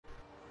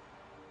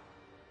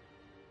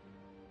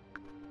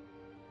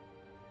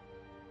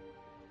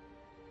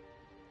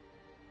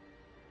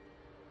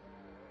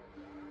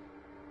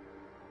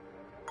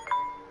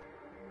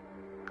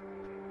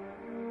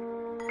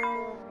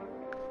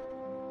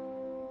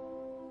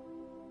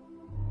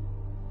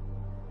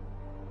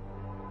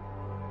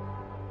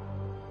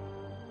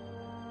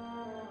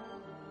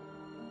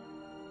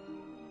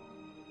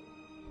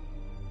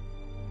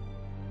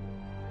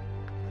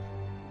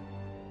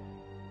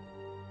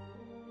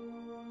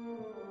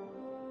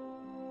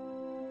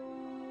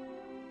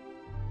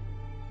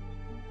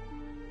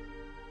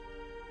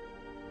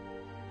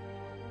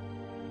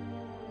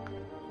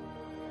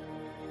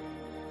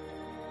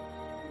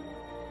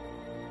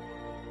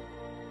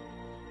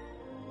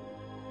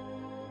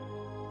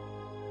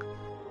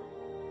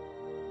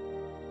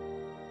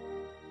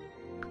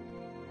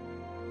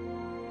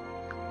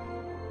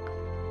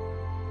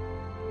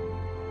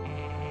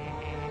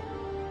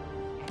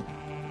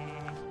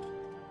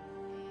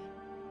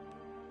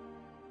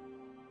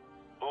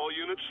All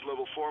units,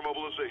 level 4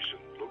 mobilization.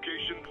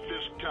 Location,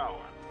 Fisk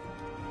Tower.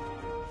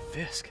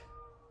 Fisk?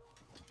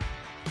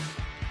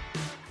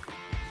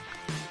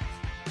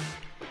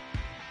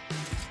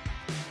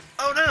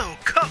 Oh no!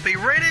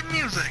 Copyrighted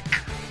music!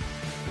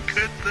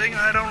 Good thing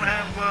I don't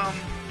have,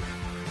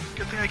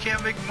 good thing I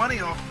can't make money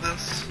off of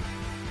this.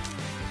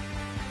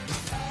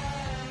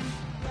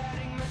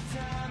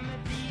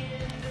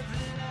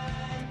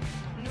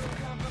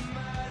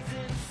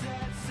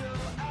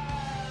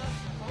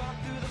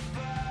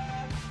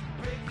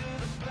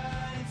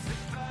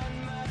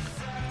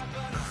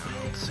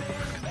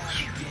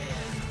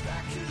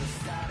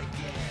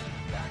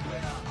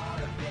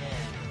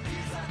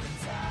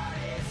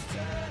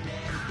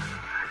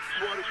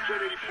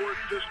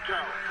 Fisk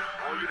Tower.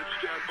 All units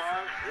stand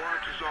by.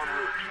 Warrant is en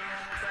route.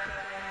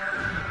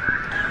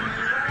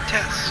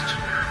 Test.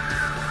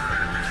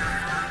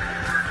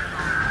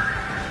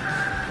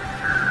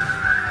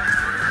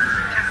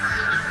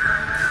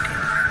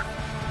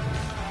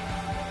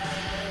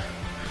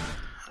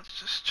 Let's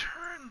just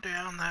turn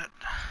down that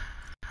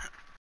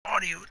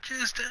audio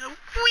just a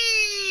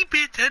wee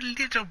bit, a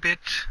little bit.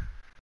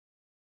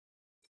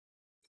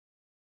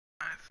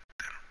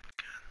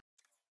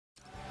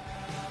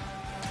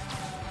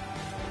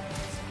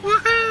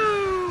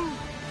 Woohoo!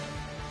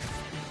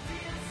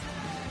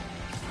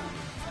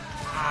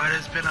 Oh, it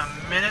has been a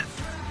minute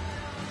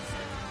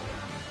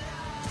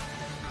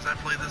since I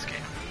played this game.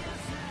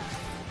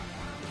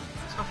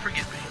 So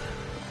forgive me.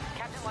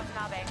 Captain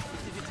Watanabe.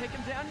 Did you take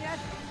him down yet?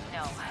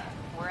 No.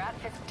 We're at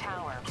Fisk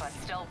Tower, but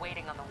still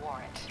waiting on the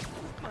warrant.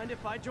 Mind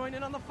if I join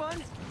in on the fun?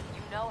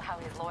 You know how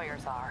his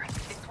lawyers are.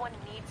 This one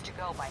needs to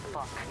go by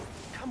book.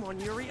 Come on,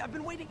 Yuri. I've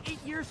been waiting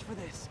 8 years for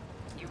this.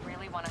 You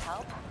really want to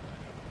help?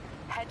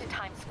 Head to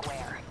Times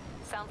Square.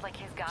 Sounds like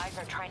his guys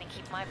are trying to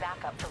keep my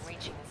backup from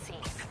reaching the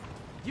scene.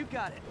 You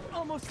got it.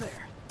 Almost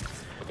there.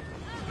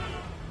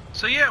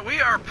 So yeah, we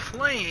are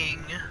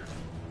playing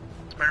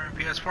Spiderman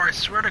PS4. I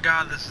swear to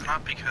God, this is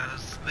not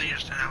because they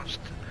just announced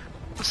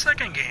the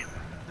second game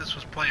this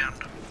was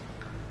planned.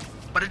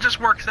 But it just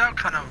works out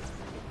kind of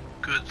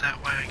good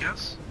that way, I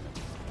guess.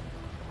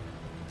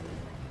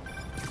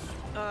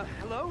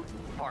 Hello?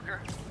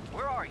 Parker,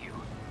 where are you?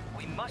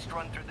 We must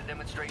run through the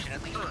demonstration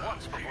at least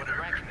once before the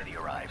grant committee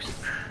arrives.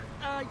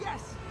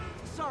 Yes.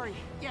 Sorry.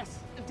 Yes.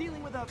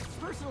 Dealing with a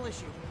personal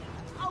issue.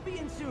 I'll be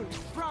in soon.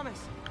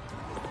 Promise.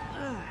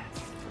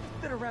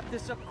 Better wrap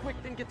this up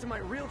quick than get to my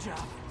real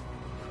job.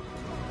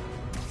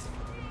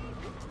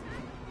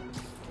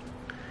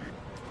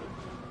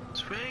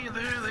 Swing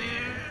through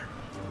there.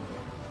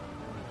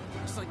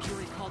 Looks like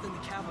Yuri called in the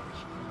cavalry.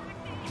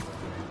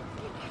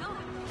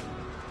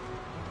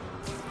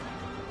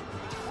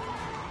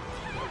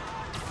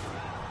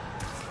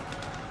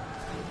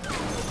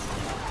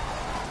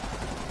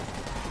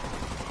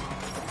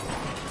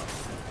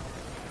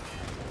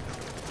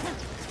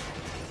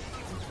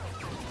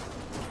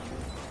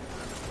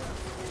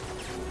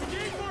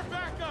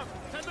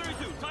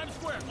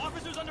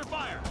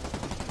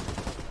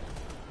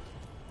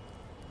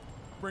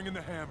 Bring in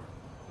the hammer.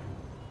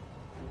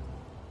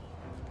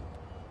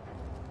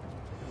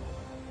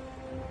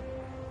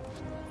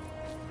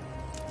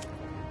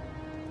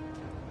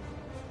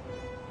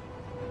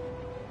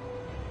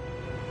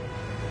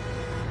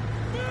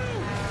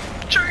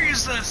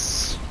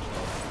 Jesus!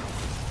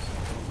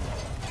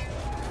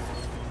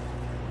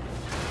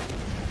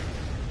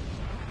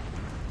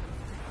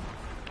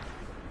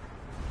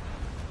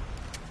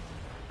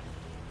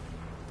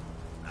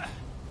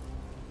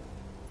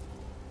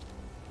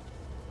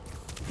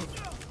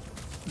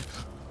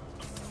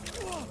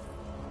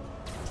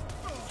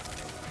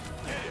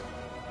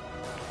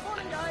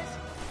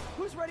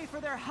 For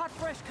their hot,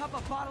 fresh cup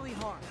of bodily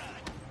harm.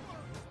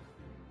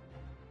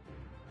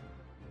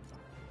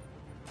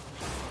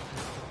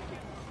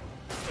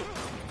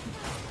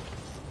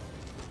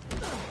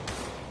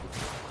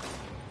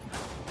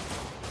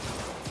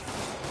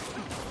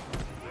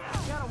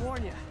 Gotta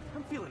warn you,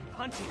 I'm feeling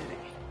punchy today.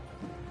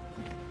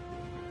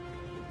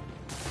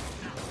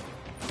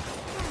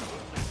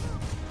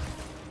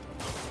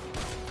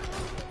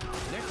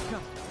 Next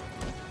cup.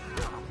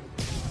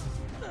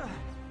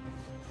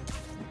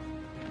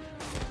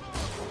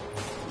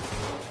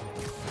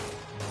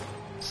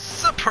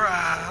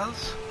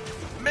 Surprise!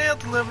 Mail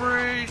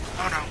delivery!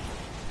 Oh no.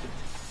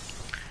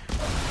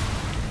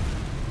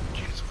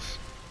 Jesus.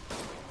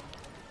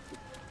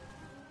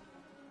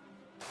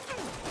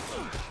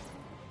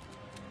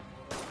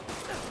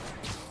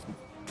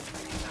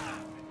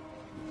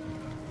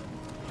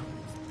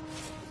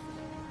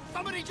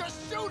 Somebody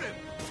just shoot him!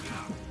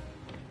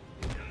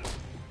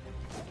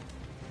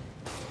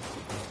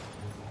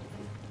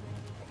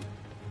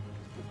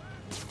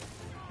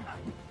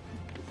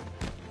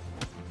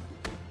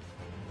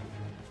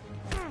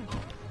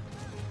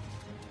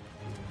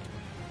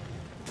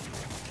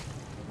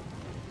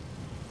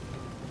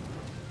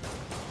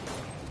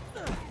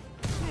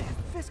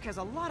 Fisk has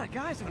a lot of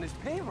guys on his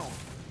payroll.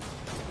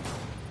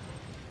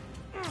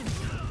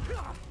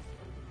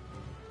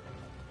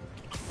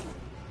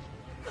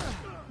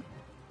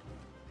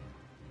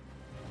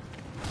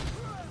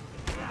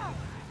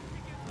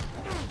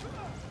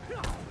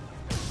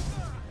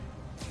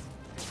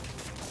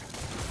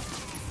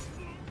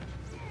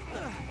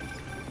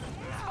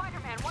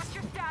 Spider-Man, what's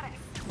your status?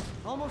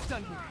 Almost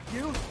done here.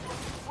 You?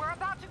 We're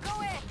about to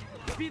go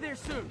in. Be there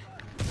soon.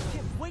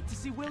 Can't wait to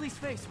see Willie's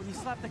face when you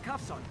slap the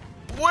cuffs on him.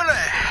 Willie!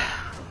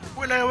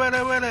 Willie,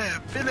 Willie, Willie!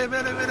 Billy,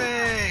 Billy,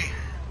 Billy!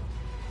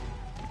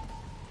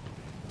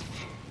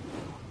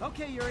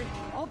 Okay, Yuri.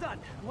 All done.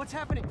 What's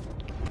happening?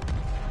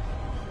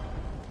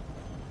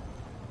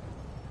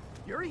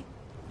 Yuri?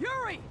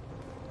 Yuri!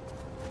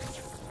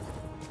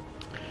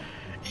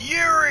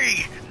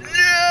 Yuri! No!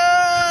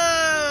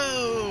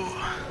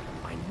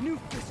 I knew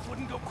Fisk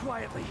wouldn't go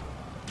quietly.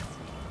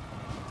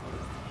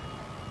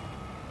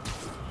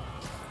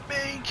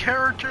 Main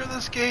character of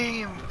this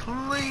game,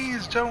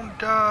 please don't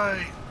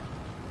die.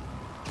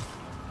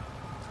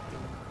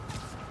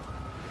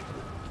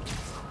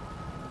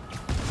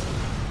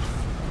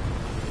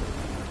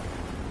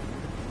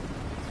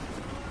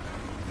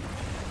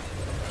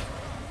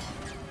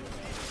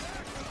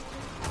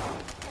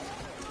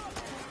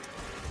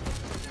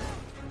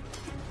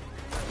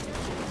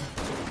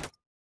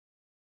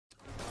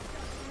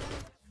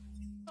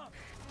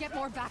 Get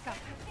more backup.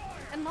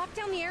 And lock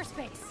down the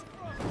airspace.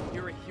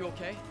 Yuri, you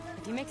okay?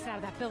 If he makes it out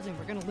of that building,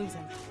 we're gonna lose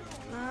him.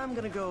 I'm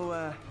gonna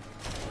go,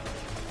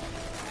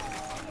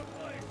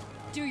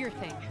 Do your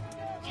thing.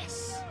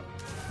 Yes!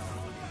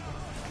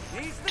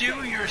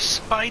 Do your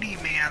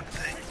Spidey Man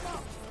thing.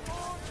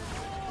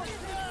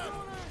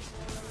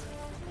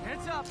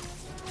 Heads up!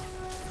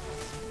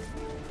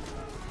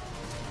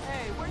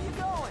 Hey, where you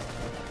going?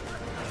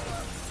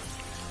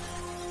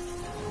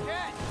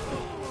 Get!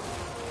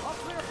 I'll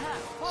clear a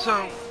path. Follow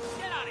So, me.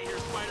 Get out of here,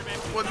 Spider-Man!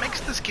 what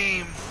makes this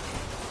game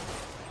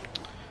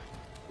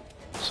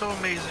so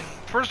amazing,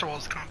 first of all,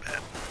 is combat.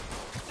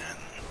 And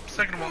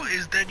second of all,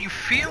 is that you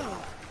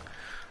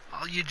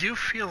do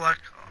feel like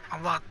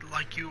a lot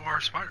like you are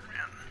Spider-Man.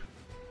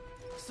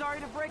 Sorry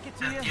to break it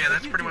to you. And yeah,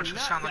 that's you pretty do much just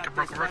not sound like a got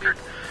broken this, buddy.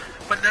 record.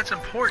 But that's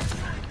important,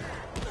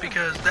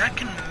 because that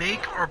can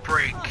make or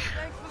break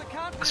Thanks for the a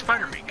confidence.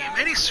 Spider-Man game,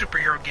 any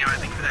superhero game, I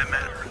think, for that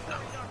matter,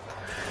 though.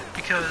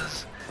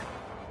 Because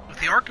with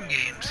the Arkham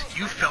games,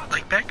 you felt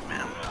like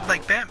Batman.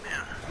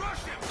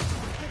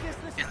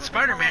 In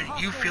Spider-Man,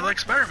 you feel like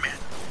Spider-Man.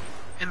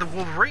 In the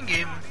Wolverine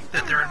game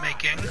that they're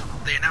making,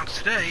 they announced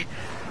today,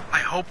 I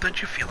hope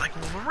that you feel like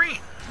Wolverine.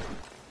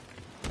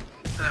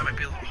 Now, that might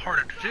be a little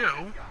harder to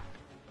do,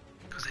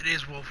 because it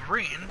is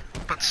Wolverine,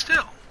 but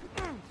still.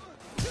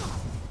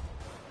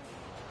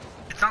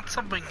 It's not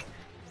something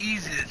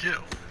easy to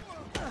do.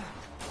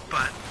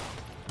 But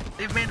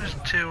they've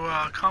managed to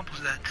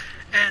accomplish that.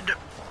 And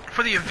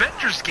for the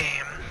Avengers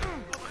game,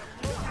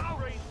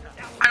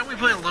 I only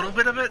played a little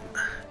bit of it,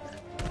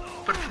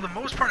 but for the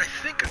most part, I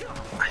think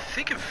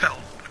it felt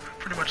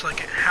pretty much like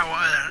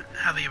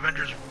how the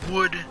Avengers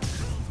would,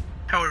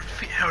 how it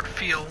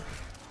feel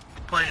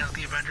playing as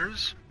the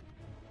Avengers.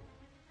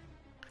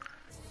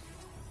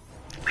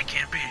 I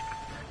can't be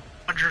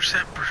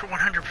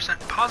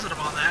 100% positive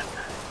on that.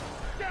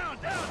 Down,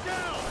 down,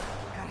 down!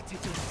 Gotta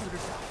take those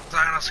shooters out. Because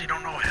I honestly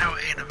don't know how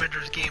an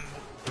Avengers game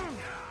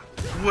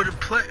would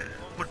play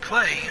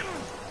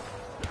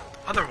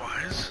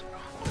otherwise.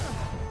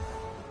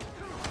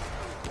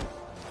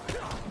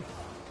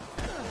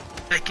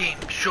 That game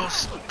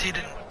just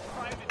didn't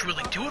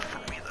really do it for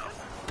me, though.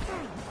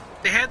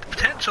 They had the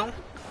potential,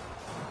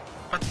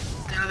 but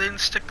they didn't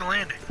stick the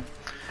landing.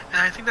 And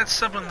I think that's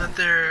something that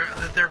they're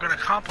going to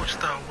accomplish,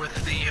 though, with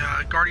the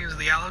Guardians of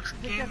the Galaxy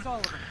game. That's all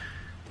of them.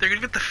 They're going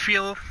to get the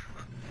feel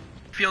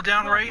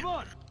down right,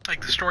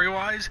 like the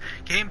story-wise.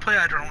 Gameplay,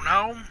 I don't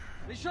know.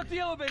 They shut the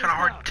elevator. Kind of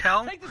hard to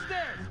tell. Take the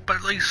stairs. But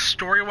at least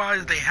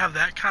story-wise, they have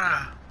that kind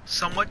of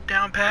somewhat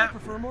down I pat.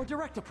 prefer a more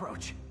direct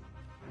approach.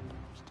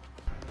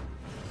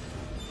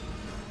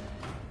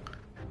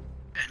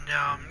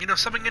 And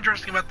something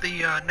interesting about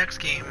the next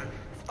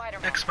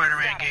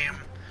Spider-Man game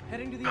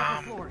Heading to the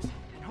upper floors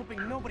and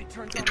hoping nobody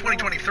turns in on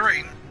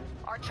 2023.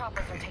 Our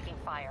choppers are taking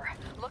fire.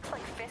 Looks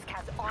like Fisk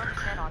has armed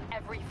men on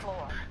every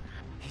floor.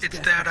 It's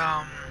that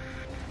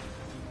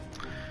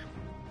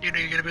you know,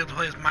 you're gonna be able to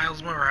play as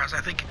Miles Morales.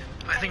 I think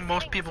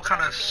most people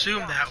kind of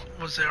assumed that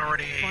was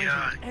already,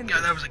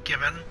 that was a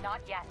given.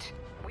 Not yet.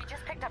 We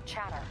just picked up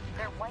chatter.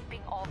 They're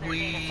wiping all their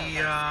We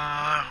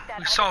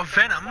we saw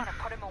Venom.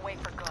 Put him away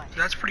for good. So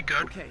that's pretty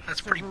good. Okay,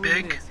 That's pretty server room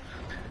it big. is.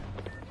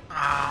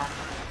 Call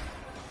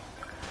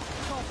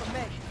from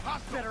Meg.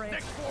 Better answer.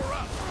 Next floor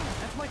up.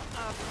 That's my,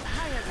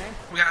 hi, man.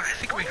 We got. I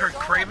think we heard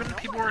Craven.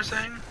 People were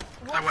saying.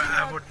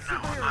 I wouldn't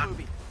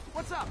know.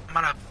 What's up? I'm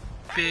not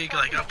a big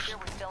like not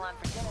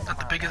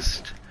the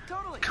biggest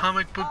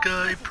comic book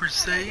guy per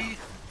se.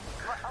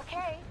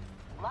 Okay.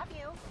 Love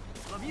you.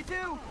 Love you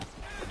too.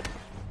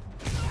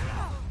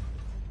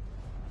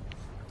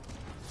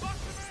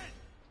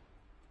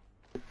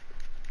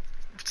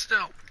 But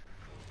still.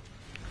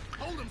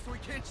 Hold him so he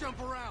can't jump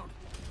around.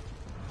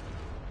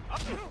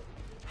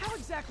 How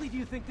exactly do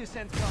you think this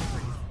ends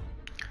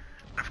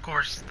up? Of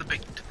course, the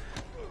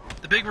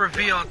big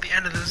reveal at the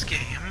end of this game,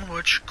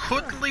 which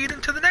could lead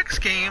into the next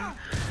game.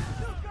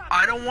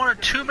 I don't want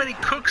a too many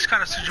cooks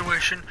kind of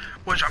situation,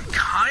 which I'm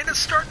kind of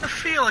starting to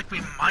feel like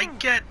we might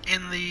get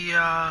in the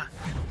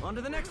On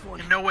to the next one.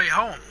 in No Way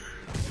Home.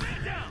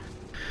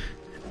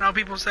 Now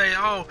people say,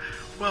 oh,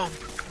 well,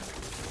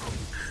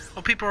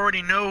 people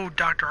already know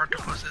Dr.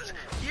 Octopus is.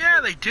 Yeah,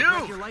 they do.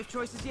 Regret your life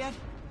choices yet?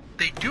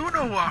 They do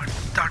know what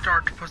Dr.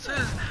 Octopus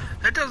is.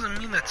 That doesn't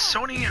mean that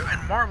Sony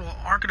and Marvel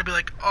aren't going to be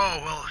like,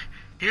 oh, well,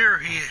 here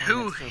is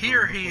who he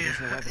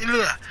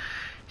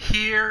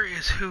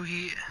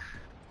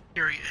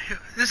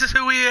this is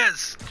who he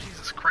is.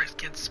 Jesus Christ,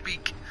 can't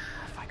speak.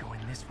 If I go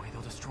in this way,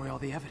 they'll destroy all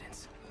the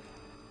evidence.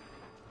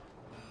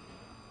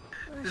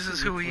 This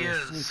is who he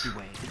is. Sneaky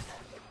way.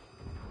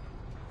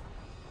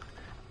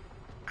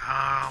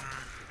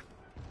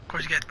 Of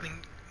course, you get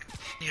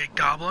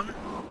Goblin.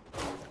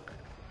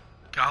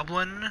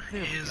 Goblin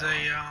is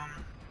a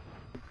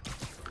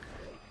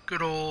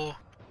good old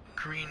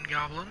Green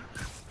Goblin.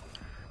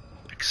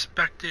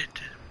 Expected,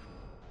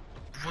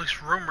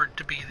 voice rumored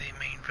to be the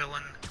main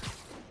villain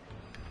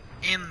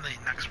in the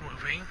next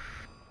movie.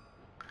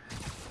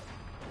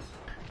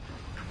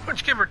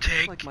 Which, give or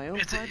take, Like my own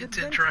it's private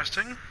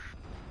interesting.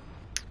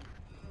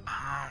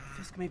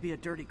 Fisk may be a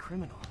dirty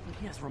criminal, but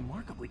he has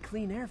remarkably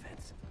clean air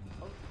vents.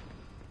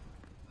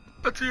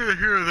 That's either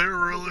here or there,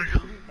 really.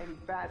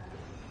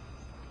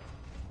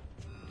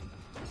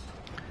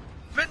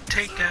 Vent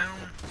takedown.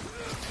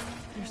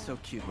 They're so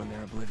cute when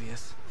they're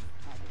oblivious.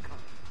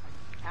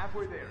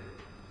 Halfway there.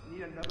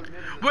 Need another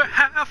minute. We're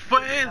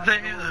halfway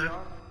there.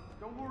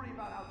 Don't worry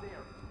about out there.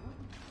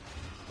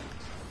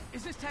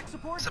 Is this tech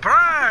support?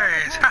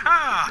 Surprise!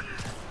 Haha!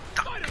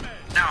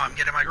 Now I'm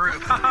getting my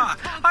groove. Haha!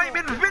 I'm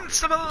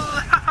invincible!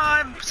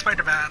 Haha! I'm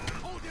Spiderman.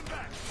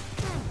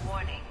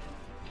 Warning.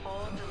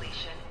 Full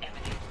deletion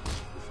imminent.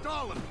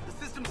 Stall him.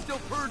 The system's still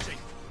purging.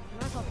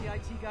 And I thought the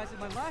IT guys at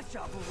my last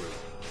job were rude.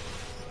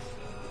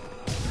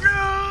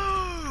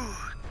 No!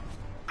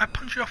 I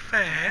punch your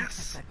Test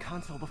face. that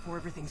console before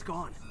everything's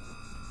gone.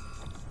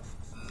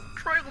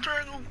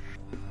 Triangle.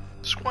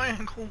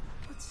 Squangle.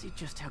 Let's see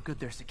just how good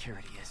their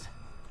security is.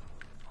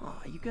 Aw,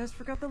 you guys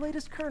forgot the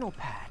latest kernel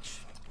patch.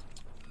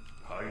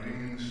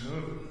 Hiding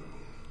so.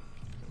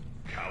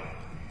 Cowardly.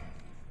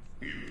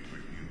 Even for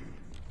you.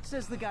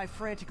 Says the guy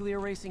frantically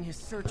erasing his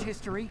search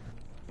history.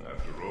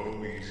 After all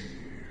these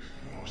years,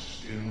 you're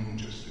still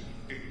just an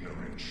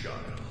ignorant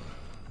child.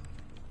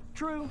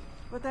 True,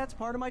 but that's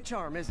part of my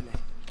charm, isn't it?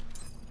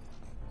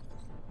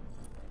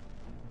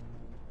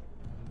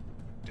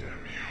 Damn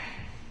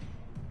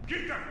you.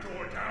 Get that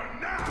door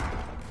down now!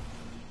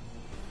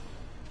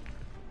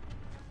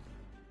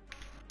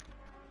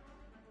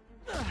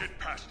 Get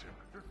past him.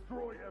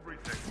 Destroy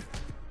everything.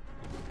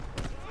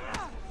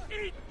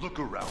 Look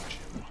around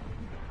you.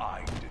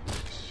 I did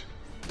this.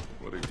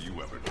 What have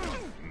you ever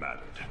done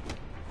mattered?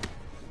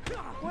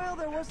 Well,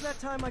 there was that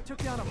time I took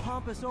down a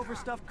pompous,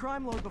 overstuffed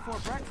crime lord before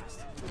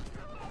breakfast.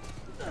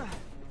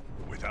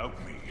 Without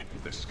me,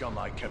 the scum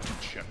I kept in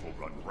check will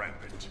run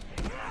rampant.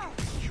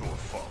 Your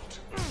fault.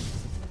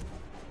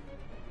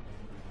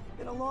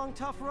 Been a long,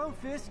 tough road,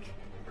 Fisk.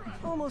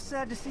 Almost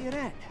sad to see it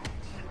end.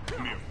 Give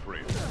me a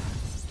prayer.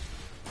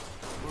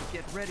 We'll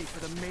get ready for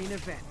the main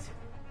event.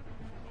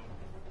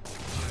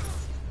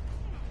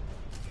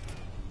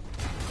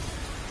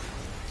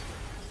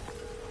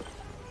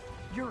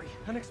 Yuri,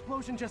 an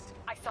explosion just...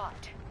 I saw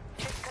it.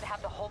 This could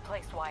have the whole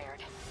place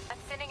wired. I'm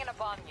sitting in a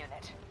bomb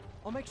unit.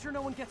 I'll make sure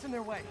no one gets in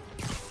their way.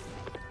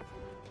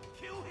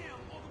 Kill him,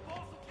 or the boss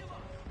will kill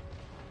us.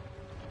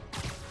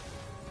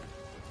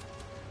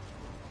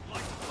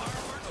 Like the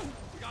fireworks?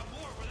 We got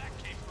more where that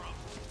came from.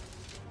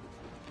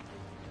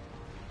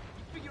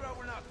 You figure out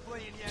we're not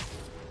playing yet?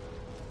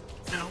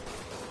 No.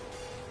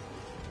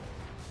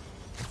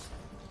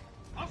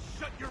 I'll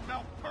shut your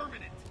mouth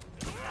permanent.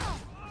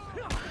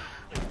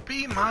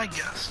 Be my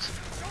guest.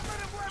 Don't let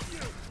him wrap you.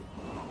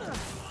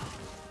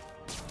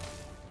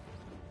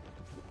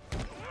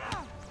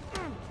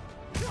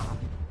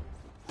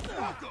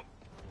 Welcome.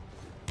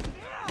 I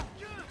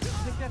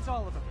think that's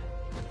all of them.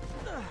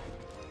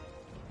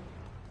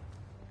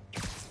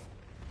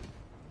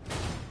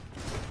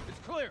 It's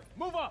clear.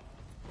 Move up.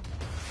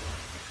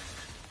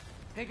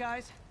 Hey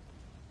guys,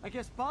 I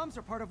guess bombs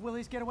are part of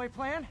Willie's getaway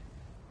plan?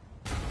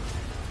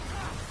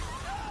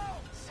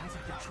 Sounds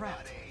like they're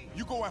trapped.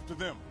 You go after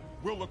them.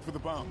 We'll look for the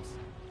bombs.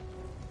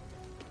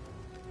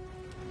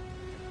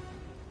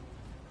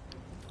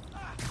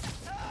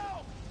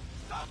 Help!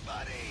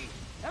 Somebody!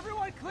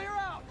 Everyone clear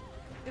out!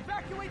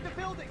 Evacuate the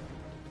building!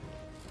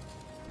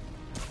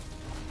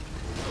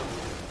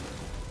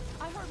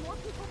 I heard more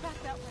people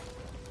back that way.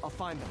 I'll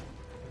find them.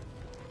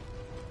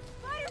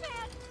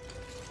 Spider-Man!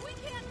 We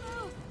can't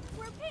move!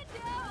 We're pinned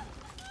down!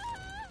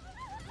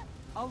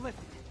 I'll lift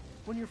it.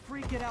 When you're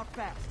free, get out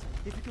fast.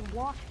 If you can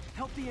walk,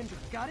 help the injured.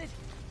 Got it?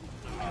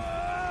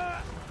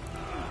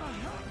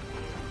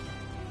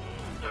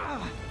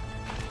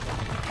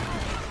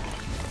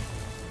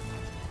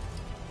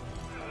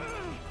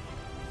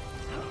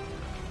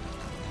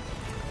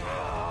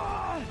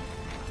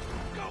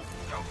 Go,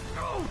 go,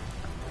 go!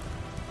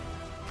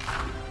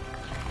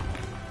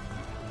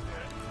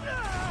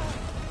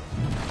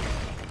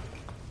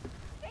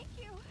 Thank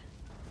you!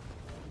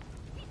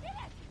 We did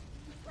it!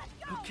 Let's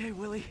go! Okay,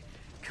 Willie.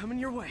 Coming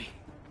your way.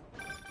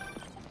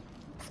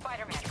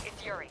 Spider-Man,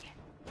 it's Yuri.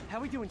 How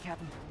we doing,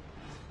 Captain?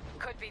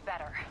 Could be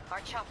better.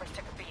 Our choppers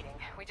took a beating.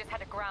 We just had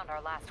to ground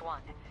our last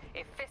one.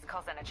 If Fisk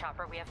calls in a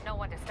chopper, we have no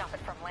one to stop it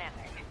from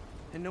landing.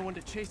 And no one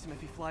to chase him if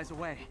he flies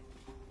away.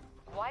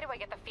 Why do I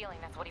get the feeling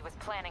that's what he was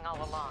planning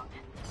all along?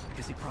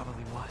 Because he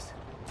probably was.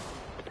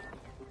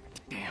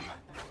 Damn.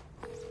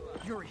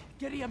 Yuri,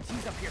 get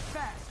EMTs up here,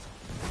 fast!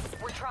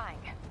 We're trying.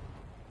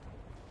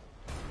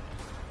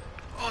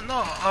 Oh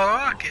no, a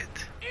rocket!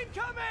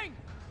 Incoming!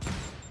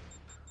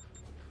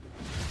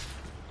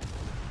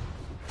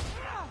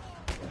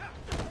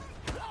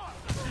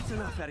 That's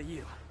enough out of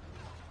you.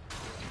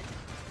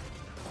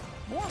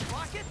 More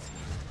rockets?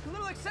 A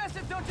little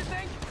excessive, don't you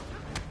think?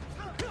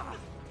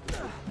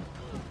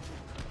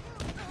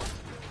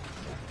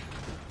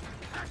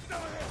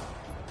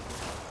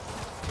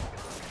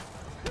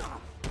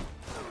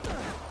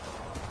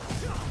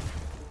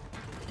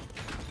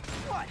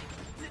 What?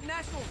 Is it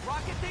National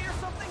Rocket Day or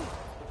something?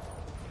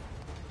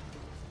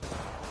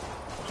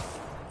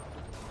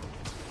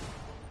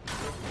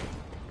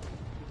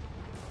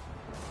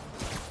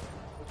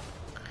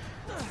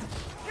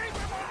 Keep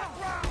him on the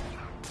ground!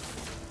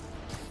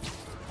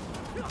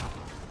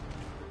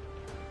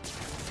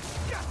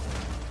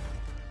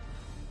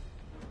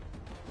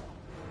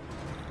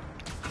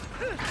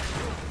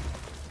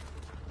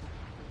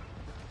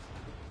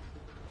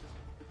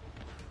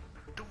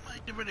 Don't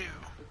mind the video.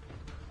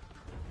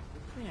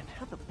 Man,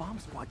 how'd the bomb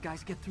squad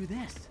guys get through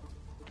this?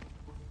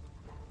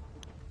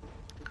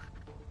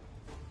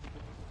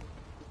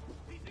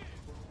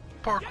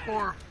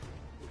 Parkour.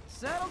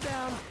 Settle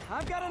down.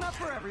 I've got enough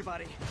for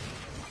everybody.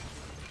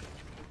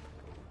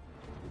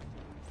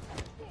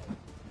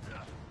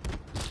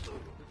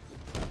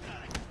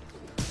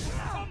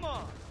 Come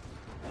on!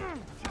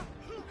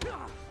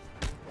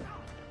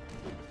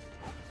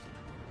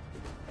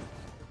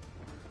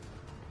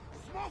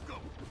 Smoke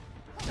him!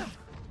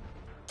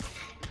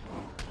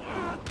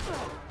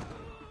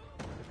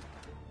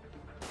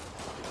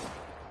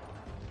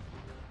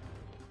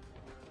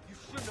 You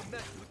shouldn't have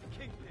messed with the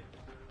Kingpin.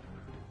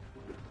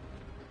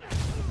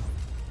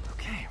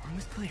 Okay, room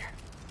is clear.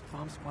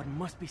 Bomb squad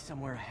must be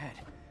somewhere ahead.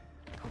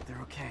 Hope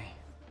they're okay.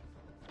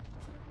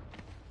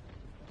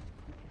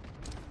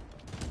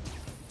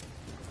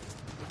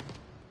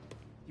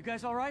 You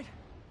guys all right?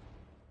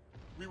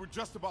 We were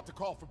just about to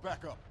call for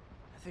backup.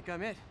 I think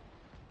I'm it.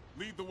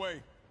 Lead the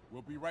way.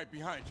 We'll be right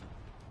behind you.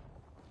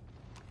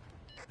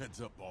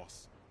 Heads up,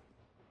 boss.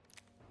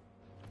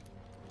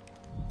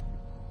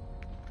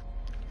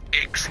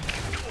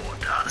 Execute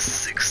Order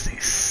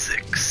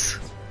 66.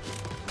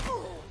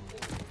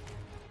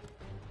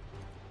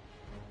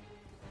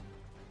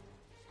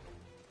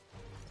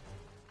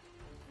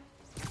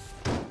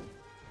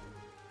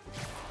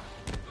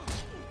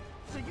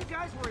 So you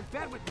guys were in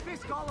bed with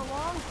Fisk all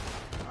along?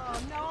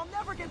 No, I'll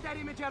never get that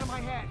image out of my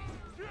head.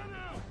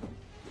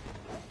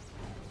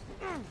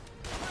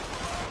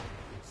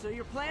 So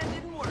your plan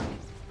didn't work.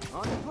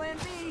 On to plan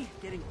B,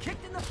 getting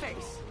kicked in the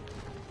face.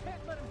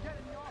 Can't let him get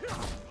in the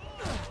office.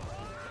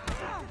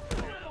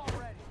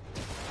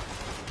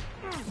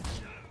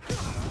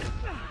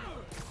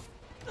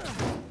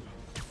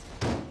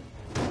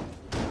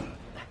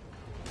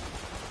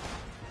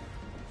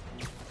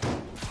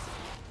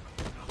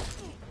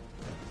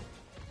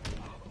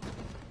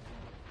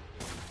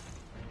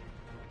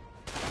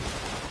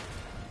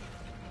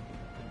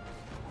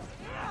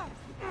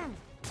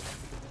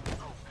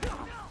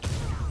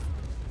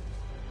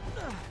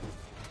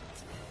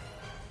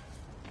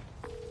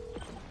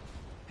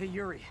 Hey,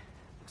 Yuri.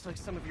 Looks like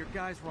some of your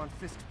guys were on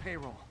Fisk's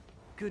payroll.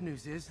 Good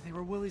news is, they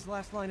were Willie's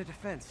last line of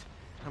defense.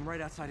 I'm right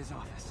outside his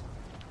office.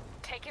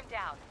 Take him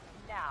down,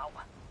 now.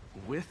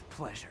 With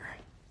pleasure.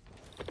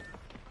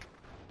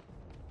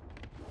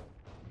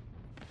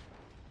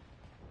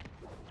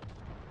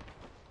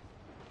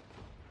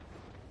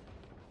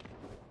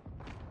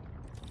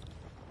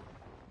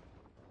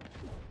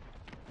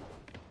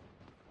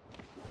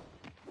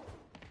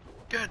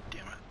 God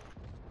damn it.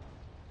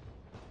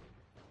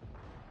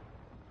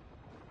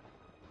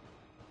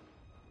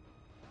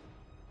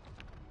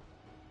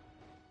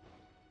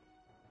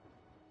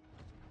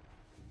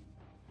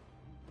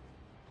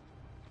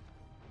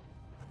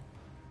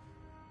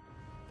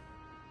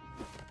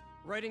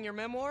 Writing your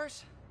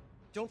memoirs?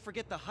 Don't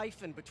forget the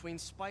hyphen between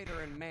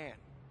spider and man.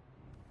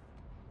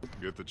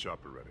 Get the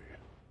chopper ready.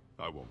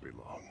 I won't be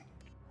long.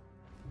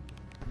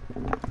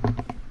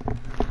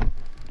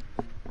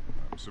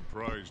 I'm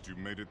surprised you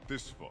made it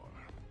this far.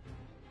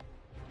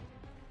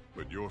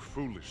 But your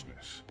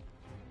foolishness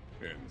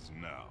ends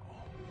now.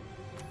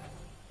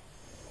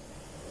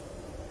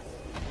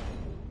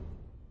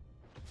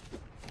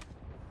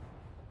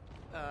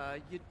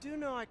 You do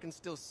know I can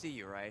still see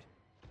you, right?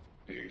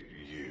 8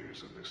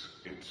 years of this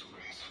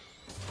insolence.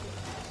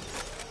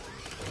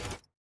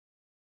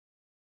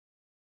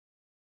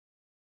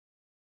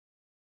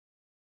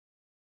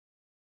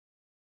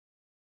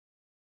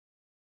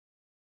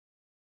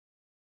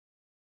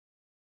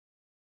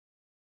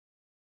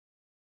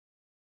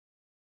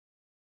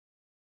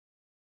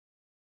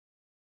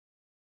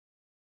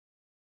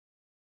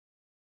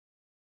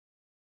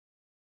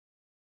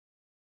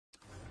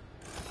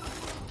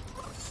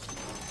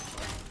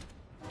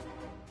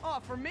 Oh,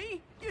 for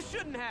me? You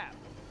shouldn't have!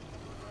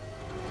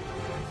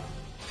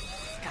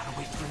 Gotta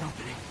wait for an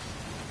opening.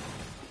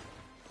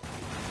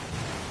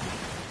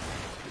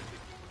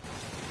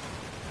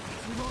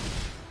 Reload.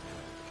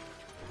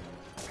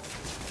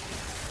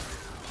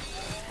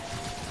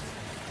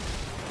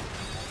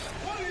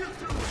 What are you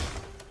doing?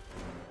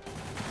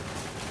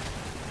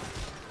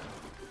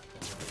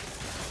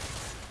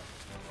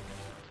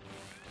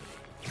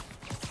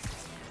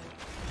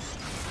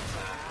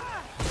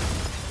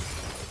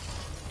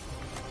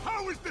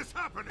 How is this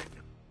happening?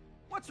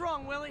 What's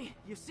wrong, Willie?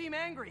 You seem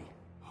angry.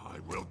 I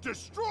will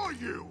destroy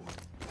you!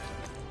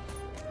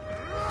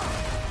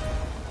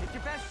 Take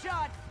your best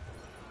shot!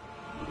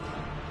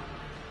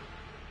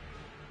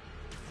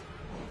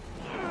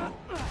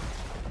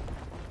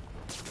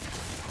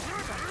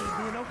 That's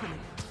gonna be an opening.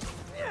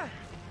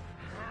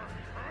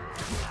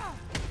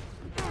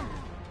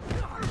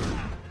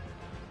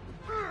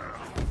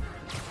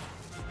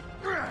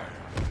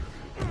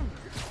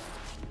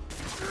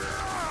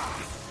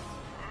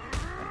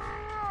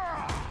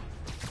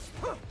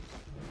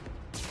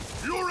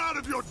 You're out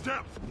of your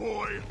depth,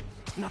 boy!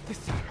 Not this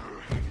time.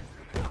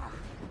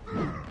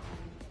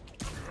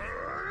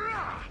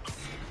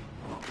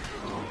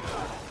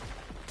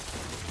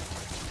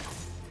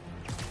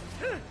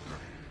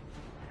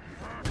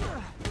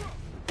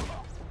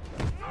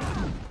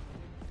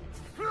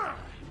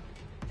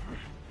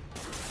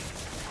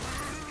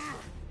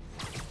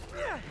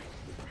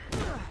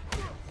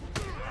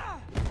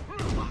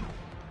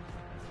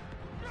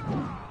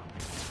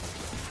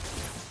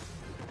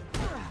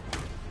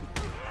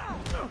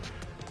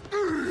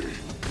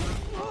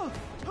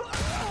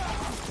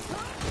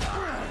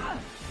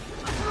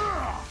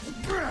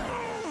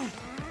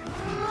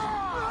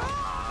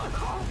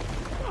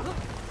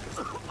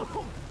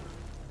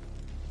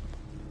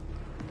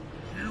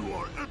 You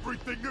are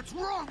everything that's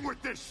wrong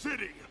with this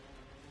city!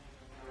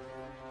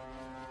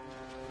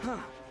 Huh.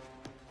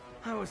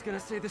 I was gonna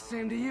say the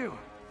same to you.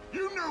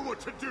 You know what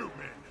to do,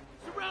 men!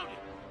 Surround it!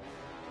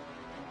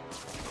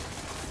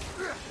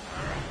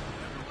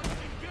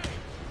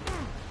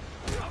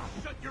 I'll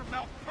shut your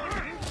mouth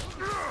permanently!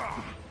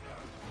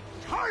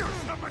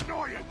 Tiresome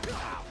annoyance!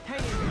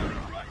 Hang in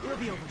there. We'll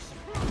be over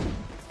soon.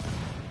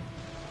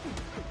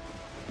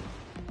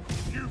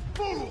 You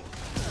fool!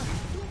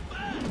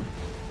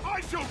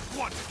 I don't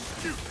want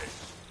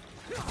excuses!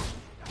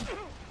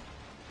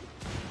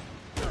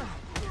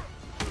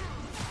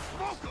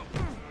 Smoke 'em!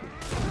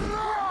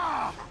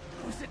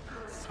 Was it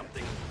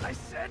something I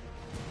said?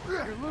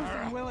 You're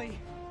losing, Willie.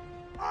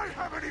 I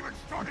haven't even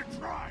started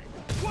trying!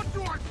 What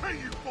do I pay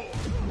you for?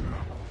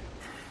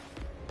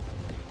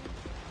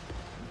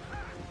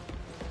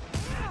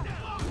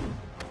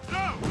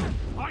 No!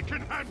 I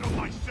can handle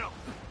myself!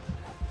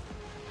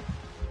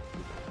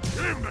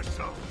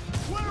 Imbeciles!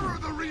 Where are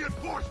the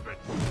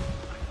reinforcements?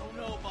 I don't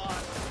know,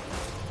 boss.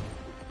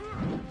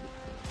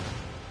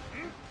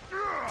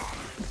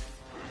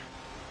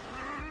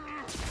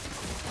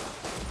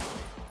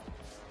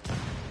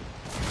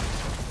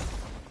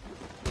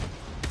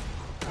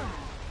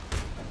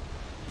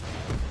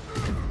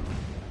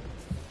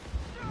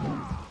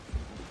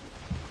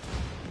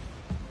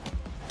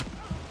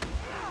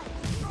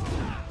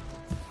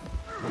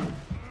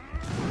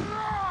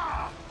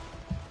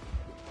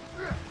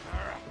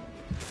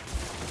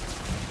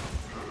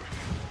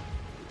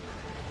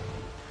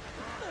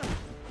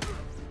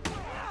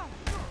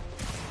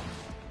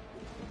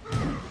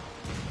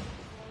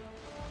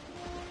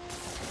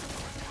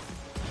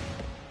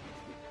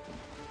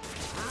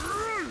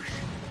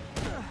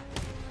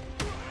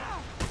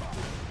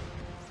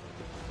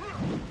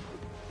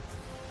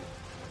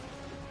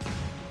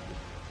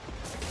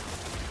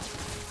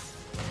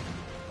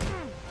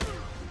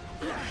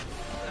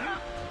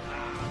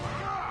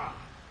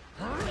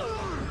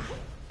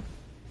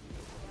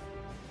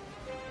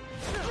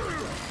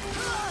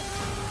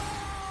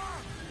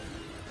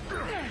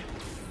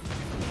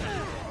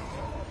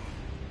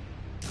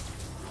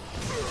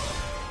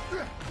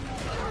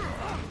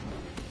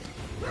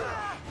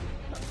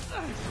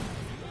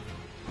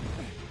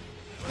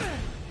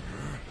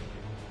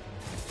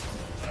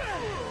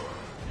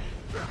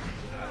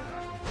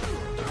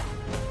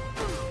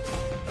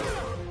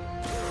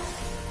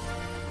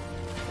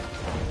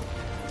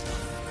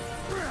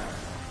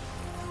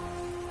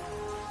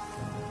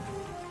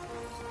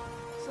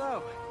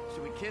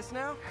 kiss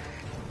now?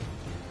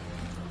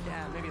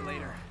 Yeah, maybe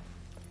later.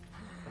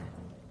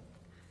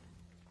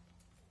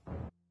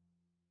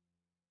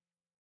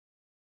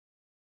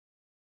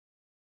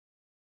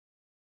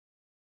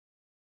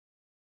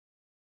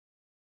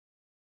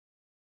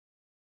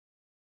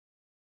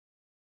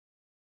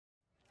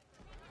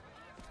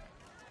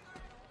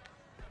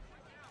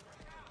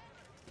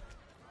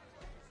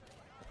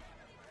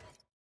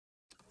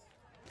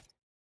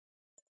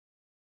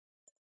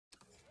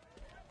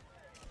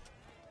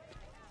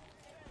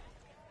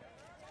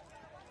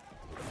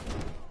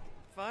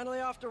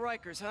 Finally off to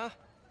Rikers, huh?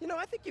 You know,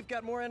 I think you've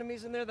got more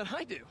enemies in there than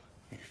I do.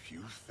 If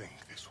you think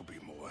this will be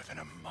more than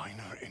a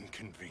minor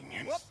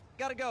inconvenience... Whoop,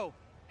 gotta go.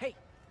 Hey,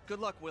 good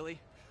luck, Willie.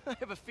 I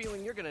have a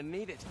feeling you're gonna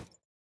need it.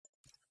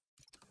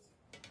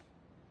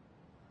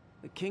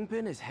 The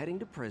Kingpin is heading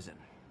to prison.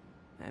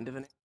 End of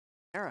an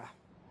era.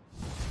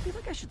 I feel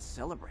like I should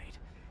celebrate.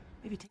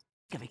 Maybe take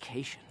a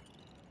vacation.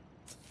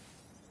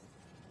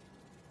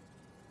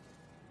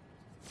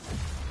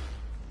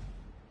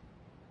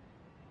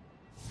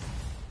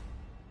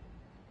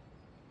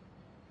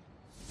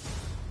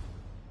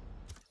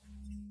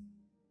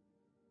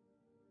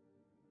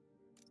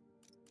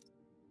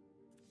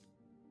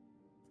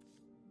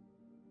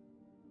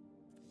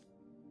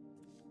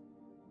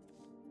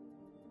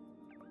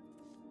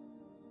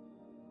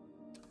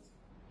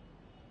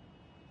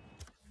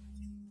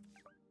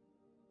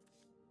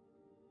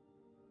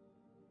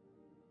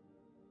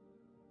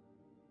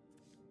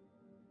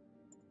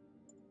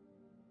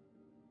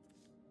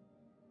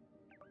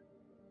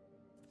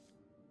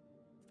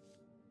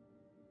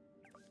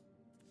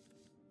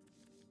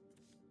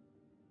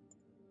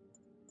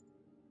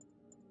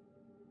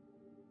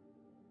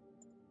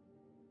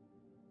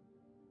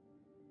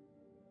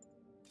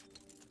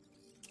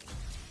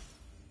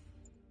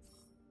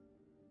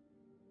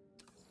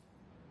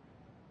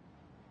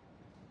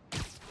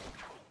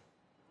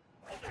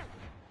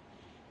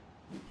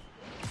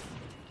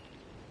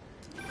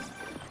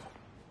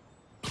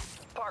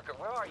 Parker,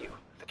 where are you?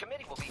 The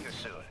committee will be here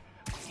soon.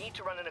 We need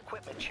to run an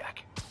equipment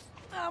check.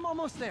 I'm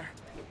almost there.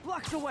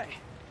 Blocks away.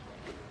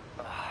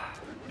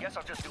 Guess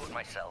I'll just do it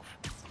myself.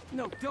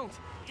 No, don't.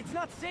 It's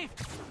not safe.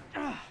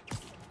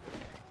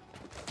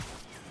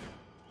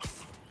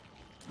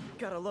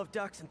 Gotta love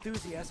Doc's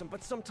enthusiasm,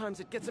 but sometimes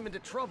it gets him into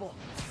trouble.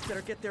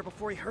 Better get there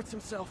before he hurts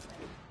himself.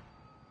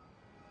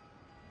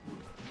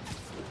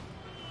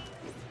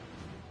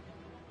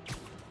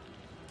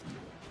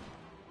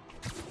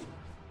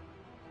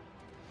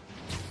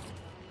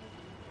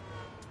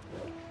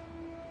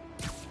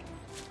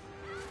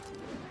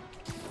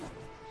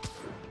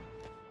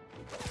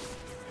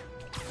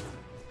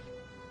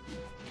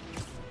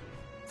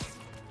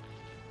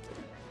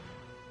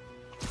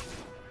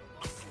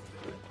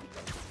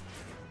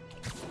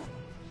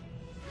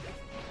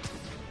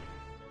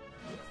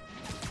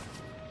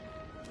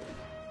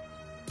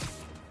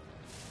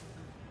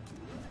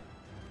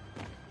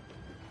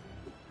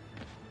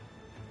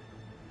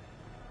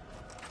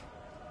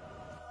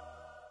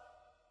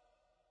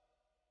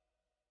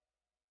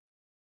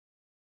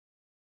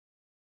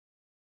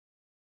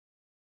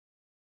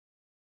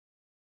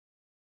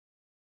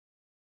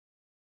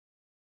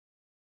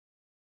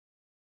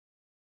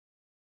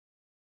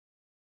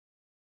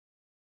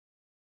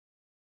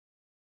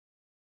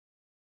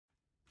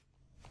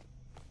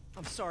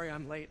 I'm sorry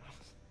I'm late.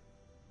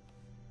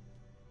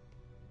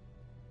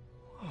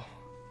 Oh.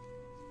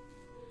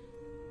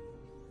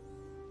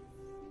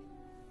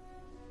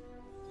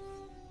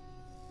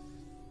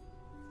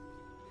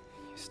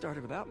 You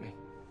started without me.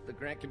 The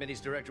grant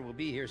committee's director will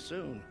be here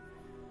soon.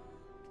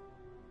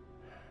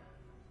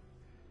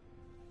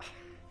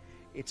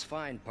 It's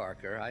fine,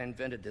 Parker. I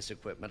invented this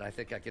equipment. I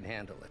think I can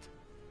handle it.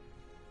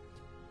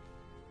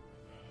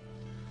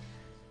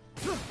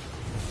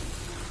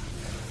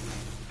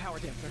 Power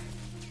damper.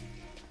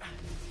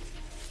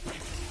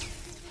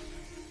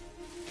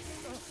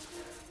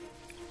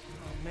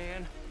 Oh,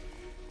 man.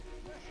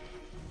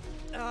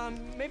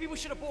 Maybe we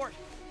should abort.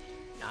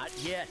 Not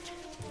yet.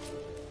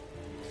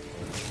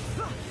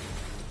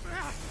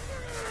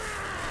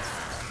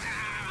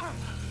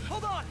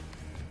 Hold on!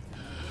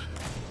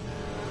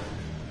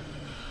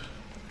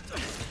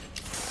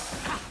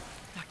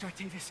 Dr.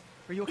 Octavius,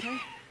 are you okay?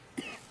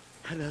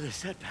 Another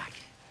setback.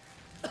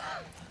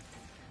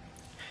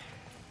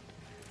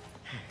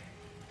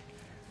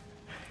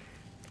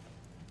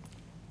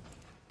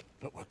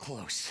 But we're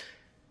close.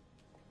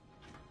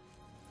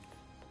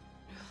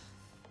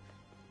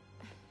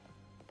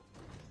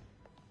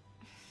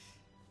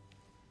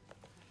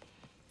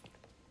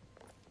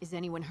 Is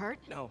anyone hurt?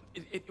 No,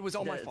 it was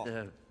all my fault.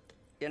 The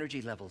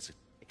energy levels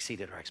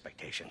exceeded our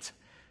expectations.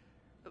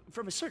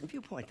 From a certain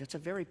viewpoint, that's a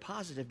very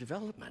positive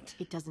development.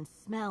 It doesn't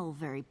smell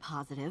very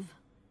positive.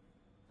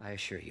 I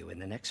assure you, in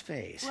the next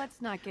phase...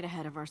 Let's not get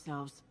ahead of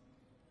ourselves.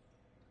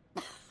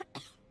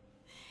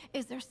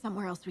 Is there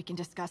somewhere else we can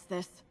discuss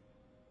this?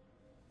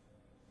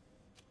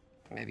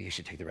 Maybe you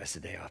should take the rest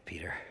of the day off,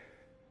 Peter.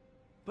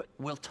 But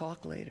we'll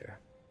talk later.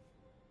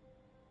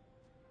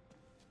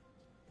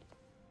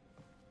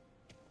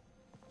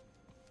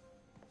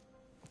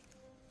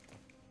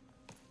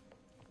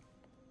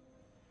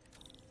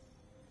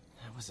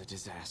 was a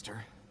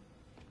disaster.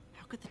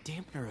 How could the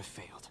dampener have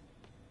failed?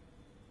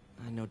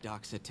 I know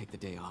Doc said take the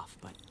day off,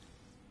 but...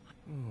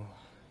 Ooh,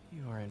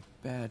 you are in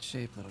bad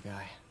shape, little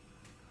guy.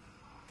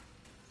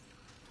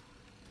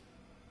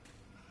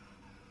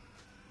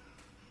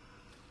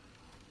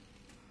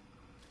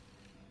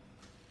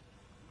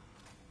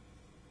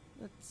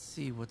 Let's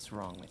see what's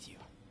wrong with you.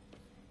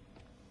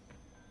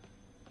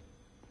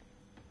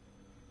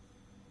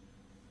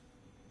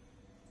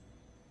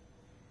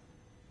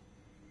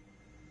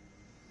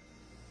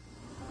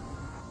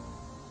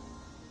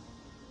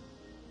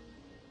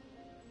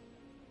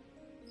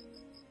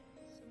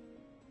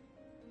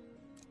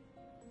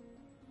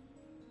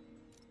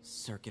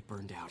 Circuit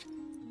burned out.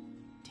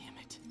 Damn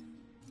it.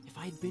 If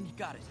I had been...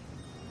 Got it.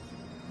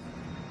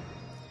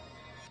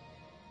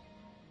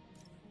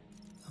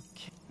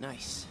 Okay,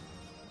 nice.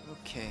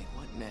 Okay,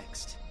 what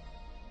next?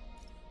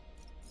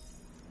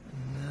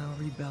 Now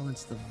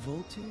rebalance the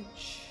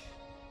voltage.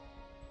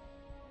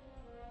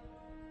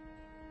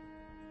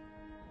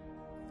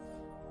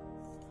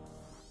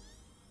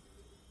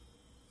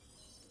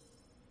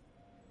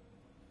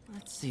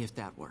 Let's see if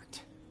that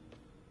worked.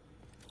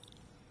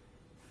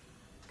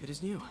 Good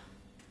as new.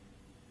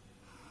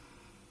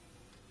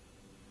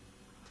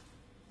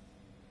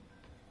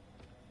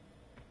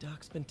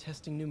 Doc's been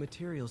testing new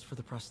materials for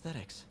the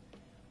prosthetics.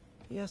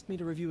 He asked me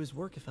to review his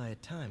work if I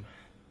had time.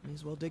 May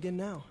as well dig in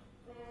now.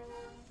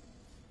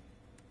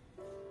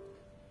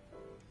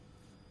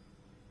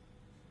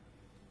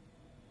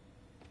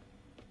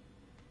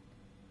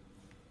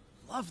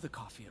 Love the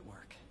coffee at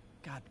work.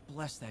 God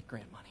bless that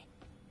grant money.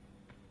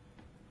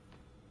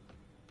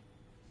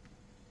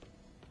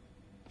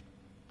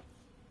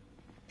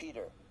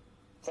 Peter,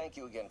 thank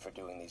you again for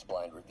doing these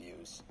blind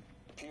reviews.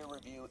 Peer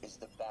review is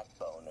the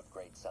backbone of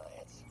great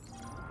science.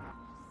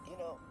 You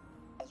know,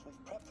 as we've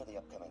prepped for the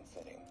upcoming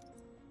fitting,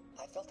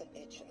 I felt an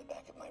itch in the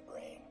back of my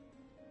brain.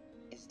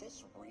 Is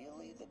this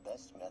really the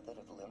best method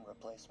of limb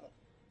replacement?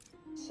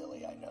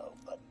 Silly, I know,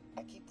 but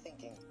I keep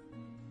thinking,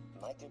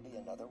 might there be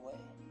another way?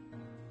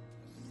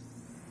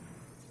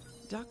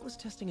 Doc was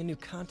testing a new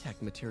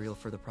contact material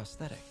for the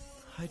prosthetic.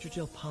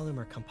 Hydrogel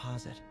polymer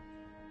composite.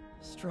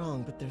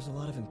 Strong, but there's a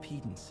lot of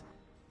impedance.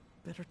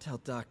 Better tell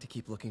Doc to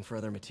keep looking for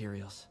other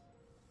materials.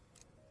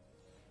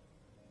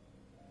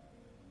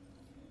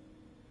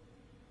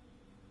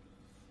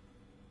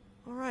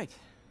 All right.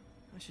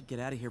 I should get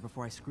out of here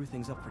before I screw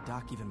things up for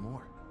Doc even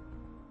more.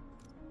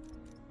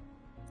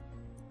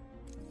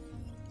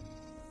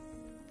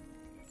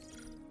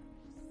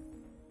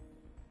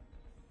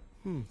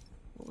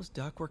 What was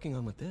Doc working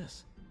on with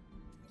this?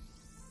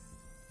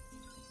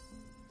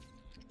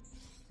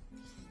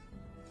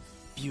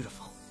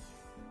 Beautiful.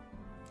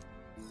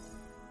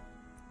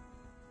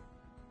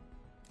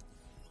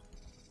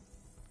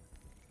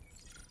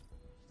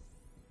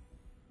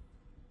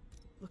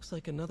 Looks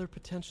like another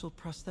potential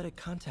prosthetic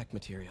contact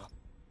material.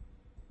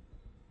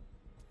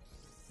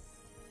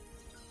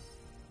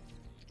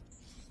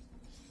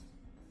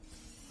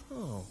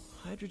 Oh,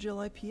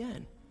 hydrogel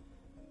ep1.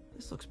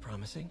 This looks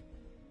promising.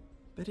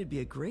 Bet it'd be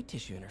a great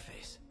tissue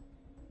interface.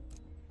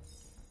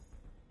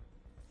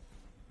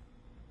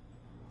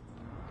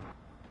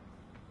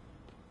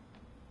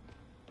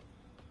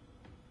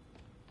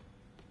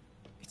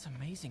 It's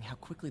amazing how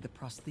quickly the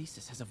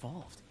prosthesis has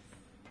evolved.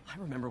 I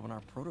remember when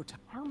our prototype...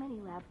 How many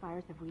lab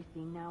fires have we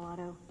seen now,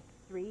 Otto?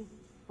 3?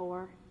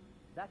 4?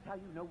 That's how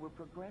you know we're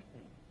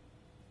progressing.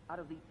 Out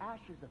of the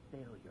ashes of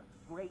failure,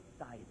 great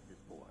science is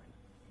born.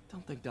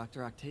 Don't think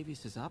Dr.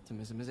 Octavius's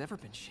optimism has ever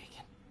been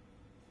shaken.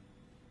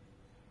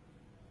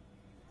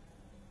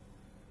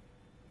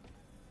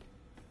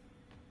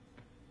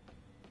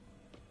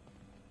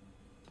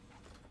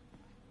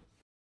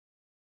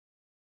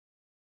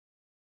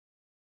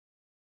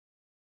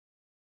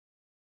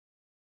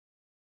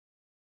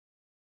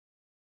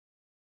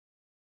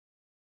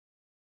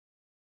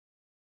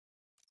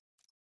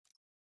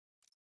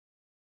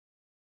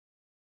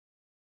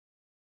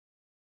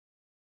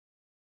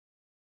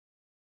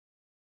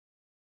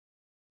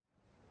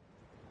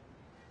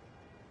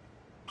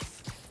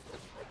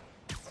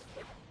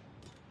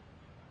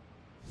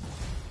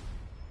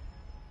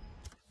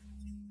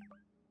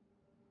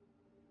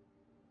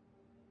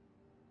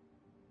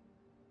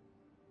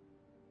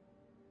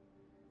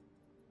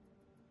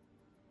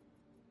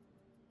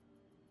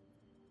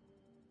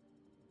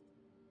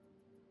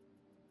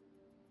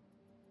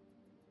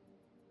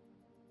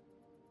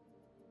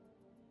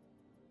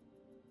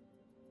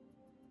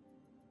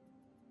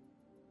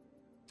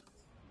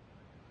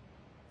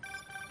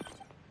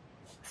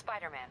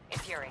 Spiderman,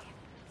 it's Yuri.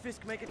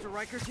 Fisk make it to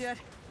Rikers yet?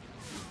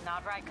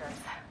 Not Rikers.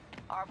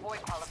 Our boy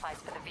qualifies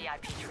for the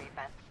VIP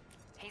treatment.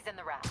 He's in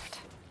the raft.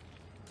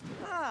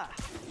 Ah,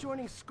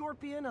 joining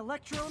Scorpion,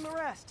 Electro, and the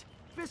rest.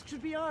 Fisk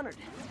should be honored.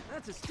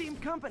 That's a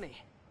steamed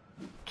company.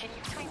 Can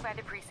you swing by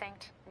the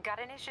precinct?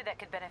 Got an issue that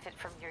could benefit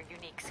from your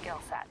unique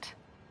skill set.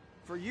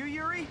 For you,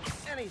 Yuri?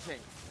 Anything.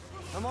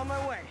 I'm on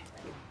my way.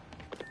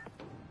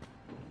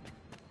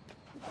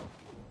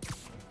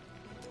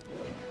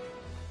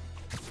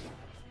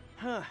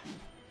 Huh.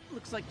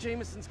 Looks like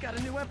Jameson's got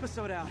a new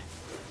episode out.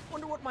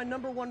 Wonder what my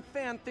 #1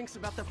 fan thinks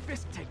about the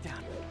Fisk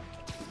takedown.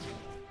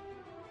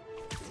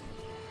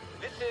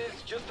 This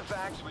is Just the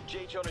Facts with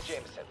J. Jonah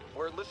Jameson,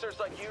 where listeners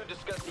like you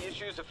discuss the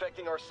issues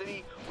affecting our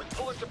city with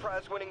Pulitzer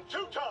Prize-winning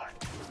two-time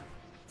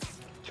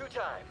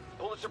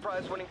Pulitzer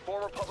Prize-winning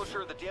former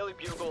publisher of the Daily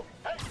Bugle.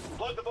 Hey,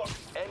 plug the book.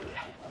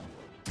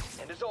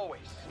 And as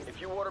always,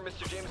 if you order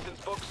Mr. Jameson's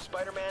books,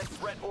 Spiderman,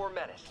 Threat, or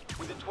Menace,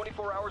 within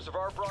 24 hours of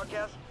our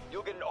broadcast,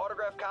 you'll get an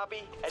autographed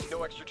copy at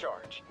no extra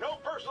charge. No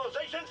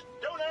personalizations.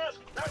 Don't ask.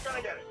 Not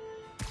gonna get it.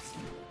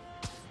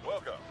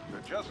 Welcome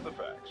to Just the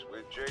Facts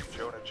with J.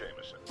 Jonah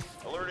Jameson,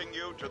 alerting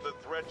you to the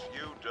threats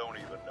you don't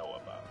even know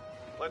about.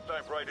 Let's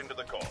dive right into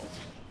the call.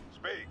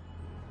 Speak.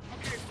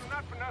 Okay, so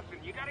not for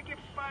nothing. You gotta give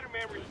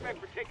Spider-Man respect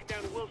for taking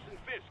down Wilson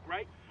Fisk,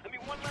 right? I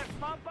mean, one less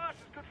mob boss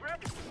is good for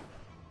everything.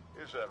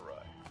 Is that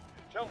right?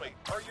 Tell me,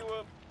 are you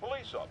a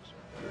police officer?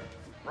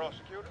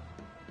 Prosecutor?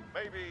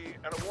 Maybe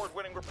an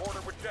award-winning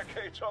reporter with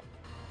decades of...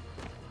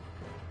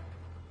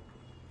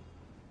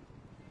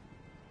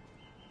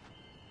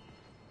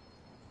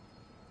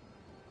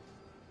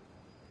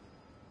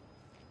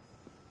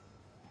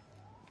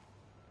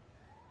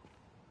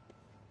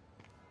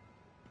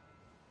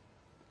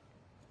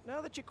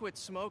 Now that you quit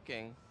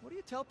smoking, what do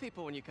you tell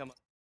people when you come up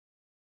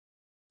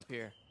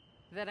here?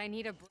 That I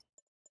need a...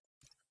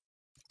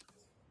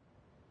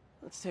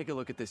 Let's take a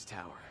look at this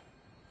tower.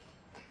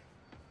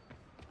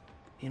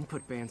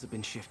 Input bands have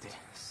been shifted.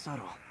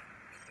 Subtle.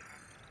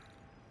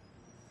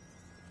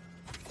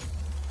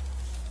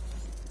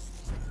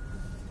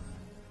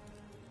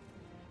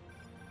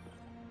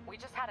 We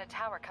just had a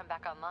tower come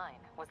back online.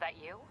 Was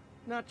that you?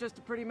 Not just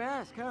a pretty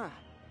mask, huh?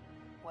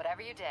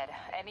 Whatever you did,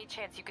 any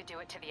chance you could do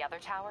it to the other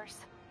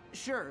towers?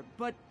 Sure,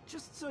 but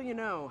just so you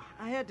know,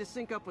 I had to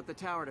sync up with the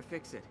tower to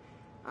fix it.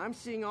 I'm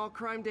seeing all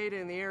crime data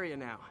in the area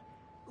now.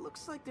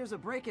 Looks like there's a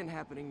break-in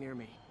happening near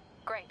me.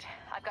 Great.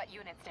 I've got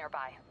units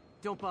nearby.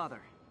 Don't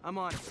bother. I'm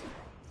on it.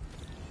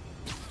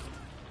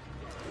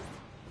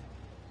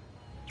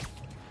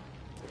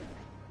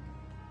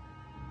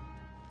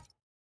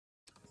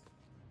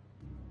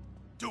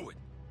 Do it!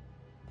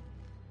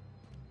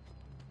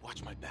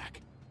 Watch my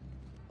back.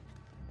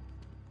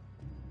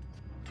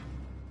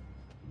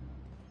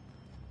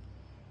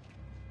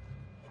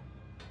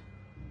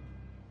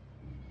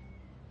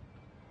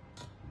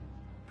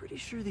 Pretty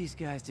sure these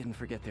guys didn't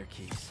forget their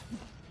keys.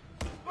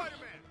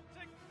 Spider-Man!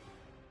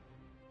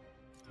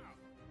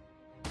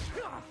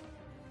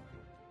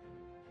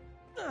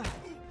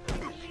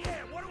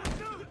 Yeah, what do we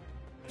do?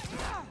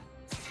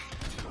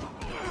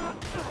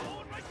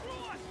 Going right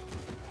through us!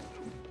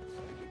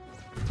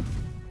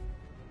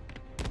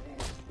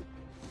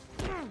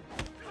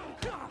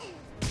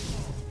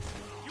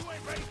 You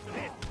ain't ready for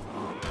this!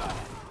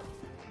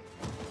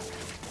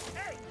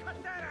 Hey, cut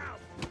that out!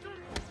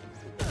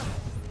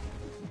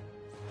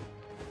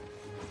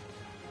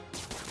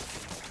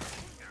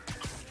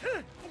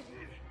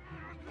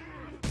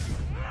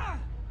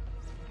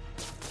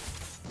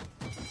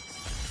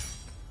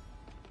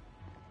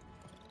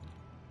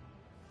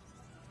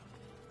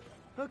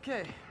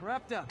 Okay,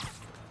 wrapped up.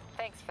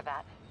 Thanks for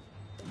that.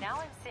 Now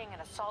I'm seeing an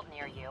assault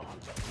near you.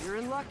 You're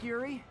in luck,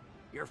 Yuri.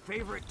 Your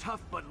favorite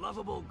tough but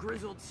lovable,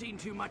 grizzled,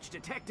 seen-too-much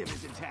detective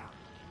is in town.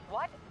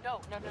 What? No.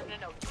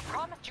 You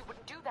promised you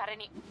wouldn't do that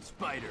any...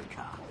 Spider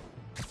Cop.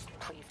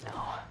 Please,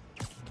 no.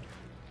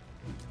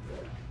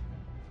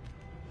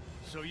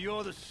 So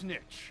you're the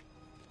snitch?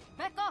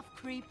 Back off,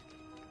 creep.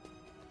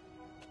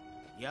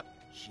 Yep,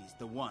 she's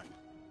the one.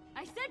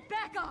 I said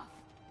back off!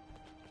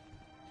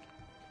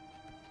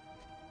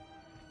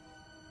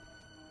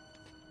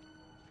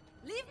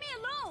 Leave me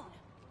alone!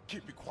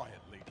 Keep it quiet,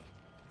 lady.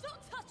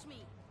 Don't touch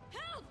me!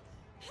 Help!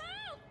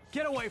 Help!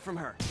 Get away from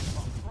her!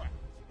 Oh, crap.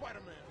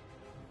 Spider-Man!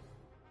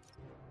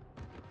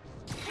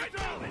 Get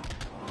down!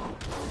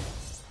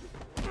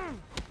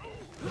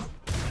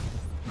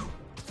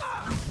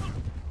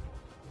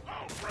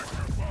 I'll break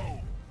your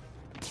bow!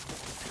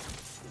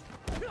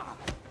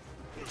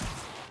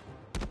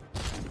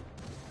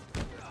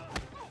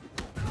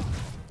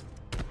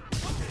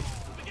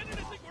 Beginning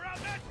to think we're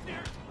outmatched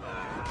here!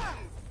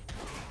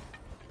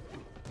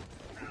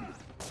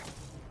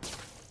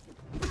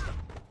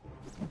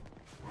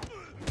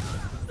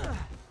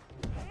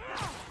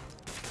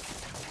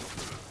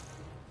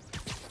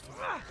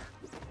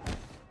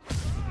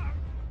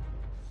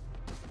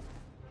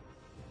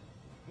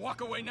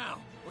 Walk away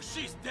now, or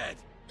she's dead!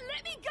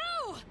 Let me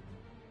go!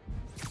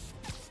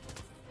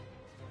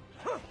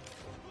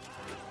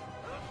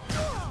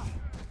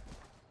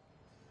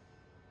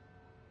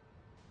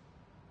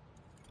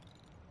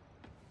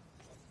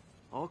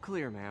 All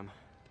clear, ma'am.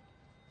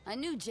 I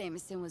knew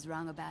Jameson was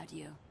wrong about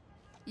you.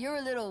 You're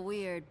a little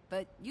weird,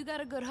 but you got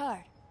a good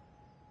heart.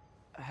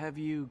 Have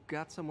you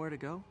got somewhere to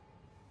go?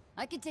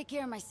 I can take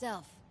care of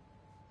myself.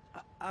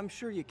 I'm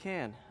sure you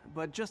can,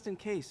 but just in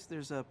case,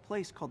 there's a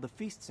place called the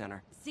Feast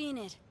Center. Seen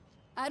it.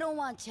 I don't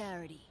want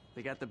charity.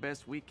 They got the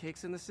best wheat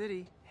cakes in the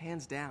city,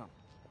 hands down.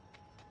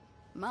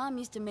 Mom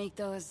used to make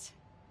those.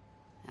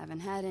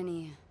 Haven't had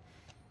any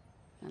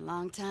in a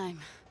long time.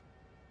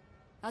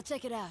 I'll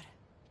check it out.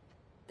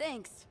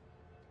 Thanks,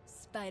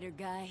 Spider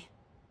Guy.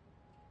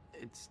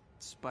 It's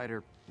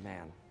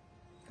Spider-Man.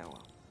 Oh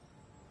well.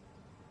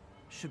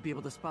 Should be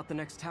able to spot the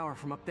next tower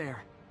from up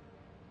there.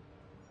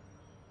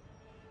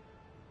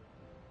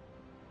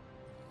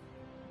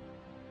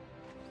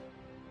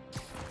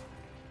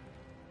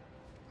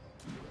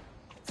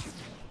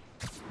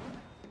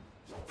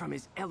 From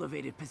his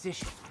elevated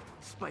position,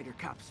 Spider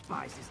Cop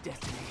spies his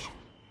destination.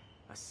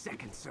 A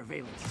second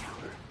surveillance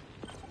tower.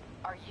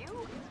 Are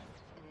you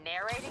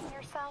narrating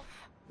yourself?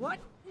 What?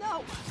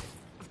 No!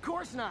 Of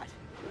course not!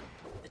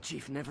 The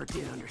Chief never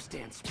did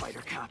understand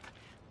Spider Cop.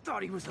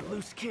 Thought he was a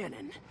loose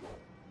cannon.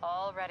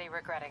 Already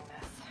regretting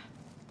this.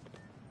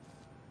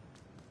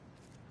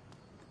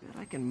 Bet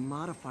I can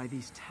modify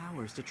these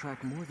towers to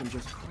track more than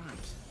just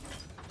crimes.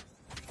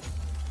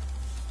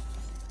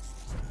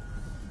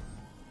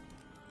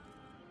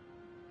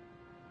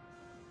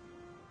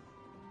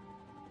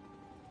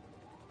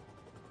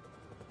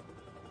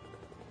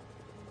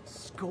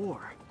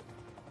 Score.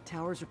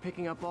 Towers are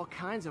picking up all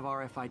kinds of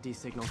RFID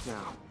signals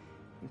now,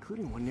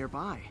 including one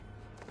nearby.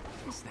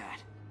 What is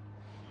that?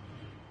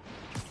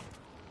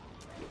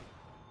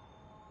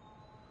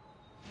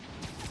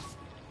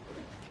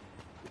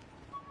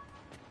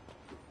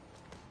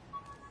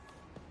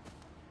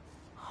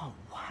 Oh,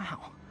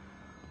 wow.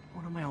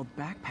 One of my old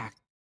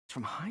backpacks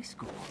from high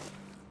school.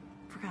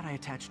 Forgot I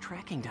attached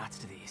tracking dots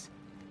to these.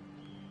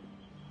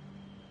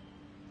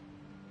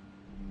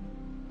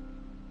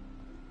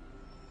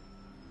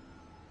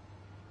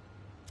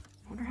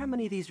 Wonder how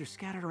many of these are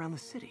scattered around the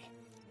city.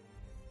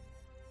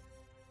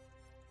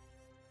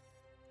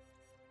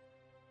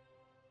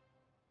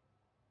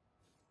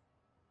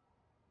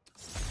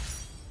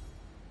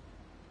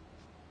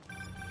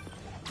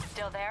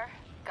 Still there?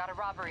 Got a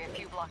robbery a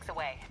few blocks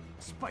away.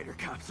 Spider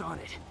Cop's on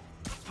it.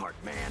 Part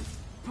man,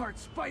 part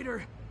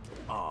spider,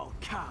 all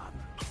cop.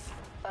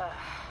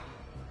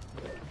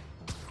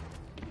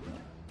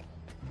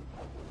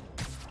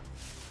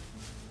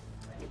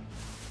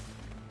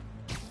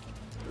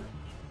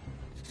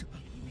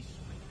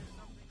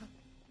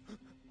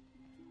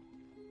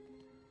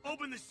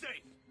 Open the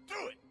safe! Do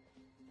it!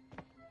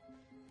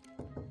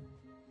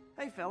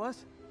 Hey,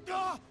 fellas.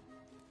 Ah!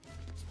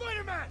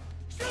 Spider-Man!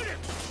 Shoot him!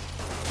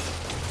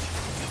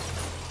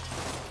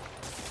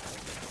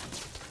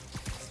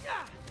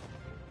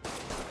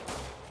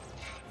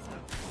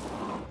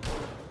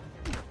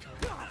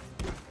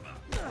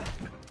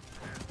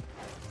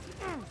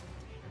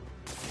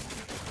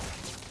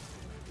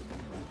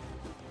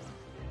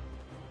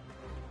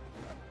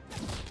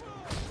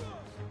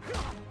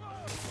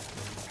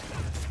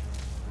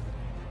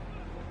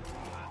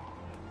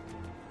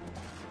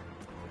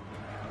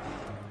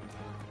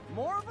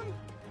 More of them?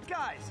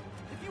 Guys,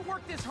 if you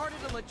worked this hard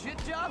at a legit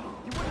job,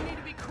 you wouldn't need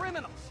to be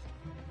criminals.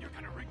 You're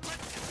gonna regret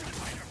this,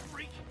 spider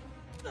freak!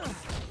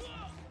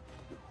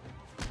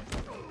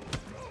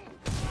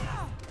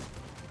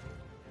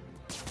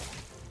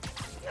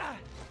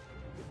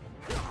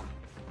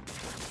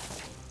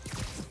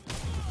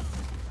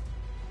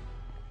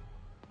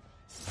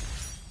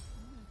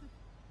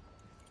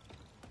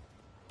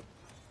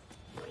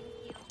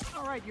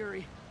 All right,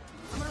 Yuri.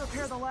 I'm gonna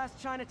repair the last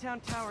Chinatown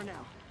tower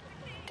now.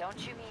 Don't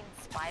you mean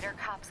Spider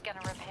Cop's gonna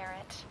repair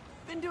it?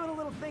 Been doing a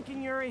little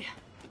thinking, Yuri.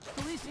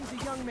 Policing's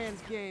a young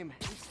man's game.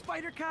 And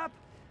Spider Cop,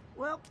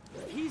 well,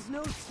 he's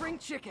no spring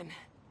chicken.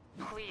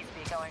 Please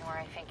be going where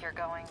I think you're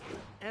going.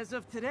 As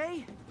of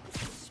today,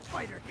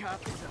 Spider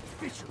Cop is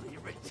officially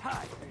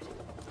retired.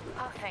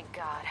 Oh, thank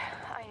God.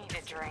 I need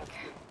a drink.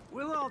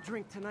 We'll all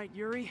drink tonight,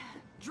 Yuri.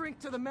 Drink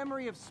to the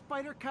memory of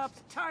Spider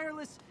Cop's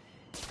tireless...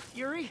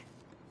 Yuri?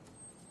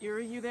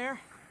 Yuri, you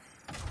there?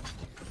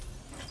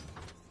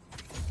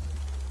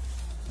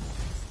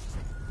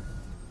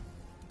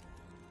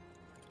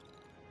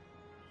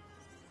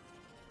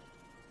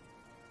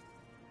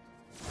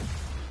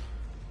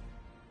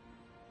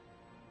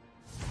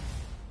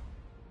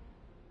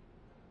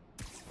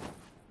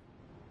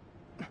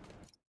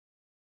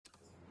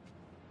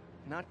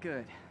 Not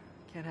good.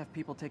 Can't have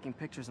people taking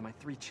pictures of my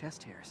 3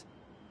 chest hairs.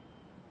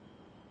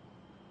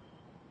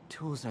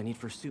 Tools I need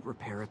for suit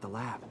repair at the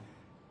lab.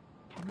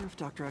 Wonder if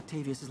Dr.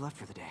 Octavius is left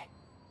for the day.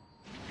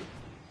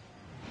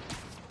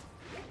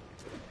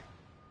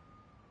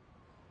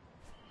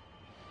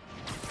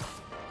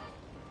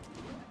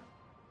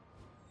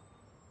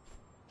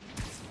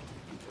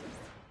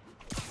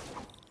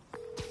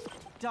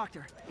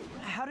 Doctor,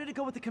 how did it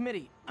go with the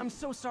committee? I'm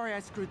so sorry I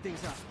screwed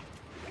things up.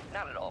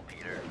 Not at all,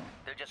 Peter.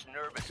 They're just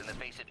nervous in the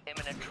face of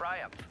imminent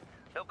triumph.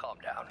 They'll calm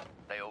down.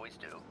 They always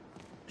do.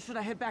 Should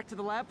I head back to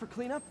the lab for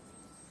cleanup?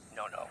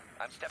 No.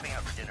 I'm stepping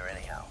out for dinner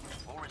anyhow.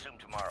 We'll resume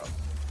tomorrow.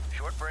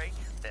 Short break,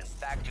 then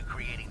back to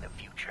creating the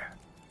future.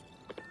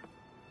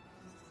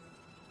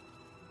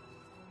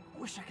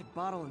 Wish I could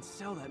bottle and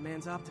sell that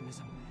man's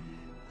optimism.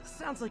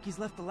 Sounds like he's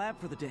left the lab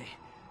for the day.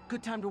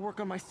 Good time to work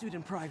on my suit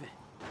in private.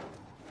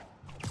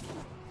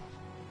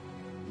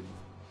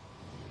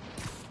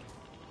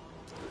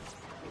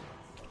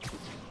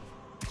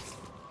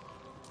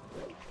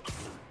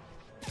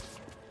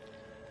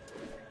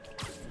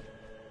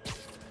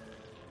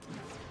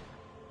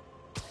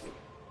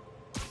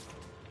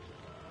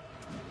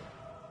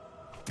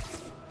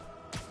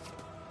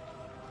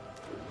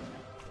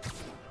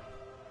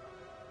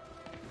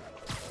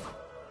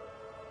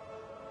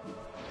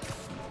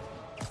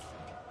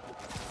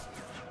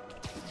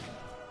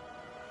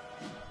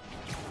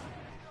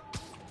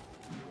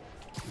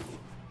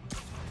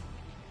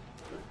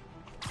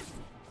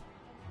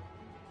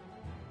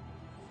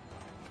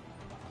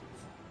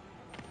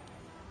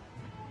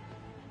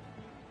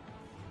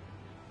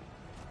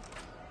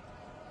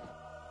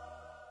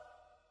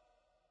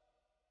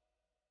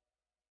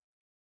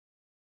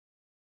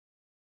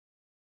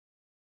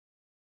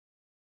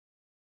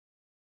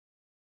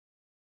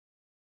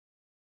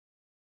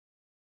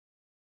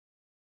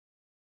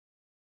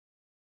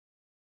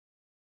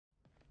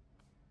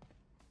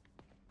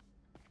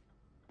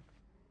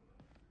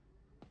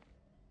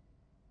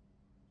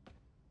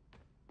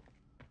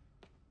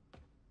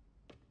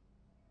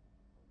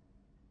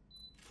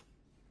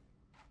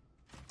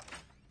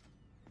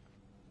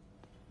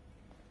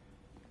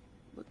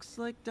 Looks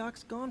like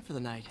Doc's gone for the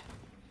night.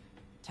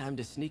 Time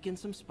to sneak in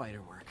some spider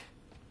work.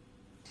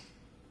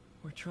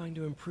 We're trying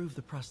to improve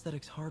the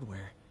prosthetics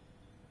hardware.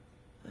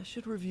 I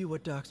should review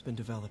what Doc's been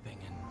developing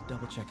and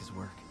double-check his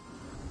work.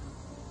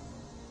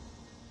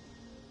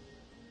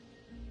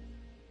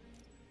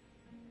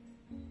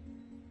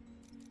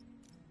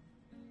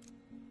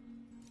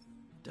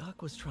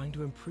 Doc was trying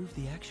to improve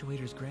the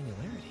actuator's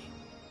granularity.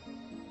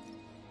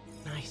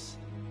 Nice.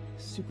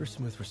 Super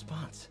smooth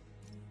response.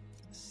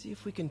 See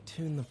if we can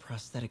tune the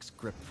prosthetic's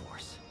grip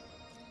force.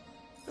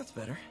 That's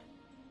better.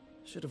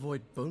 Should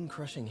avoid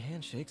bone-crushing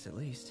handshakes at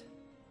least.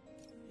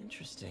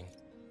 Interesting.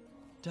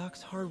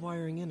 Doc's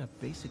hardwiring in a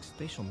basic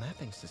spatial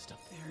mapping system.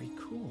 Very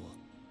cool.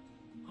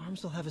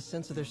 Arms will have a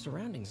sense of their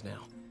surroundings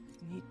now.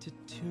 Need to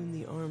tune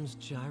the arm's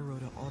gyro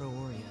to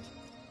auto-orient.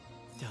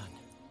 Done.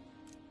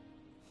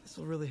 This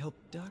will really help.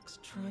 Doc's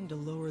trying to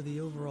lower the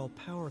overall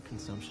power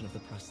consumption of the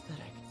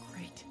prosthetic.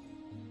 Great.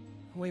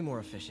 Way more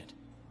efficient.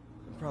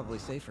 And probably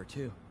safer,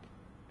 too.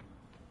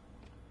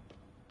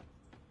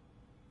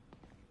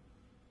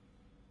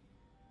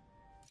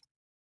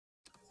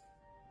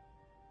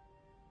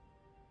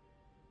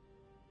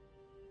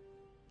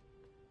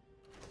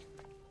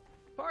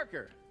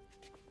 Parker!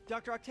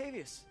 Dr.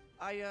 Octavius,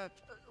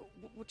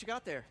 what you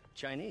got there?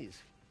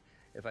 Chinese.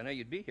 If I know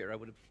you'd be here, I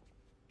would have...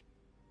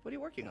 What are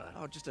you working on?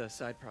 Oh, just a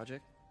side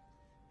project.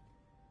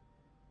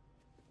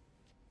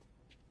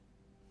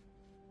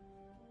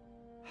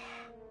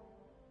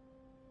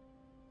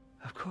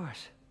 Of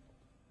course.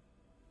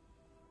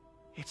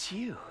 It's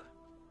you.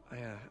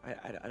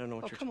 I don't know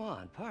what you're... come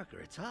on, Parker,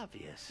 it's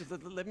obvious.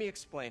 Let me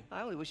explain.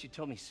 I only wish you'd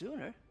told me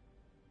sooner.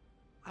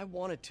 I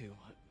wanted to,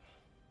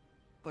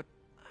 but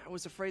I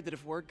was afraid that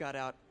if word got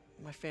out,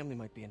 my family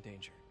might be in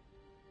danger.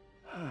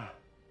 Huh.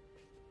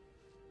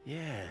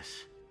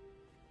 Yes.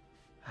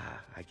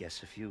 I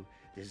guess if you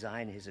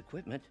design his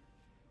equipment,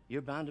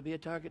 you're bound to be a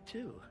target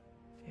too.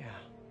 Yeah.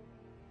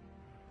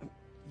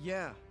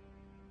 Yeah.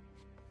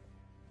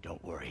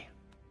 Don't worry.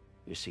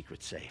 Your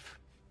secret's safe.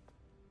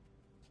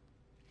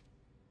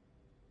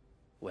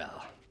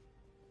 Well,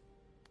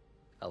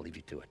 I'll leave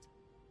you to it.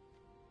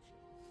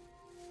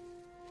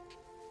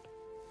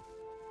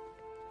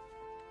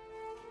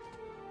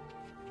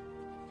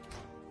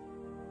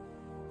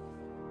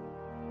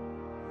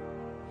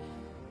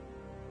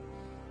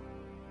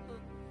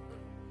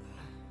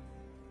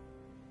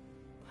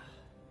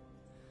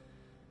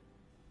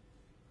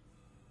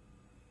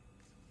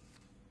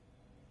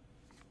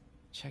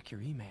 Check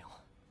your email.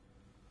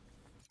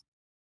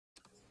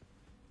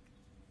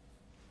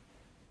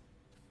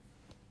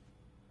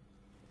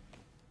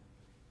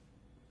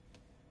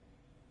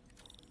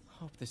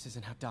 Hope this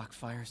isn't how Doc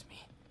fires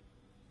me.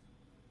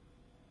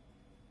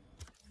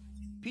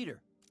 Peter.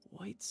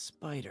 White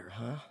spider,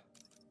 huh?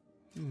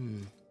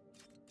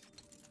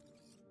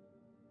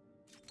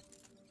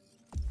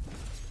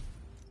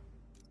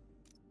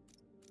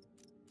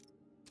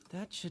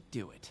 That should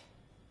do it.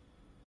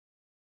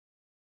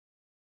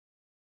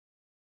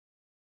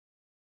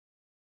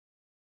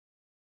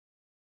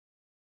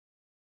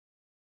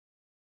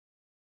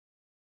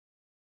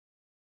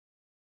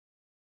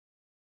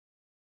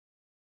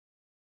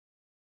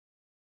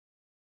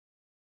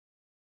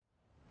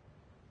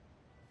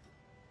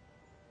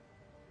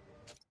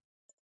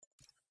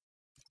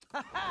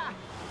 Ha-ha!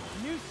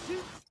 New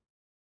suit,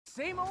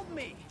 same old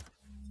me.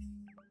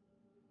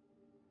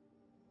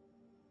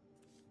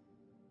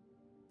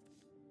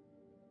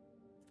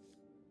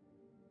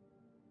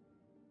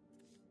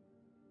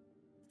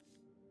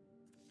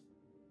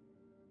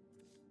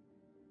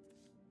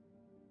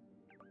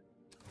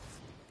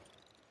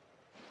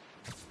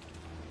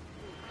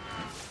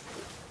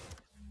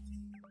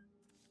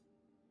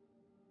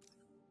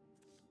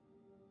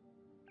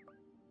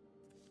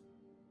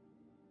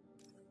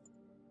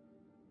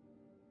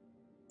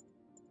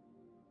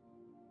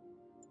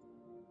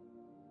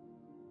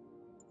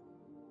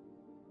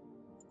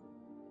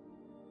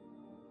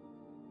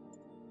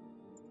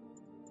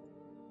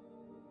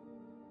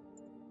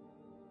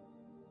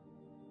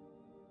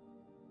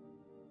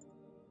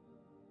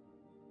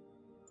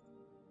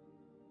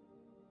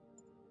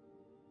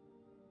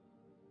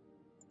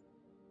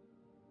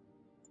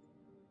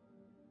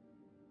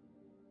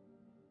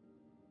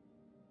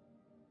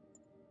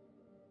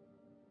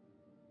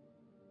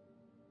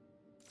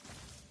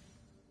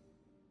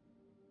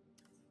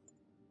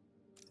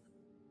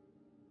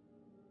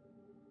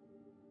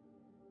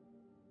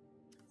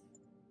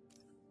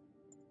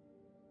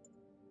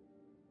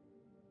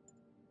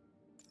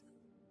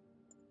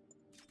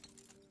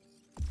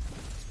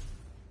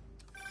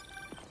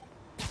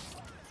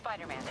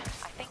 Spider-Man,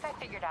 I think I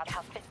figured out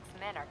how Fisk's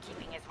men are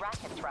keeping his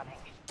rackets running.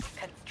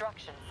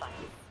 Construction sites.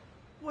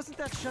 Wasn't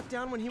that shut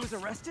down when he was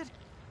arrested?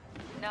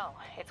 No,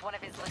 it's one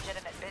of his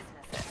legitimate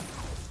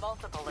businesses.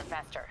 Multiple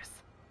investors.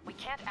 We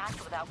can't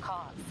act without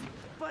cause.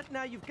 But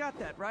now you've got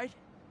that, right?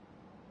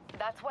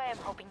 That's why I'm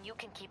hoping you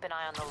can keep an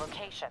eye on the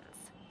locations.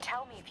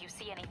 Tell me if you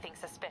see anything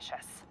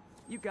suspicious.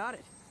 You got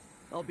it.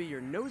 I'll be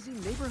your nosy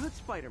neighborhood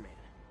Spider-Man.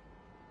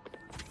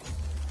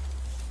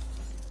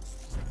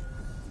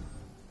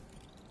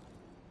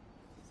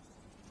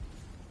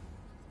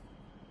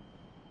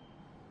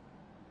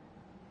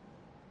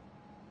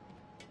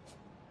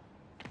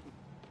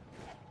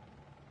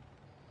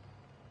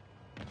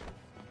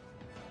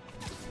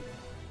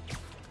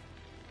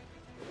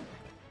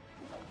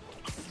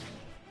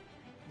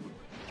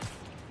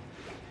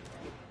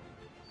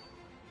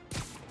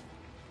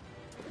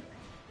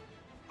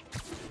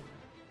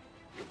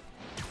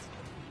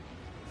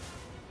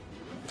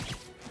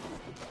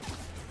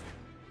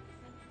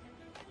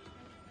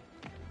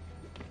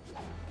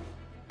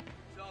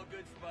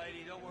 good,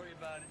 Spidey. Don't worry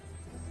about it.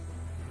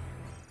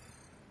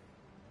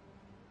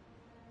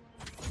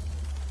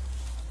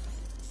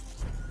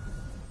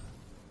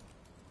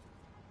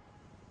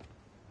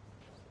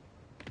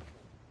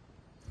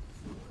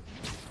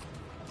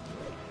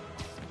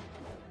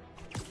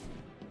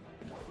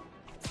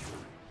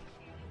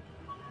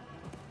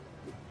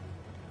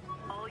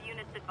 All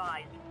units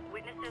advised.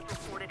 Witnesses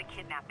reported a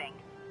kidnapping.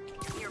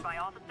 Nearby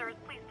officers,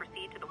 please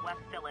proceed to the West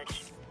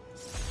Village.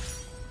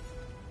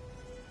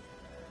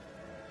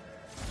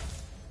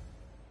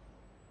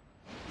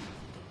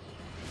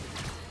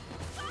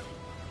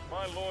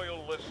 My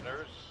loyal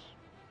listeners,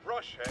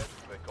 brushheads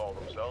they call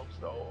themselves,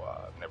 though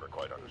I've never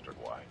quite understood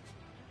why,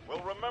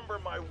 will remember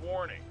my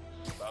warnings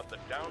about the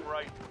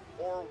downright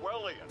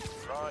Orwellian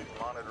crime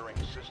monitoring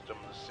system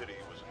the city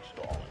was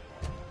installing.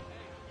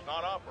 It's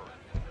not operating.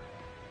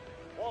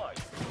 Why?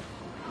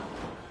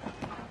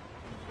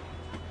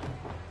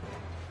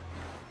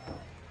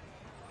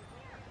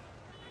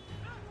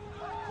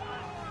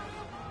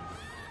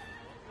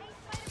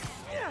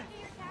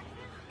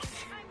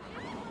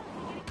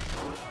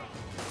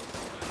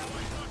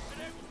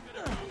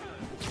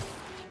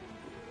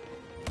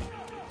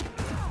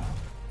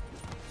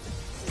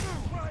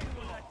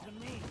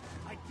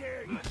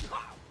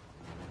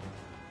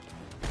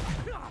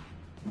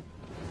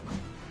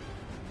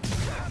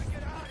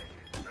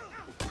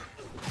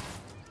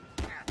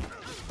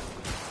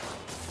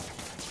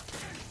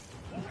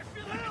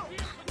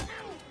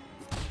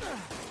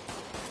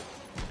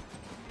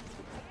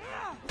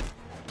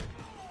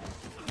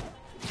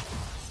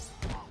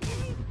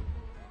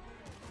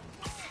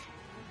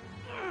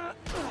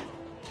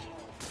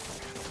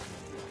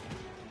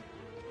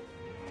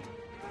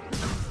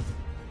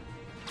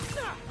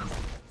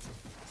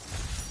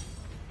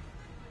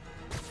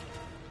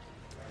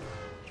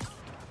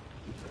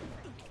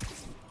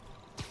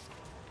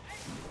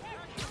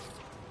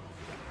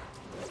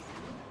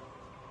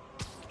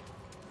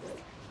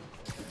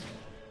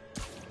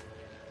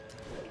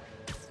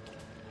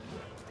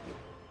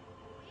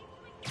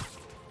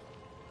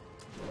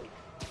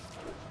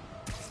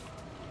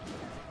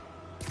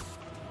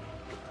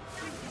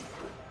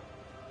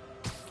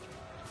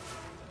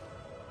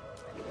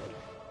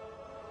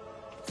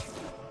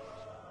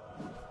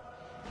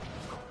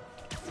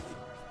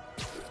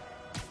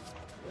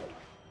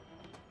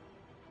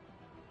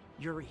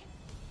 Yuri,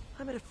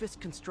 I'm at a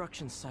Fisk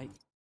construction site.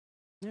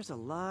 There's a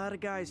lot of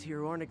guys here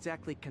who aren't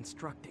exactly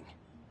constructing.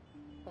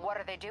 What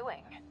are they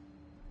doing?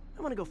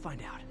 I want to go find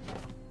out.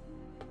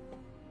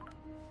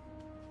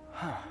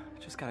 Huh,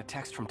 just got a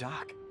text from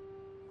Doc.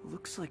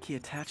 Looks like he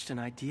attached an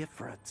idea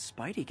for a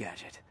Spidey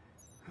gadget.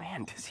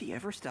 Man, does he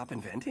ever stop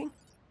inventing?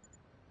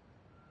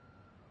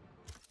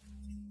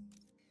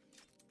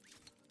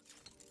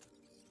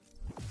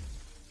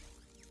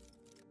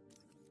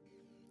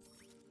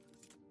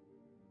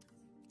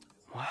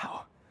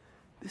 Wow,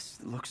 this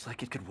looks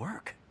like it could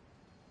work.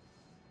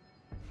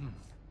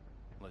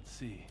 Let's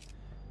see.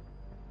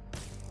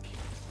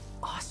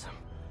 Awesome.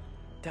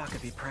 Doc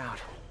would be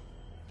proud.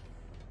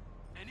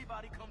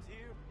 Anybody comes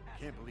here?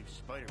 Can't believe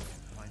Spider-Man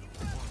finally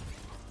won.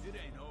 It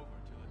ain't over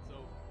till it's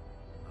over.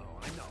 Oh,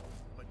 I know.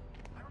 But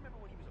I remember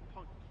when he was a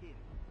punk kid in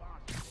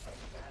Boston.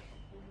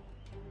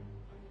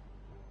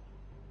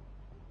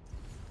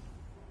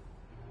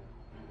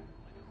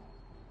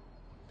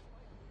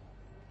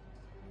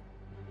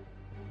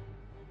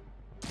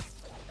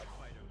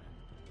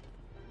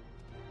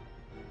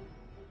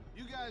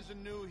 You guys are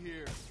new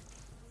here,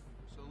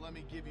 so let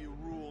me give you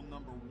rule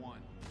number 1.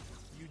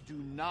 You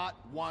do not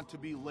want to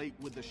be late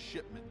with a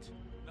shipment.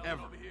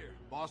 Ever. Over here.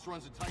 Boss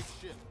runs a tight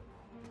ship.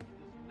 He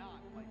does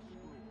not like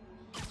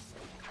screw-ups.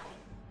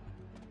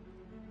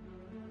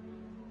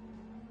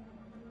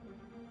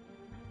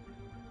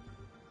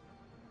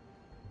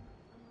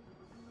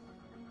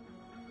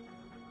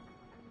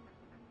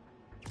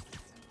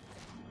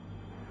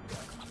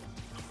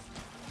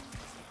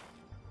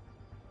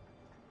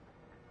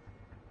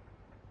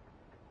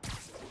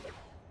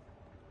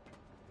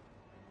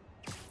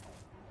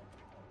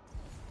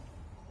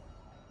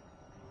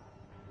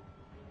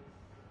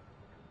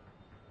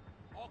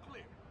 All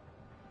clear.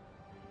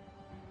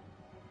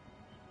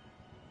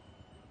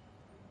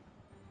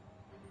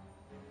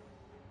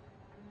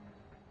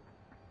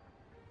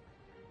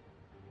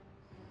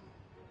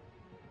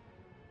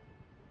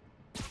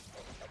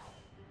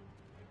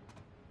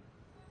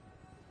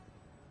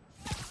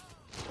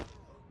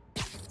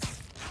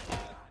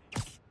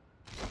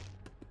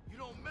 You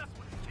don't mess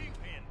with the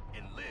Kingpin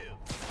and live.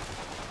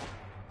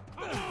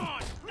 Come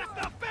on! That's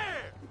not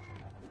fair!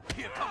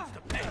 Here comes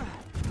the pain.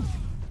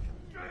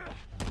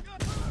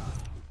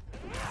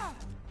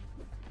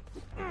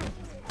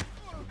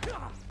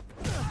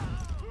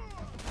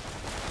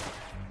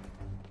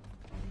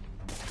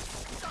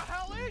 What the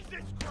hell is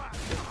this crap?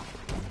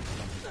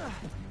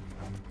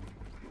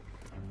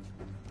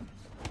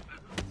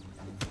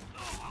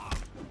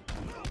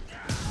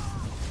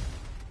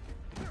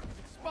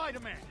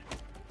 Spider-Man!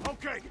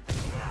 Okay.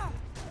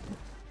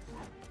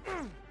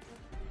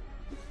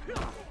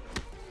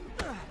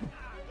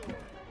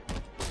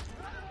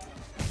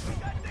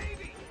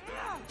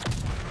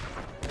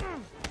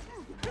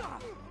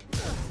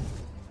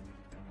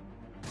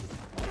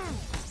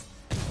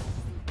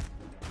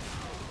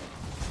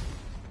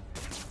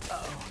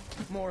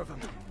 More of them.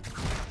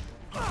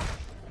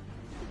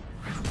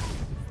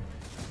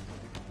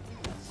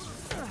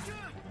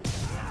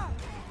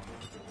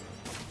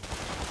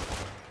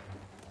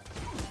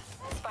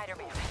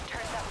 Spider-Man,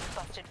 turns out we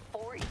busted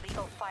 4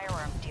 illegal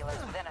firearms dealers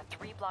within a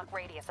 3-block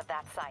radius of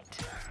that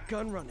site.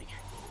 Gun running.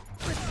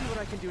 Let's see what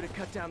I can do to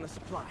cut down the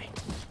supply.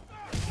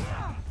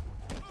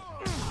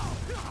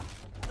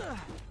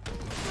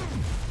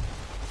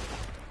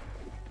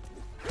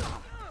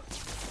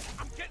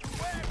 I'm getting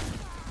wet!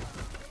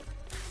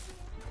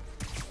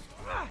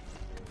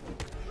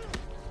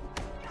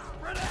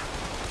 Spread out!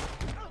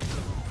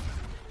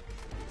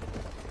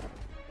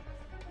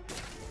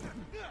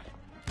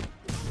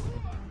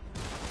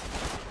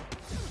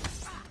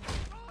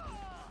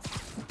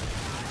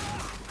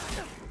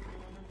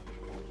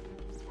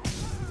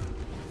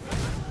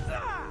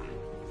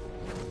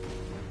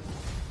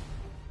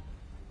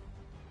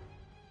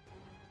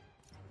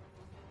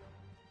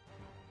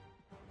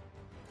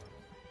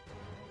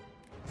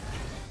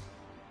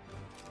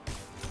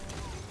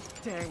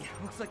 Dang,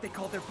 looks like they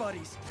called their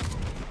buddies.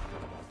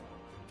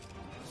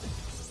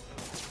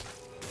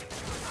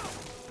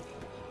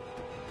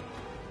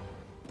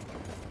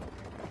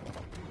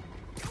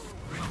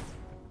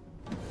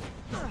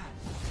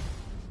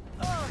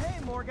 Oh,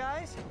 hey, more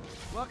guys.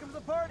 Welcome to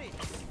the party.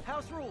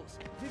 House rules.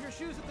 Leave your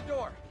shoes at the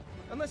door.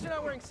 Unless you're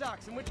not wearing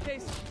socks, in which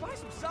case, buy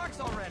some socks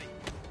already.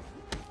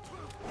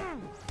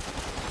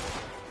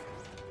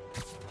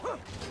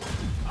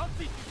 I'll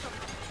teach you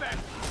something better!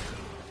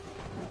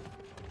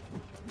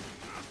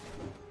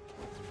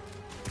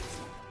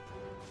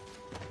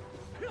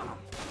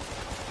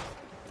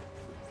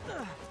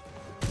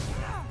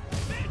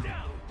 Man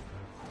down!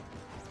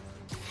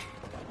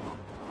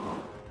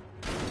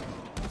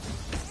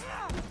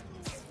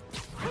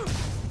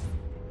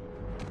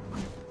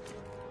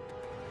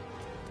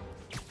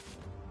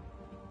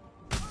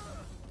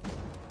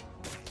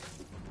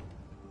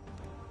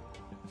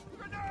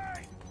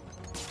 Grenade!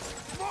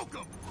 Smoke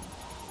 'em!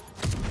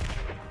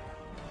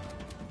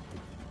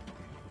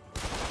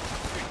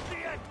 It's the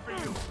end for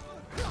you!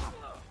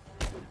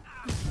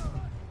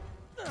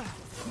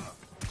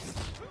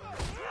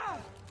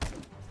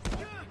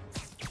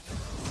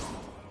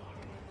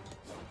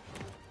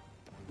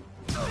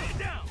 Lay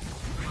down!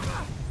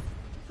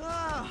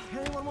 Ah,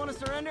 anyone want to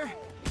surrender?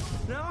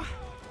 No?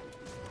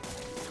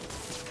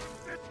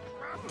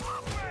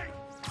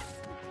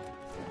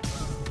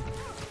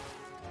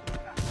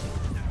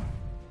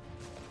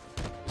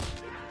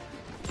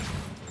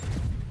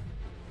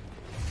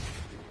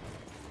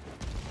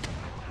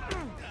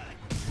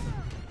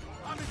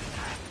 I'm in the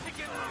ass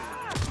kicking!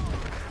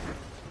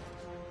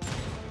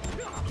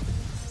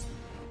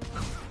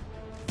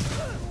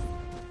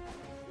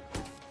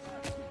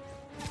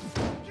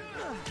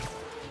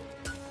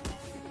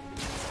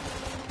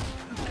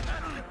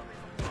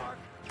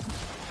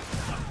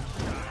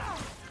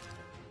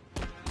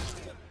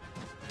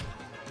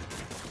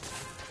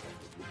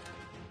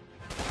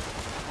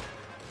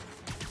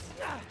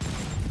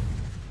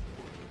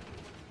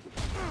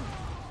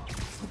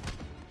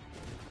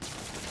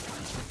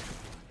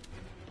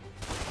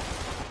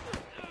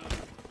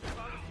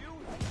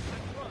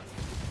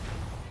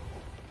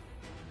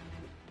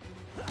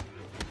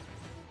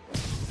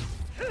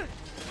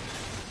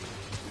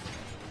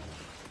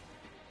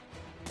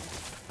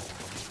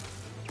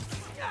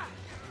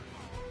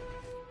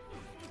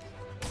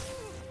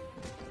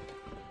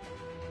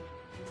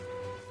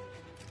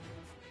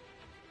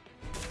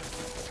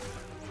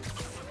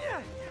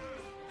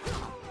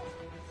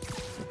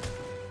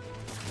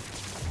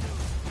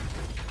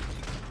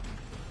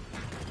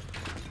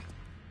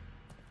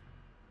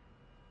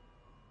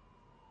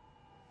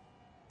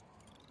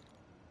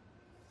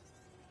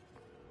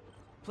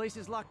 Place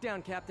is locked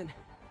down, Captain.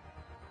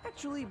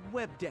 Actually,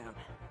 webbed down.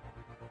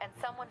 And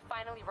someone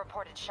finally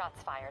reported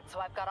shots fired, so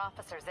I've got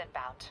officers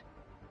inbound.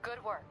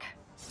 Good work.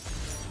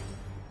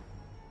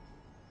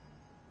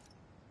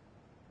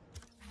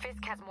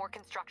 Fisk has more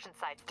construction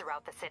sites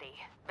throughout the city,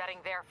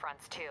 vetting their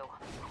fronts too.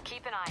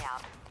 Keep an eye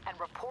out, and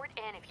report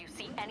in if you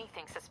see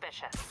anything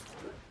suspicious.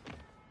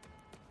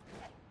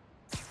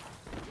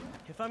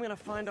 If I'm gonna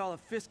find all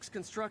of Fisk's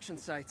construction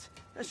sites,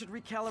 I should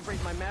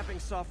recalibrate my mapping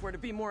software to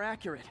be more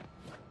accurate.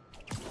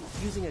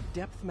 Using a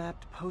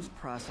depth-mapped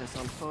post-process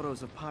on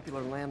photos of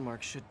popular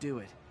landmarks should do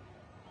it.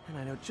 And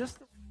I know just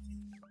the...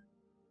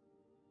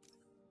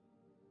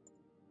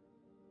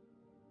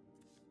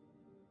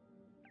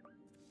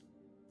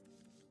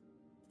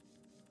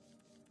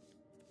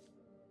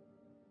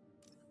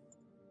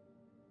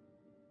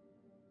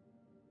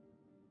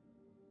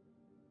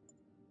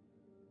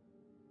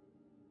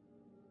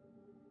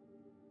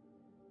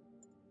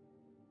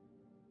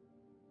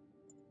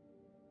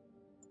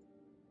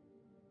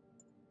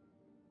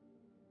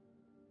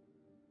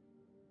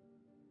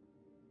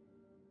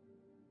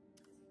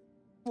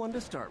 one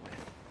to start with.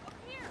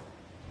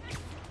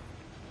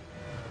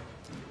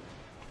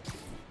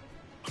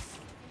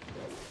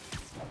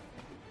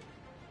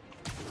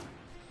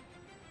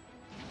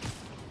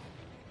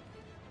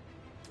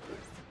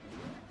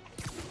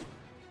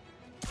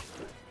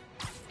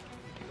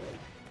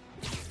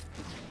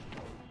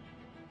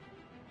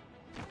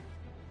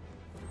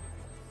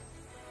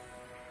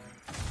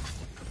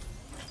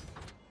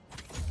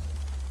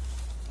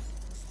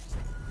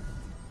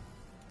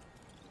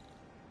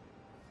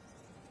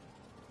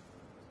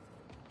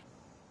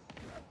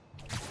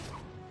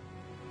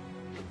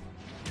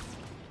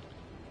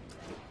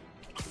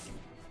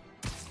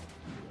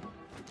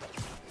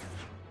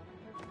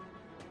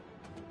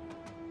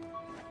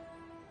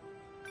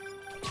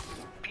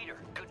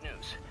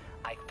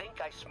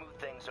 smooth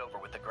things over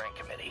with the grant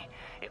committee.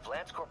 If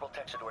Lance Corporal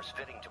Texador's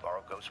fitting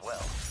tomorrow goes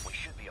well, we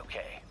should be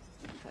okay.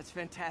 That's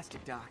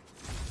fantastic, Doc.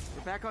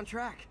 We're back on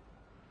track.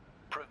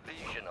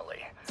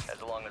 Provisionally,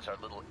 as long as our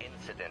little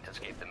incident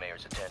escaped the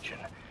mayor's attention.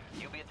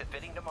 You'll be at the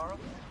fitting tomorrow?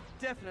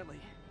 Definitely.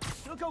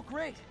 It'll go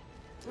great.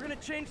 We're gonna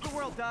change the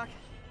world, Doc.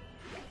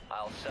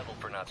 I'll settle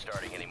for not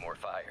starting any more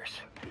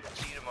fires.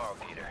 See you tomorrow,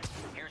 Peter.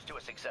 Here's to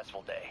a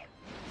successful day.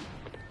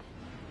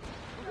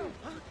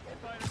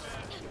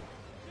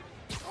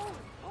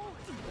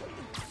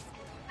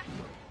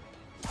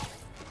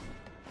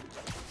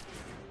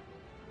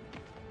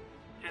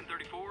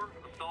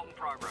 Assault in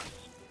progress.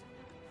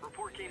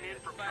 Report came in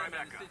from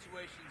Tribeca. The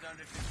situation's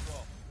under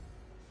control.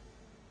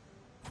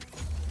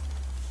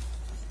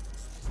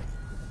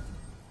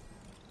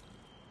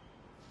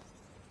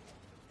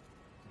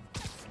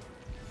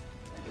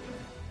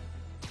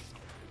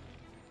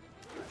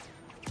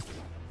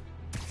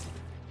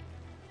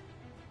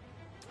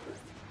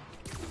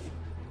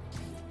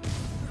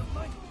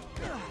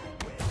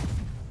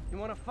 You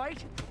wanna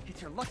fight?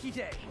 It's your lucky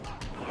day.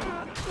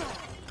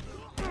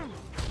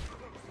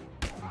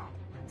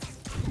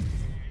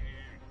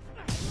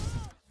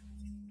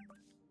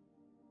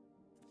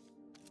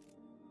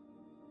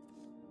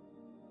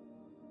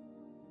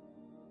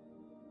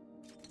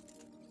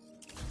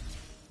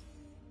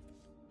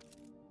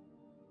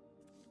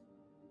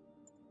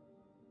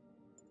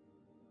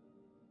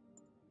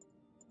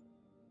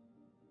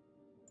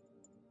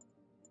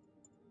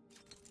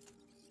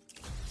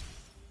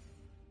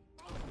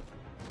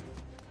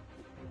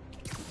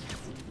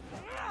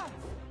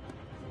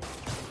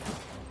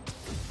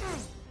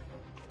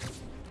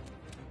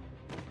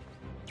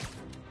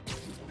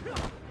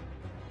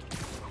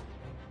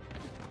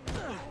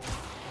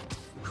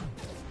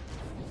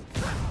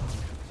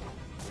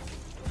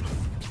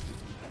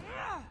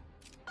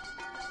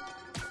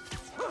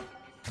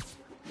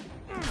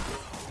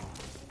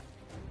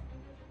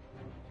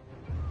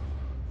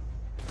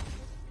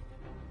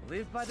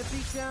 Live by the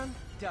beatdown,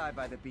 die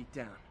by the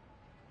beatdown.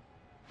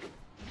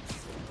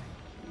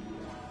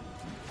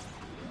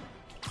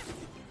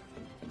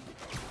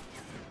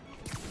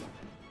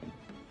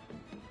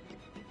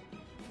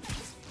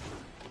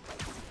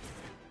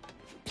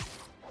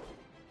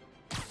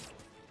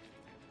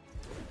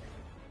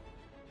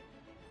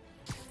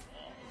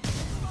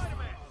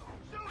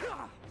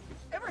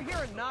 Ever hear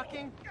a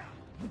knocking?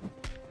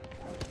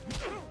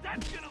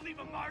 That's gonna leave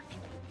a mark!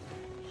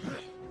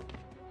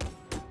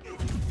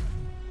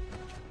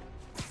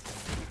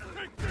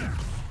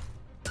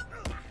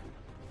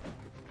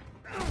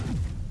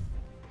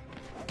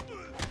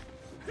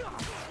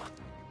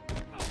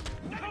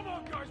 Come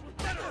on, guys,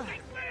 we're better!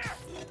 Think fair!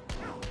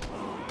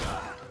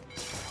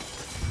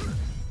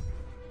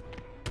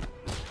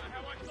 Not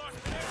how I thought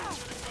that was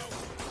gonna go.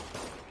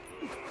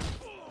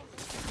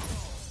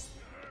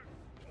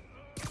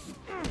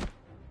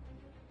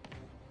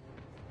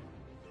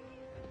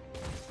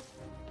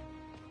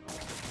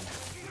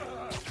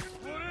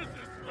 What is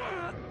this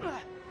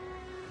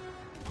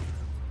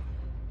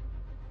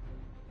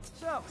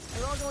stuff? So,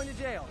 you're all going to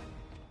jail,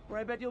 where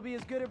I bet you'll be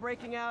as good at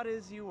breaking out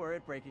as you were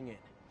at breaking in.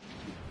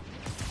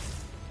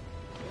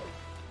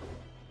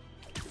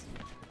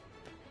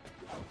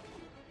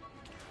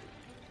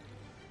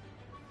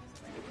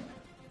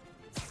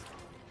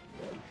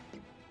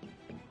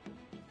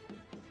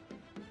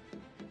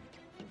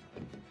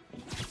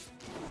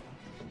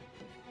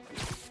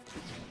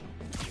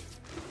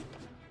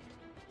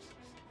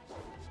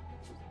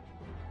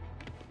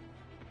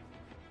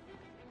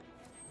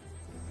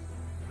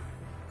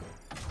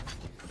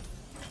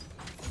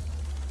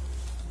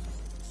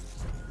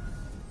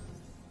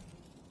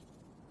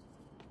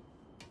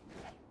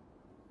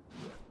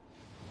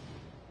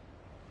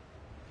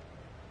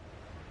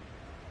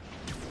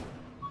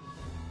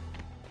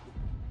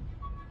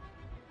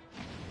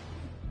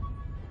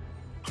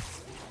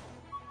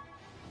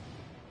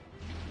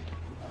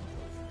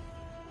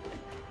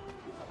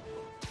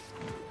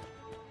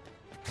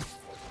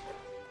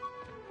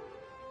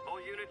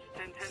 Units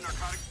 1010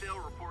 narcotics sale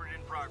reported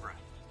in progress.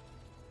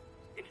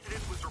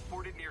 Incident was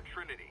reported near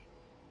Trinity.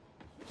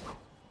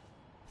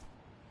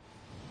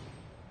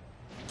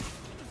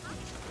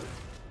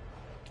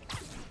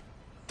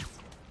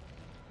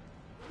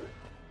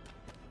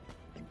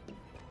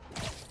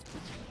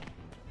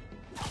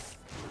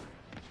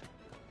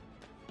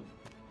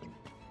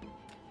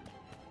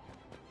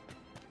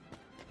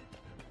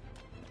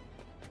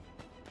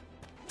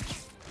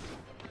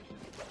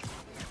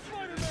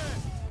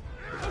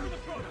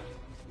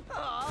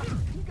 Aw,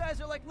 you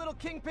guys are like little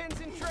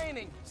kingpins in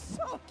training.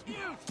 So cute!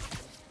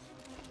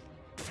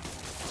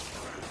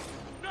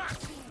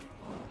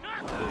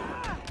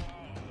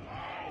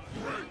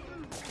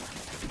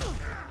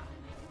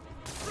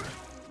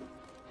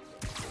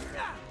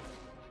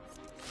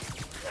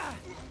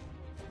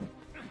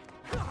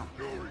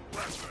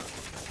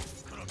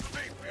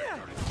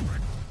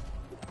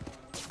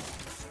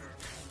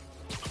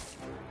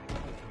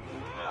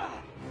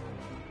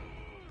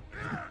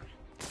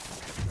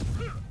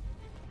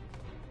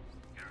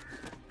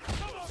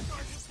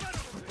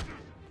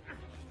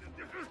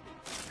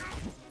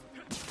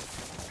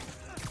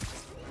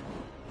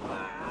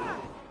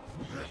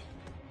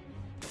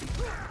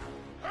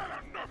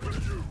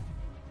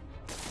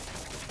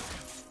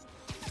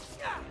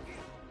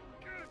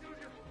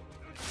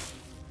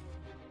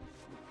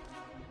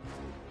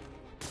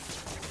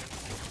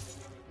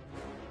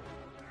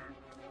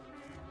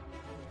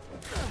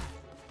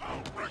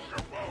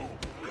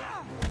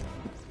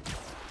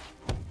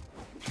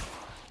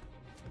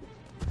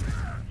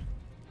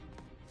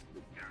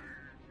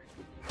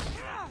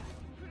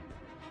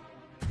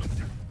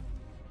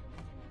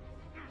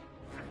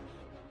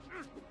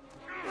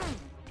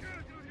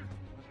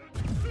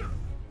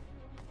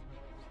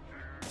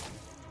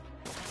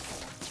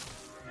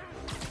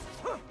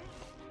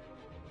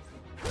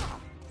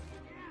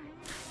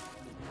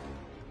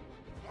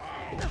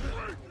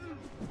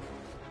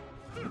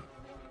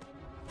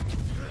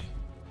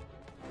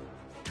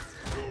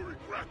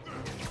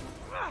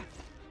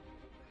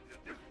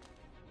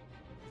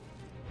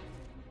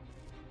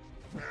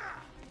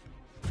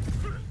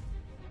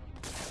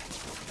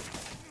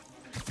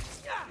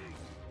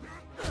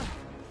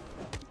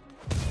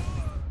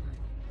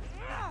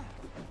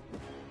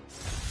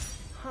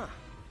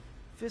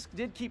 Fisk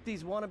did keep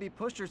these wannabe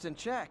pushers in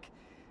check.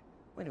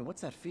 Wait a minute, what's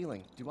that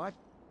feeling? Do I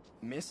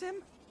miss him?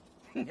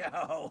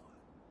 No.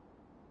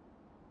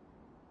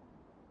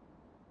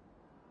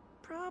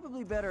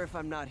 Probably better if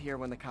I'm not here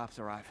when the cops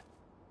arrive.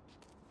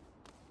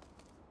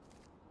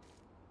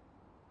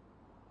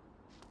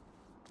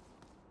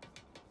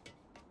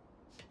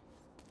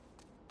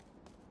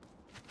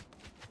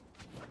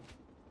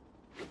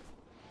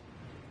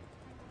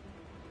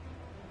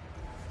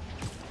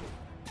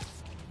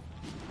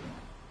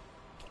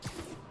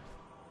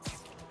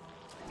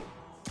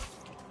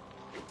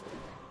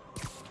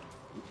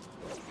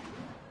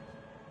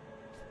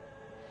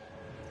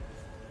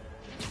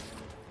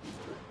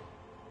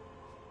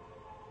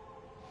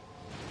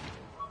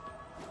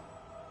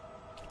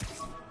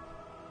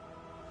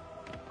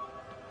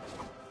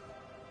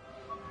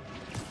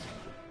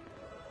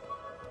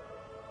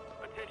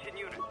 Attention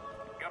units.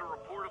 Got a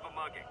report of a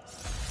mugging.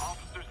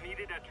 Officers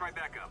needed at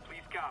Tribeca.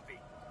 Please copy.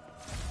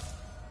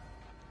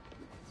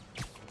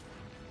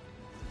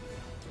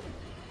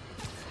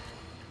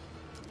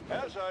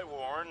 As I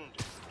warned,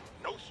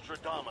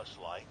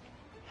 Nostradamus-like,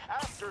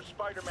 after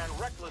Spider-Man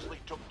recklessly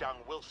took down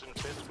Wilson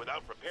Fisk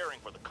without preparing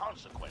for the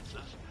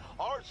consequences,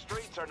 our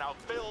streets are now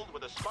filled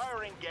with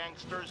aspiring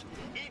gangsters,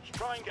 each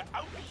trying to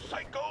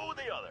out-psycho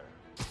the other.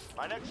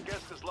 My next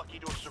guest is lucky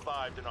to have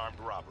survived an armed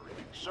robbery.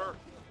 Sir,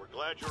 we're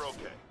glad you're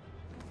okay.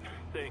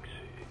 Thanks.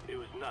 It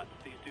was nuts.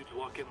 These dudes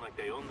walk in like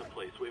they own the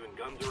place, waving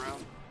guns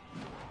around.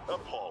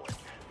 Appalling.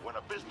 When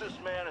a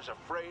businessman is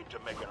afraid to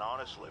make an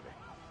honest living.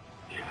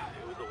 Yeah,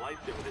 it was a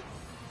life-saving.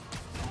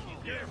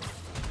 Here,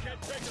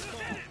 can't take us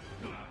all.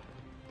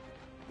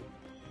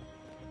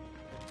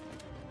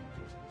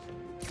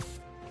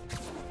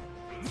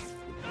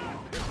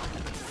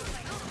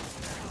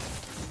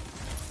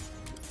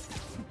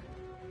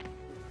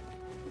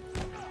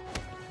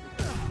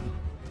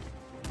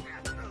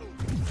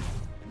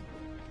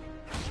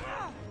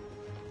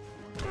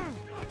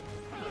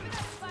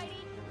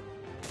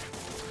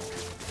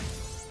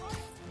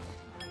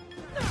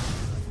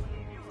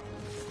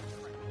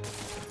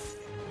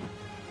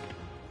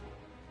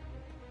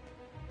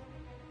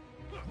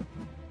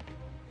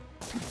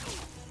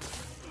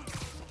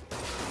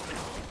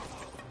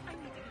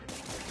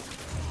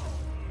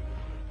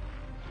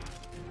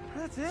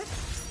 That's it?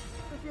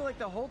 I feel like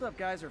the holdup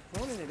guys are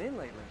phoning it in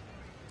lately.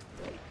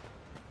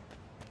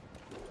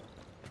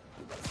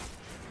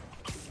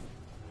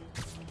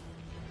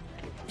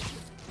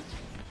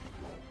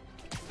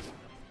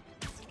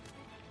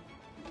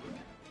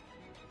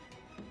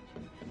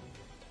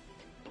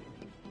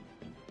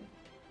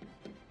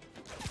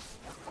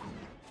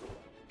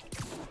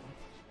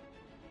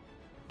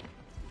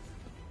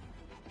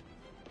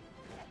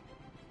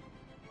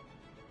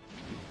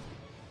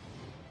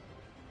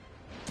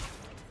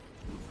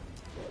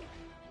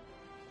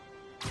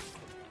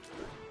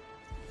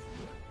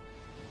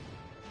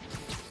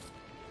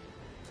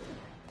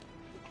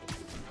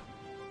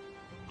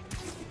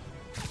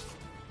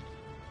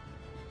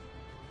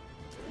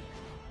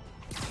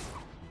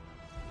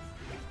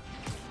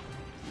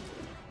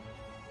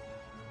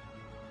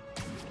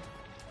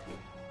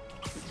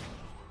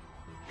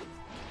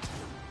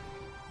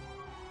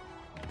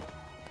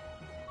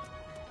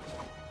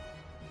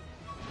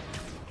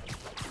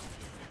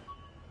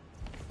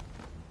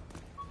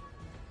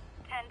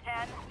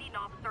 Need an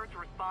officer to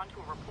respond to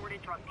a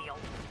reported drug deal.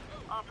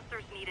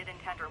 Officers needed in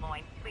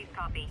Tenderloin. Please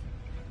copy.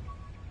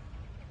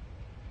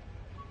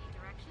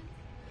 Directions?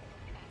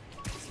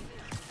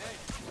 Hey,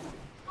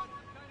 got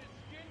some kind of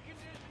skin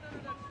condition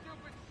under that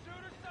stupid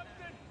suit or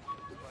something?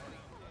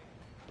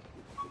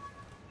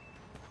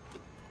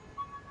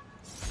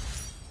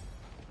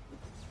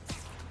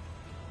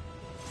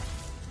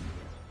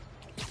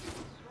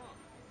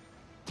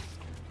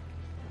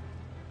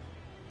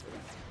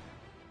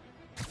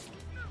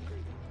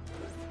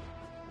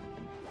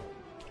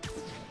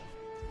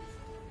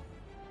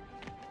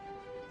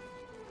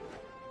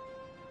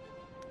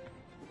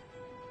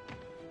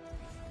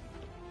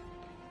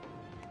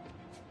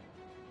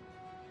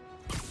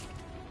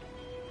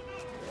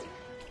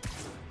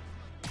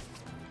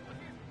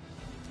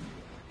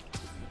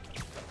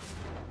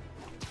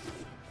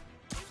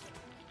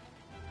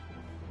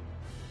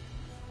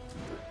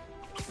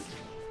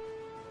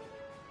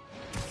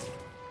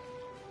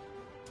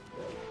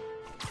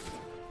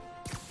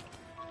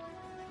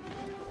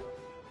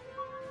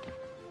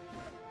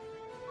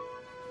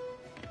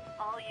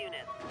 All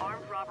units,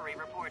 armed robbery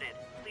reported.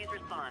 Please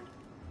respond.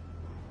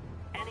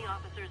 Any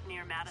officers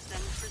near Madison,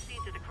 proceed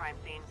to the crime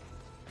scene.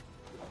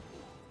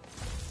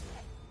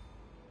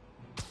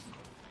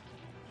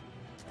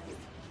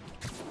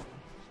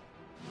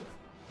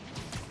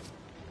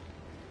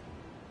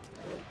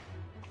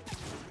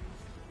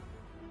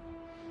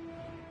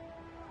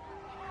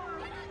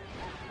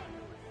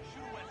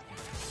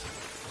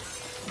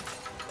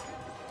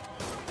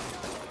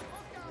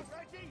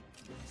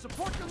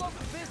 Support your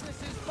local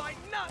businesses by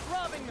not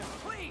robbing them,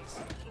 please!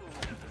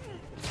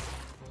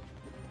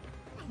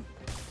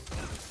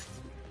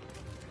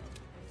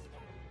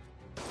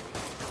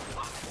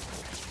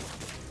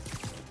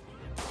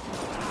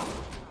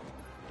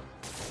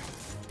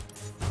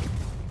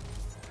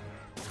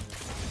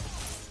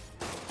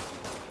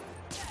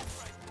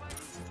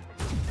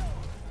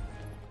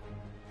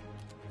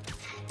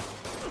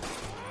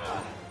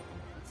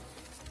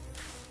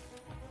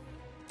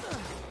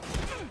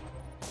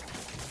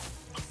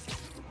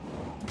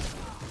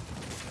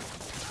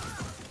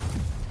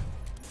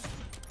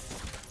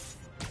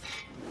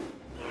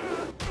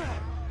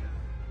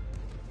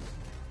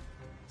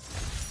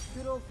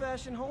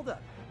 old-fashioned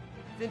holdup.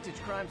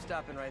 Vintage crime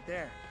stopping right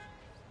there.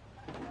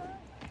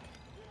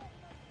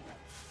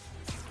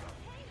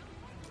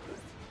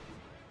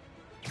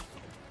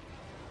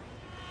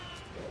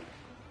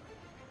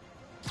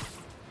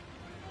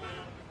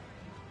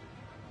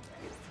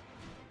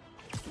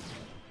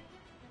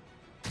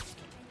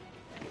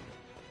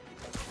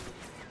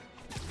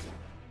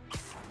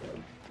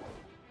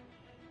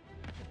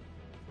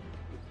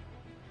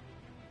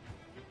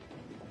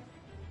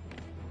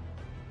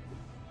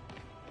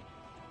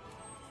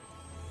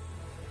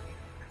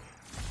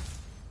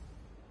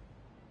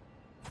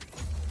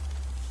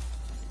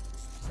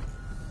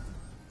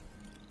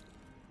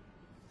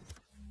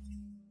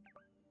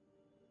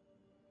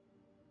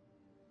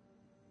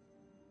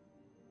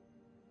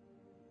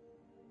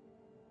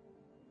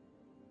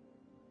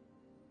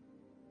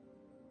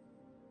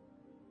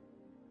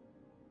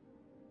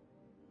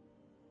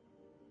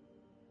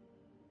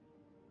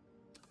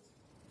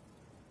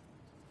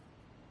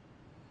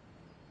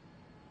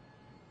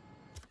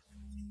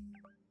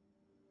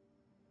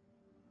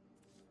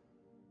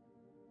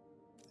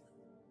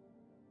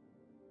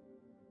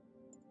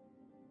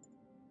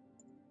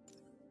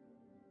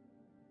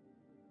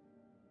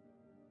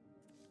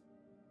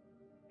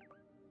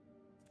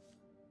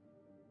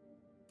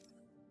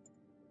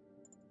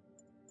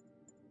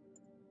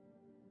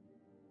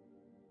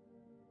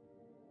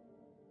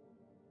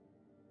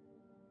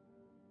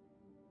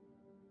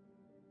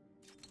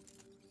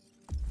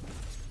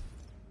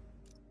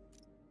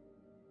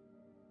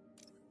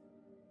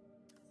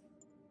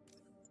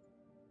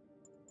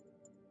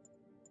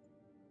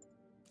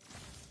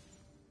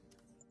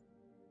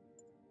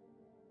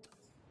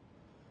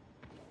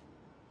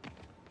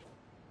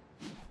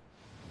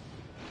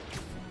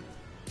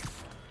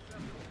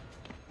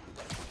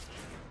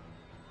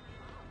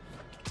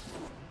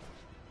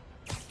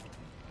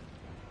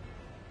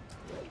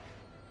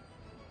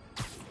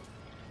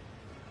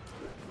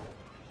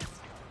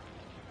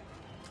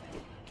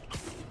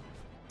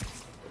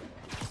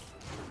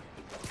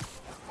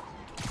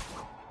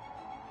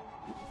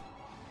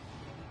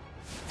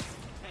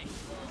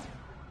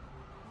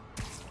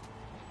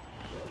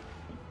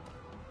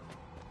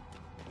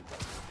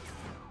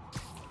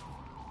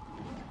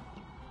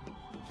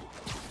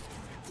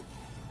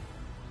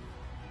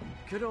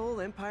 Good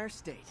old Empire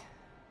State.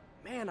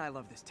 Man, I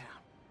love this town.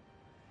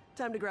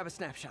 Time to grab a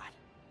snapshot.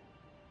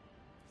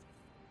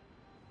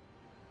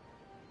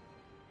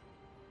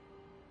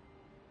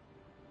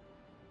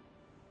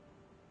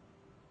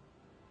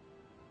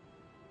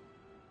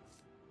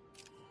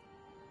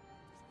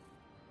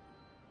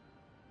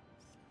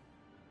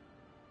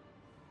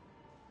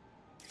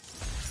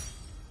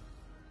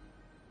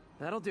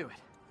 That'll do it.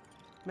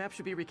 Map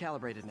should be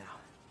recalibrated now.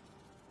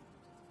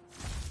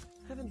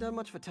 Haven't done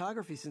much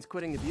photography since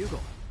quitting the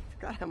Bugle.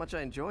 Forgot how much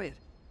I enjoy it.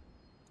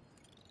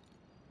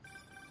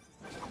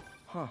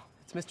 Huh,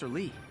 it's Mr.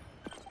 Lee.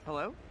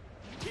 Hello?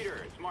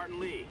 Peter, it's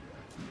Martin Lee.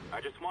 I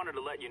just wanted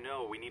to let you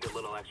know we need a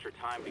little extra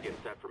time to get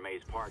set for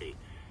May's party.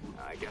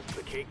 I guess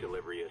the cake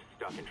delivery is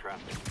stuck in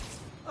traffic.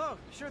 Oh,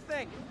 sure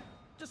thing.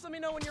 Just let me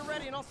know when you're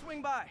ready and I'll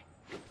swing by.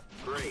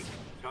 Great.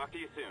 Talk to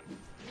you soon.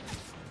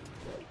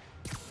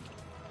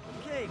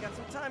 Okay, got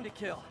some time to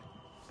kill.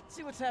 Let's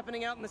see what's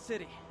happening out in the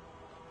city.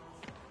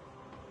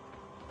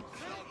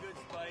 It's all good,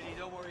 Spidey.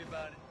 Don't worry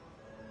about it.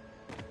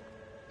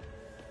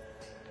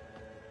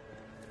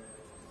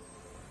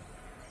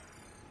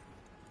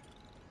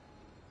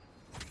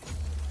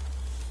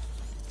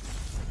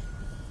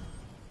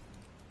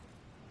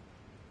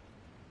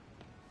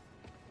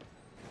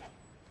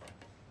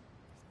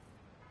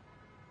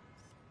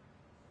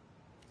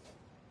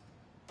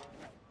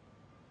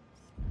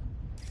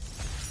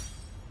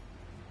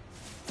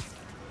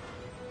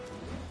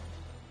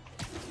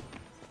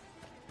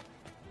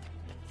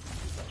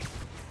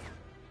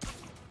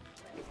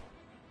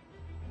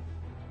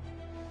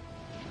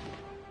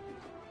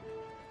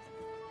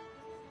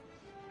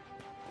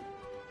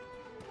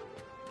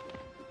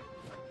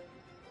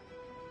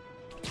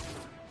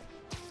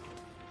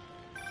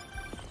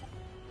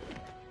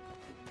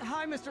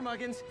 Hi, Mr.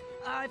 Muggins.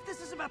 If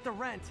this is about the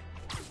rent...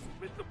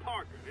 Mr.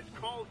 Parker, this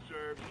call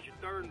serves as your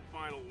third and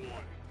final warning.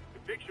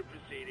 Eviction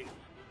proceedings.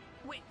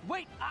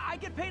 Wait! I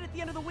get paid at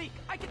the end of the week.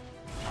 I get...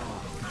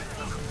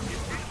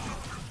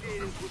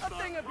 A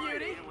thing of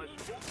beauty. Unless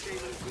full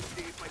payment is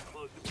received by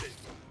close of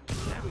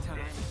business. Nap time.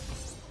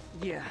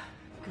 Yeah,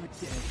 good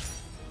day.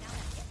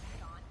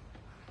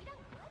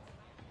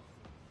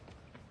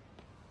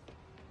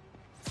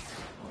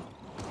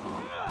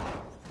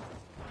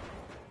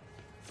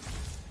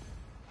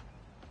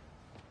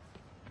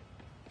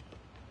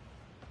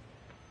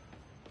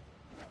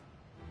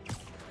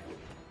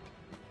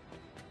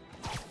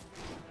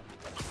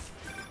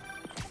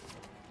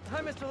 Hi,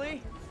 Mr.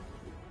 Lee.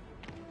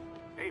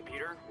 Hey,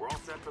 Peter. We're all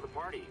set for the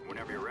party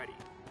whenever you're ready.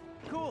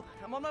 Cool.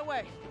 I'm on my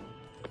way.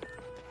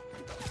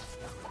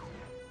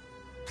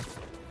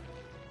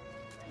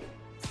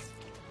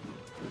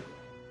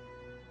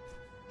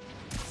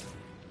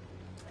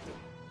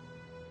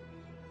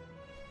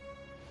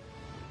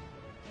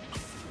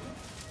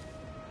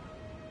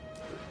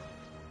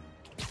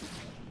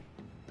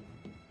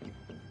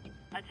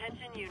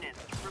 Attention units.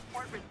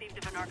 Report received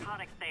of a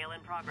narcotics sale in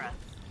progress.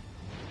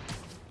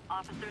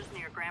 Officers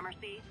near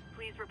Gramercy,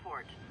 please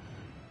report.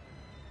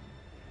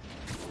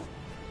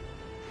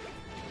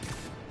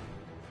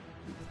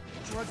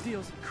 Drug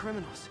deals and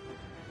criminals.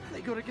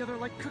 They go together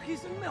like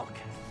cookies and milk.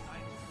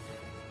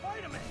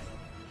 Spider-Man!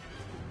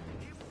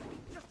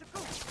 Just a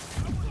goose.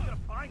 I wasn't gonna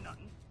find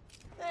nothing.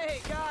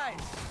 Hey, guys!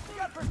 You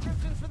got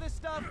prescriptions for this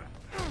stuff?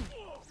 I'm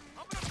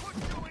gonna put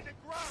you in the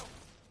ground!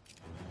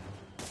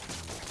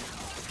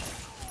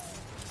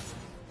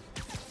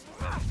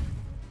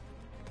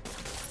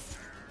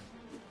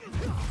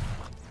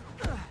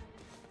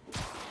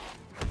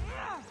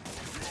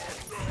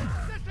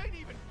 This ain't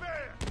even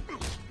fair!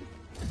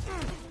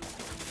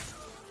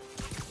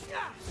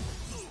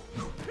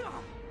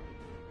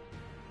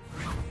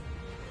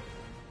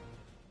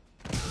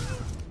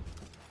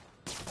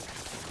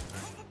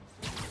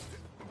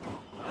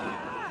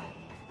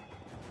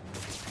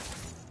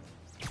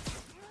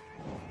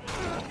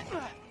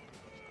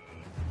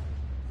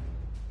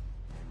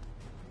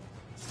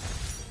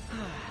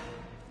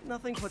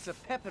 Nothing puts a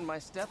pep in my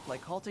step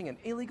like halting an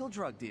illegal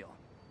drug deal.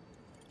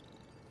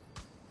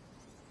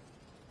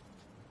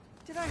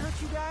 Did I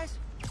hurt you guys?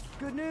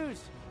 Good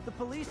news. The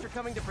police are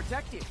coming to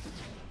protect you.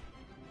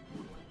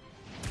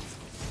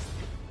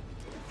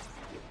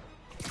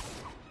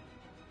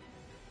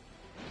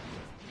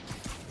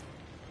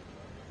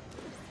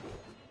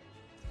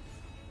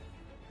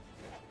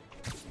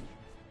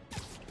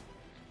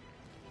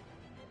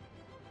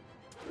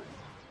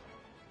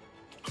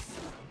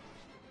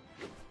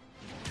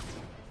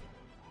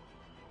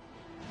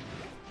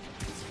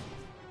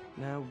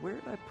 Now, where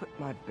did I put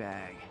my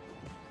bag?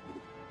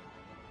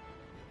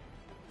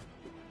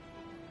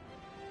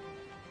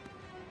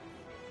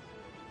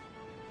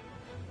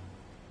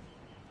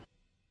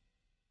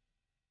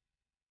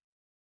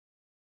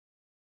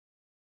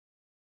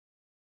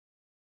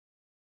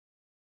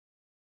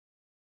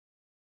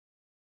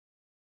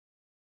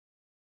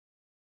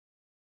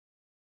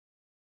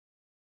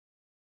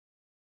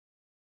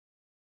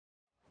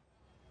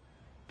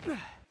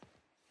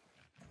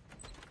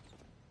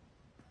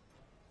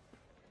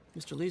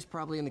 Mr. Lee's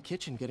probably in the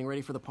kitchen getting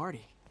ready for the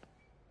party.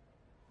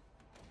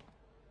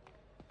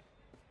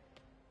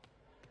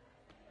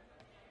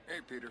 Hey,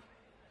 Peter.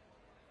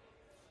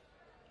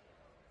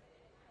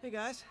 Hey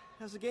guys,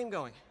 how's the game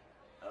going?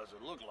 How's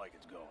it look like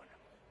it's going?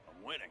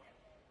 I'm winning.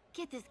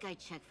 Get this guy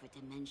checked for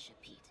dementia,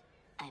 Pete.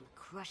 I'm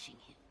crushing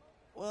him.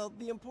 Well,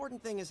 the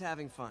important thing is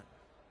having fun.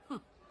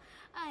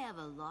 I have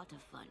a lot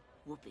of fun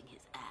whooping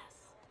his ass.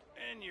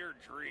 And your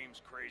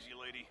dreams, crazy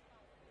lady.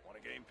 Want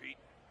a game, Pete?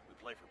 We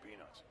play for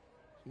peanuts.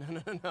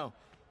 No.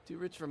 Too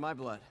rich for my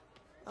blood.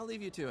 I'll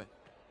leave you to it.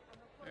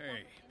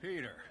 Hey,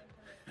 Peter.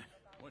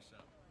 What's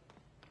up?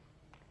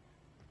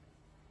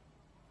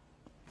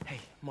 Hey,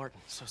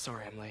 Martin, so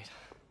sorry I'm late.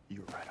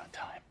 You were right on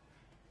time.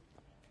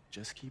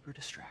 Just keep her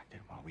distracted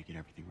while we get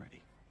everything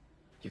ready.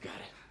 You got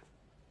it.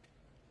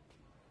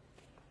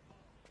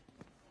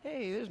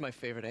 Hey, there's my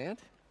favorite aunt.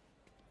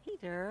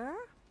 Peter,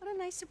 what a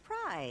nice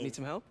surprise. Need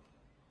some help?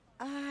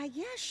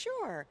 Yeah,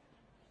 sure.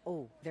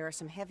 Oh, there are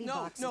some heavy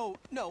boxes.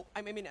 No.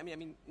 I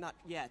mean, not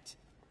yet.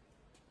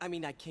 I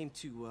mean, I came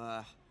to,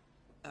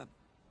 I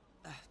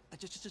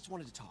just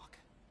wanted to talk.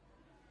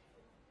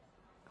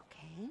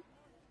 Okay.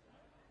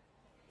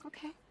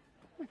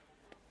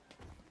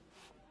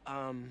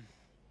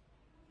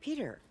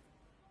 Peter,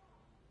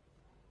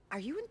 are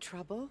you in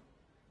trouble?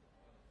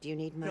 Do you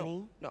need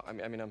money? No, I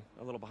mean, I'm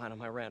a little behind on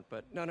my rent,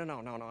 but no,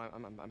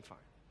 I'm fine.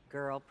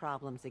 Girl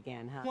problems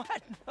again, huh?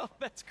 What? No,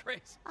 that's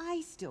crazy.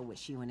 I still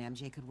wish you and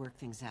MJ could work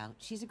things out.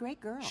 She's a great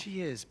girl.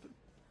 She is, but...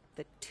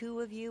 The two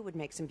of you would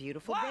make some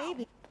beautiful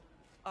babies.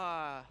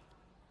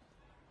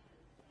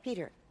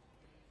 Peter.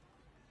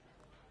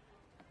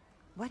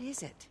 What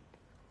is it?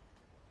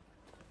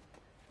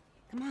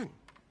 Come on.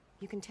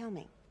 You can tell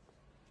me.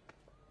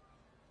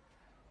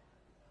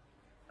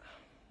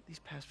 These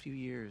past few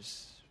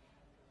years,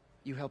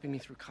 you helping me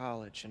through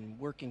college and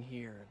working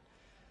here, and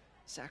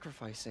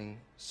sacrificing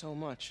so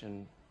much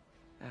and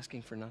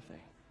asking for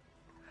nothing.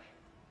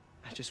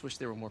 I just wish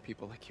there were more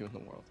people like you in the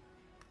world.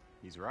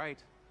 He's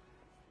right.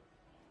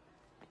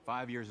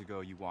 5 years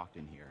ago, you walked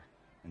in here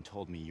and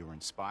told me you were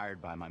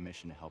inspired by my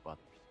mission to help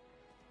others.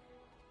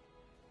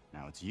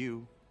 Now it's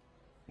you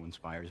who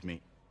inspires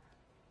me.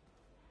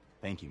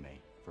 Thank you, May,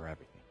 for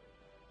everything.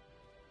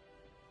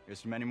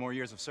 Here's to many more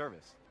years of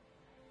service.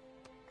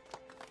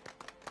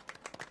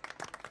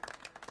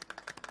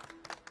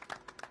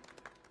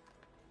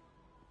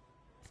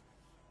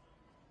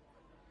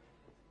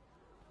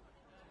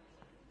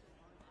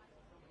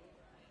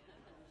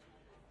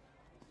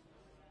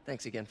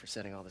 Thanks again for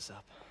setting all this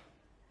up.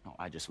 Oh,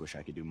 I just wish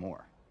I could do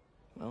more.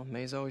 Well,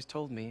 May's always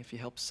told me if you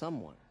help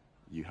someone...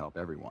 You help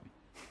everyone.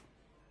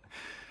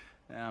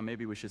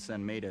 Maybe we should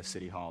send May to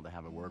City Hall to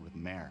have a word with the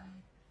mayor.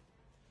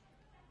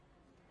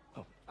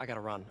 Oh, I gotta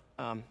run.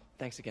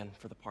 Thanks again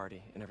for the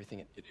party and everything.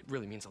 It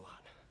really means a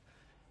lot.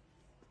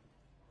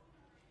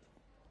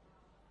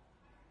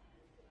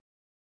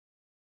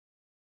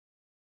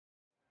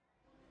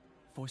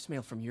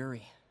 Voicemail from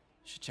Yuri.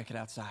 Should check it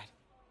outside.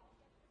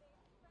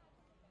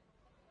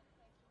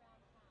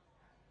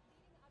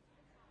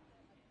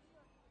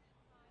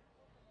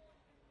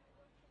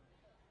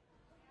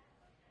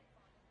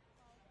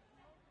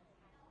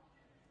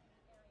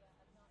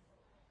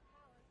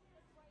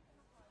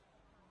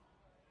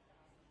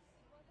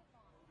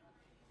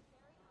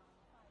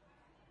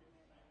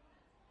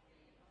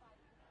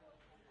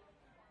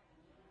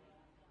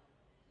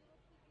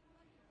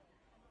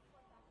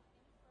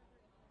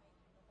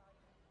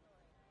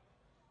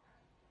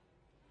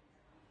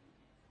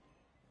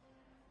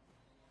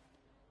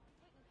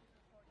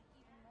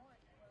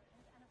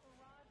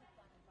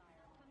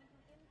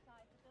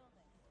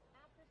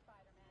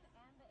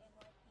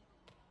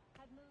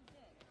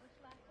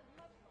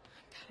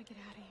 Gotta get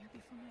out of here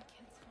before my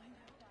kids find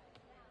out.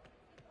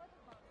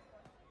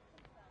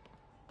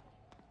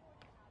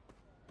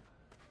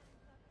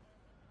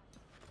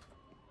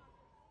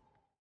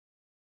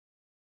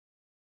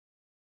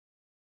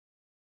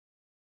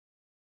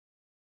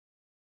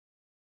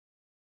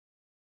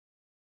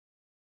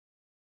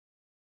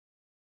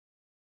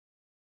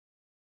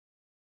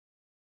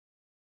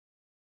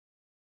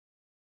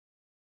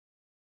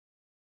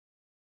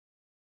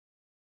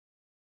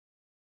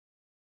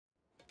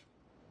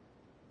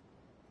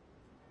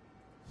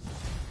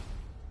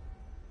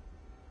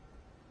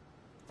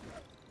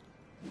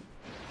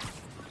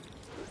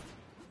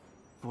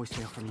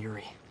 Voicemail from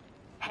Yuri.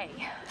 Hey,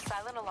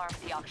 silent alarm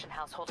at the auction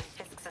house holding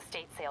Fisk's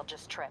estate sale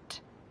just tripped.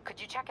 Could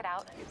you check it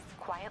out?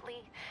 Quietly?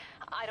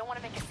 I don't want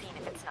to make a scene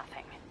if it's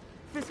nothing.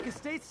 Fisk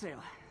estate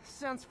sale.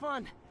 Sounds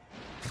fun.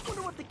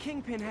 Wonder what the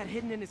Kingpin had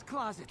hidden in his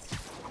closets.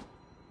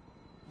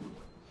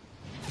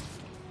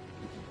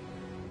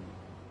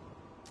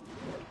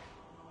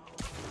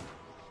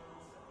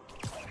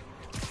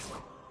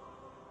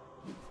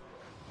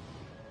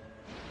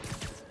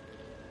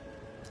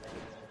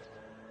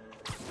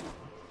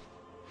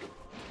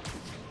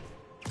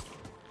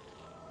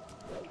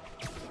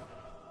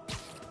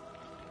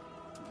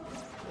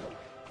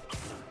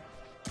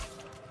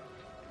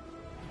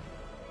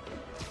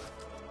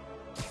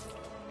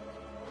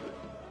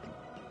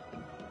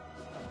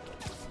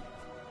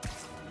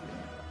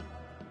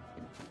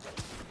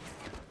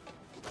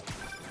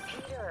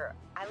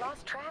 I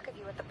lost track of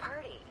you at the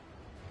party.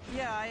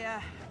 Yeah,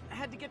 I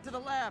had to get to the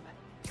lab.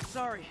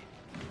 Sorry.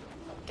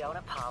 Don't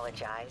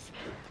apologize.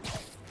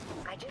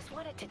 I just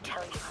wanted to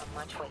tell you how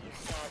much what you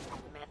said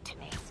meant to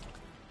me.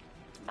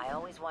 I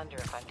always wonder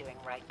if I'm doing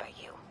right by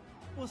you.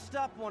 Well,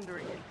 stop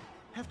wondering.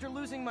 After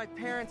losing my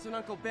parents and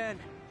Uncle Ben,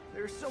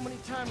 there are so many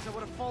times I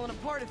would have fallen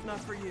apart if not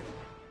for you.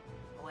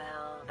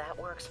 Well, that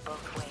works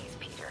both ways,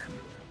 Peter.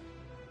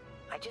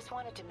 I just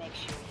wanted to make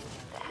sure you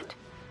knew that.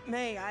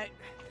 May, I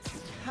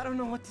don't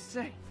know what to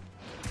say.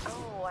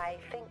 Oh, I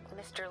think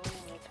Mr.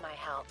 Lee needs my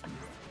help.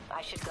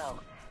 I should go.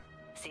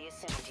 See you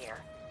soon, dear.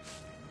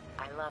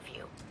 I love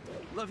you.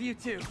 Love you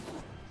too.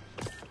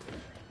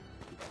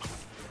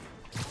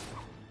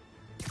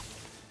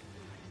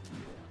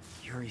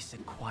 Yuri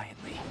said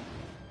quietly.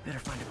 Better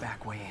find a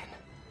back way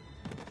in.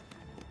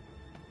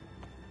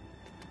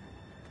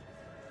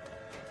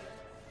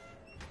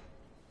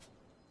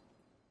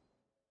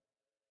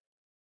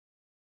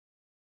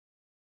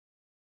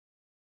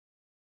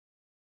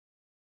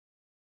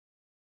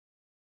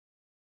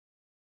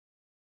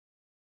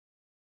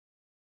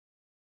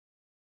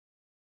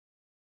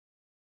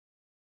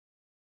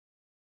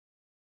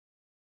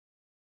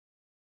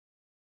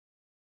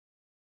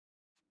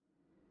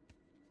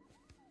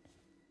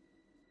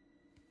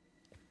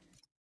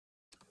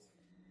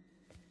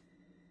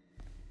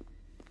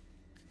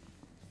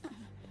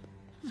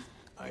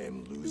 I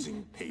am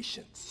losing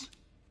patience.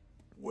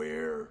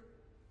 Where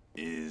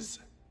is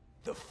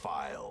the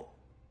file?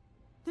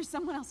 There's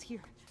someone else here.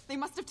 They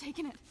must have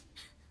taken it.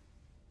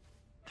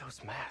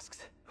 Those masks.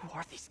 Who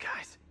are these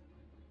guys?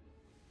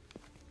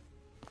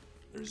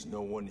 There's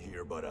no one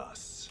here but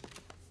us.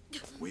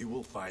 We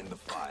will find the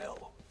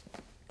file,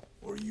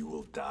 or you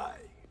will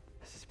die.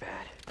 This is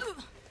bad.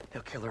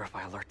 They'll kill her if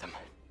I alert them.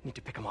 Need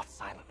to pick them off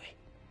silently.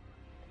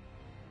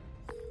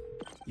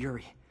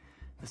 Yuri,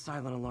 the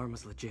silent alarm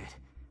was legit.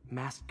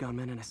 Masked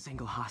gunmen and a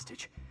single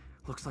hostage.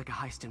 Looks like a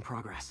heist in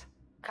progress.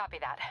 Copy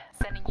that.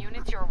 Sending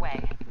units your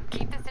way.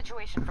 Keep the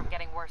situation from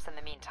getting worse in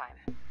the meantime.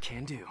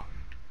 Can do.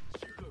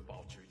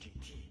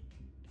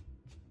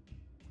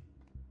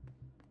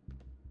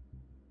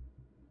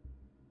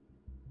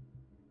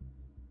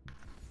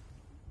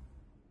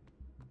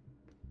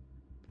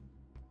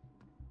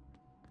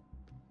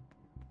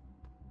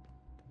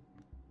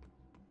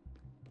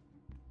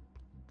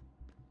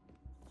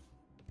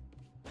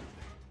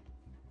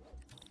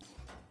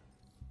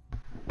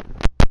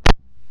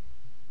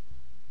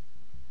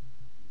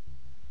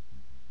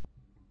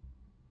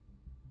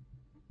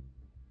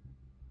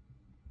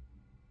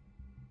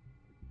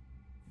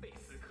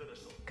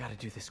 Gotta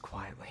do this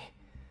quietly.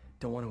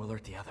 Don't want to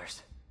alert the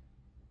others.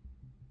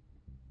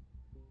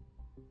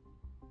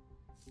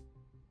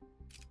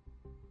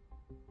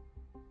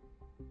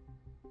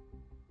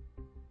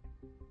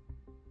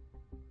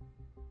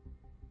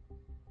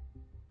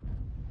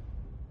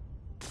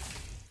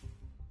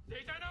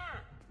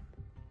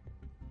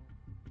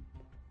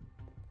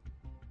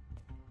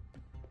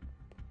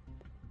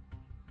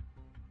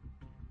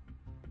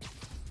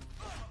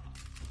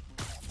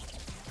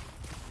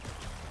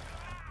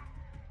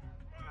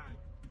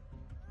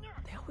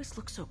 always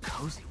look so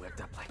cozy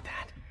whipped up like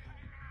that?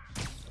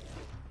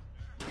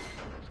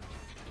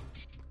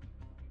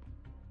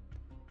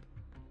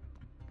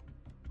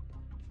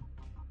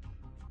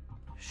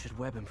 Should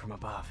web him from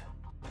above.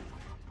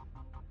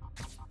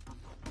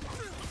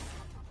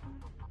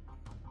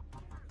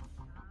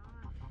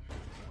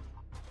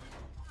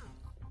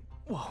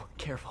 Whoa,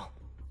 careful.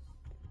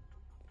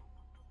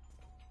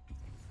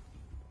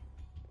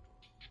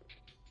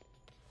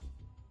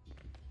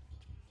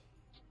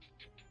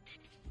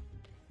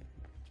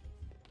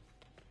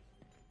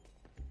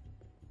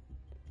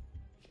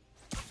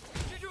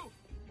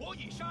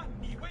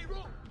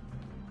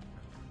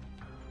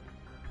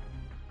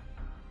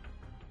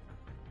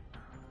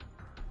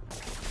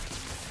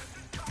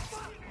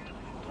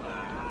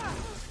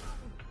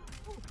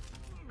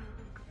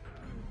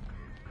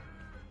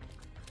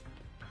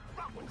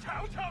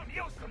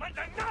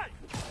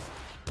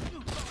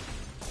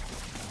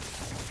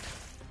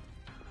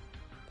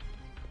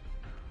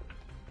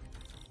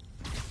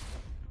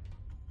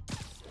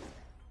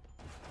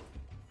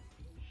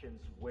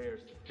 Patience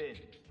wears thin.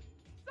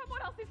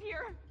 Someone else is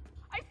here.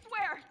 I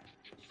swear.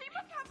 She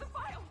must have the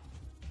file.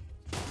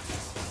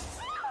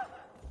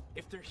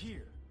 If they're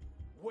here,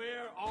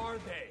 where are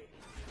they?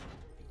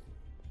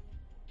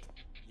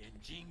 眼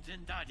睛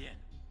睁大点，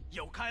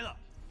有开了。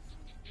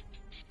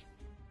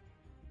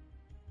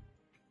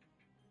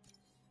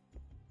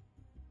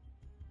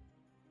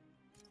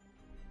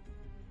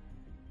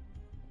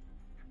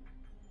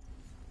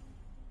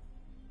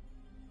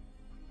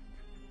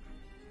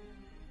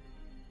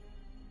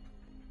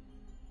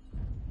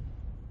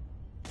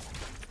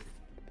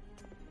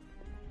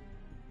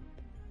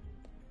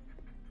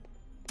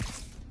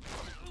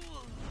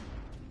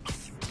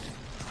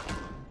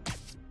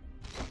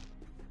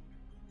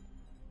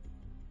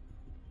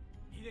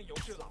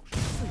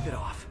Sleep it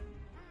off.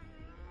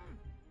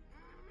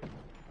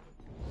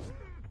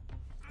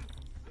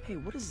 Hey,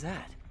 what is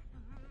that?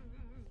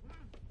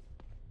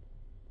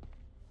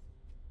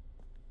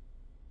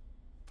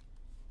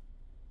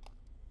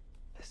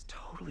 This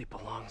totally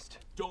belongs to...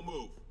 Don't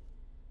move.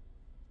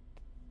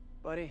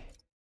 Buddy,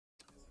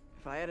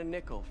 if I had a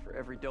nickel for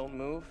every don't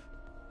move...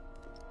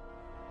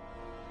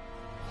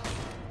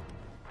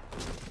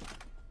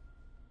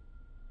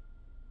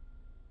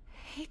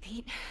 Hey,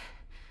 Pete.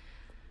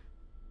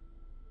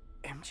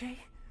 MJ?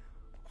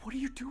 What are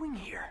you doing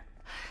here?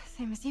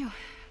 Same as you.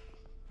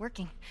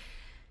 Working.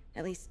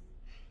 At least,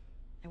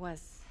 I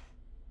was.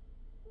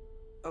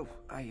 Oh,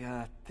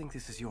 I think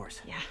this is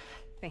yours. Yeah,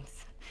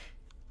 thanks.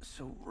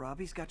 So,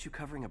 Robbie's got you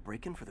covering a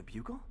break-in for the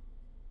Bugle?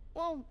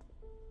 Well,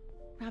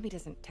 Robbie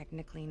doesn't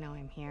technically know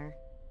I'm here.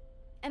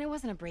 And it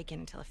wasn't a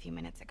break-in until a few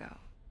minutes ago.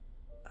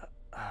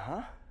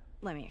 Huh?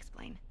 Let me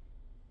explain.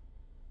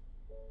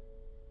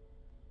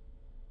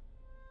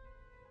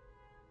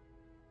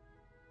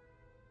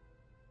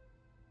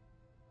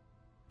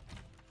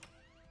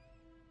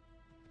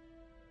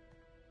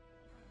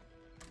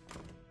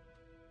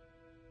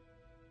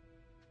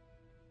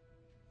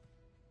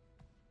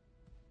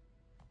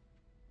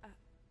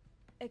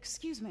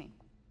 Excuse me.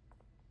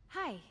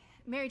 Hi,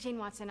 Mary Jane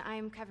Watson.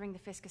 I'm covering the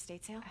Fisk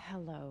estate sale.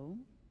 Hello.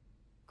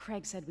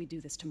 Craig said we'd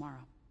do this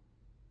tomorrow.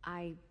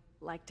 I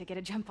like to get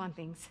a jump on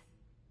things.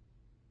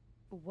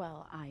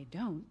 Well, I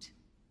don't.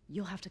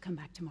 You'll have to come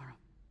back tomorrow.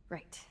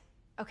 Right.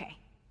 Okay.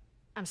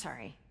 I'm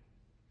sorry.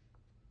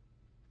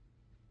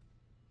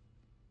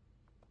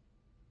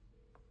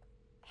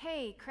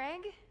 Hey,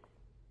 Craig?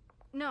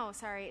 No,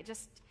 sorry.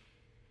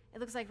 It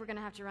looks like we're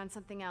gonna have to run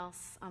something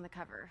else on the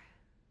cover.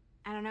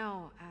 I don't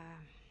know,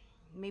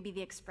 maybe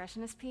the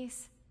expressionist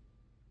piece?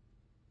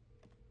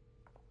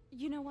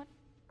 You know what?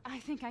 I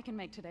think I can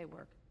make today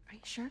work. Are you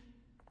sure?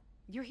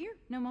 You're here.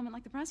 No moment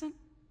like the present.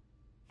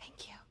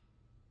 Thank you.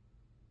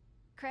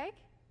 Craig?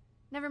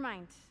 Never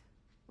mind.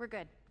 We're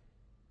good.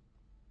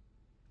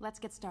 Let's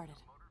get started.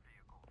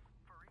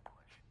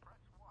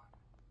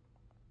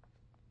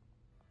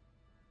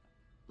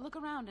 Look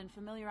around and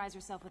familiarize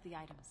yourself with the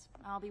items.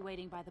 I'll be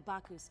waiting by the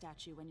Baku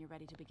statue when you're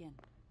ready to begin.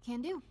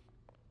 Can do.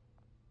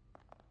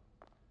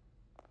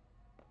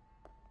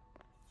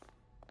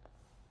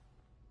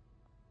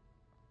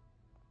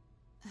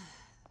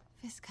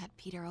 Fisk cut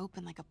Peter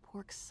open like a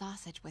pork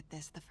sausage with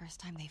this the first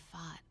time they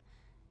fought.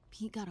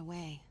 Pete got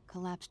away,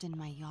 collapsed in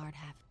my yard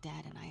half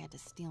dead, and I had to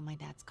steal my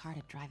dad's car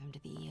to drive him to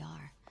the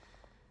ER.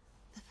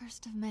 The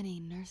first of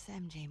many Nurse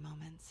MJ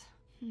moments.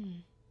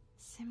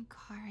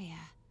 Simcaria.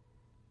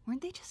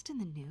 Weren't they just in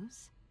the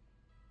news?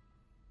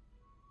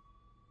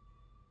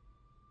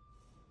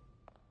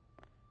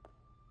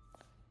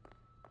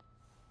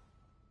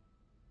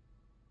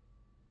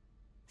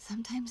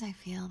 Sometimes I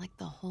feel like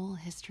the whole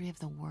history of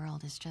the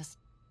world is just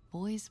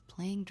boys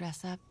playing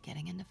dress-up,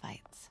 getting into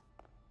fights.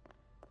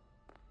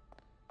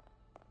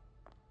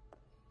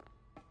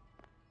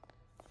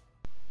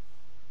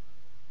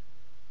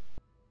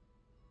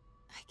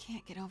 I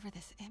can't get over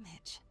this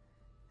image.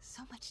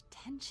 So much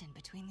tension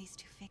between these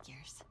two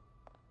figures.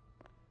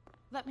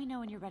 Let me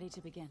know when you're ready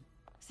to begin.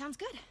 Sounds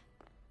good.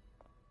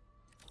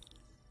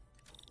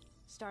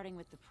 Starting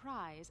with the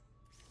prize,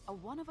 A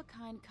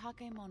one-of-a-kind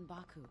Kakemon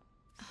Baku.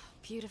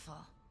 Beautiful.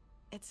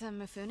 It's a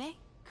Mifune?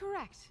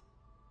 Correct.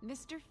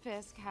 Mr.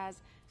 Fisk has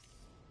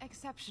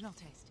exceptional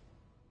taste.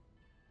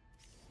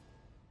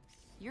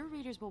 Your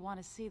readers will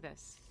want to see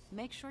this.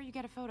 Make sure you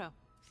get a photo.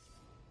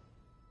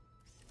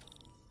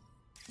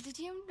 Did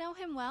you know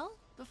him well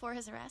before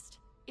his arrest?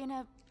 In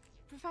a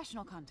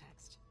professional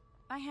context.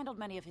 I handled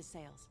many of his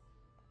sales.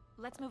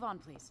 Let's move on,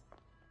 please.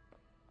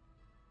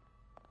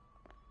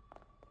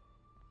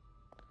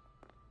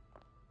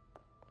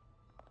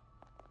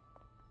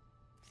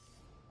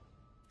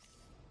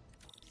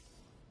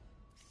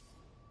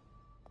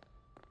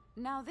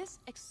 Now, this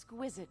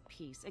exquisite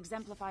piece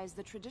exemplifies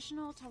the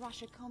traditional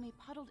Tarashikomi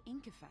puddled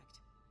ink effect.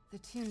 The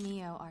two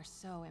Neo are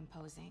so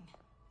imposing.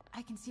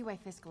 I can see why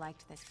Fisk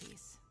liked this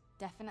piece.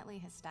 Definitely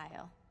his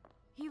style.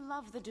 He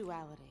loved the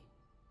duality.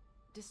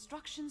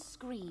 Destruction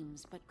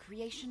screams, but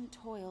creation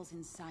toils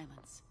in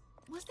silence.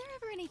 Was there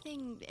ever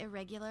anything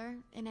irregular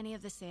in any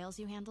of the sales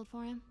you handled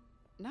for him?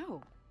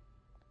 No.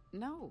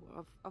 No,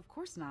 of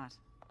course not.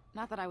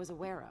 Not that I was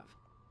aware of.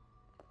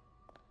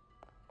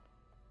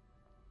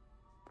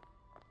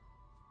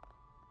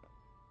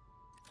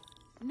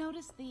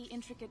 Notice the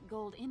intricate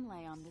gold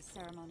inlay on this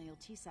ceremonial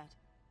tea set.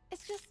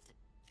 It's just...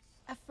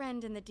 a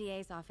friend in the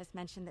DA's office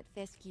mentioned that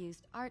Fisk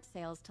used art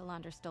sales to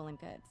launder stolen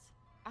goods.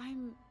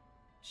 I'm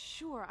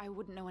sure I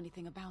wouldn't know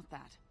anything about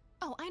that.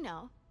 Oh, I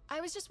know. I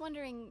was just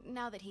wondering,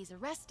 now that he's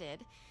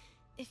arrested,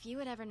 if you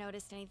had ever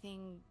noticed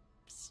anything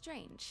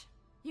strange.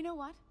 You know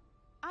what?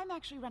 I'm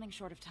actually running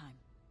short of time.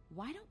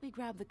 Why don't we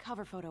grab the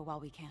cover photo while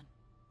we can?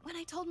 When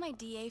I told my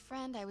DA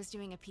friend I was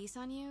doing a piece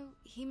on you,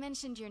 he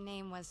mentioned your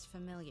name was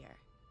familiar.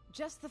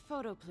 Just the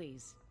photo,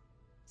 please.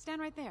 Stand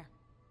right there.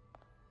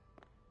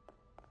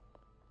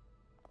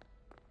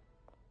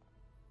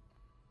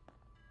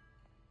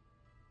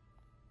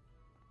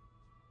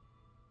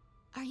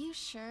 Are you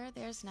sure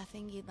there's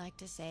nothing you'd like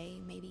to say,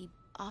 maybe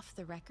off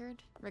the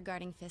record,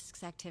 regarding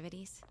Fisk's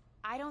activities?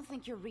 I don't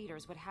think your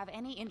readers would have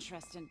any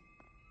interest in...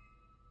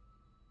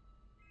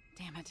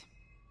 Damn it.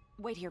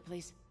 Wait here,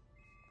 please.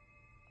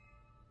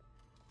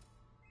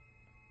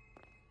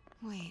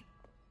 Wait.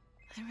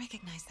 I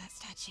recognize that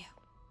statue.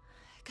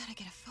 Gotta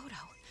get a photo.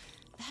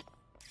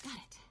 Got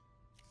it.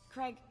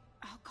 Craig,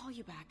 I'll call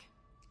you back.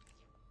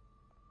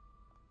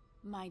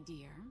 My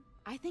dear,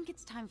 I think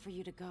it's time for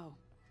you to go.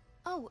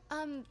 Oh,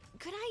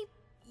 could I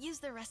use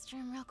the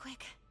restroom real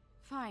quick?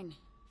 Fine.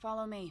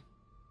 Follow me.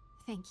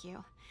 Thank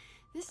you.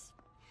 This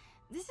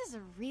is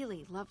a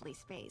really lovely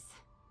space.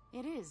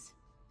 It is.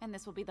 And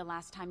this will be the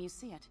last time you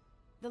see it.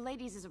 The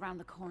ladies is around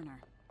the corner.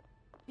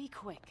 Be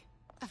quick.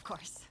 Of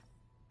course.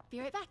 Be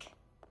right back.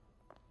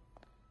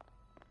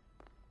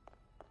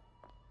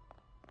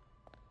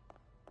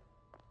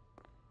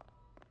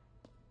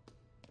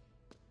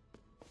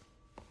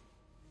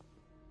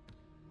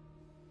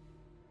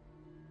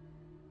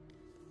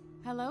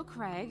 Hello,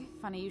 Craig.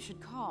 Funny you should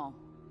call.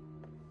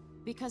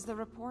 Because the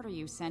reporter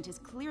you sent is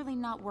clearly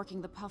not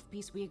working the puff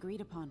piece we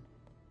agreed upon.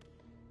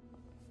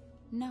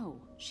 No,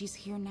 she's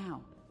here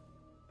now.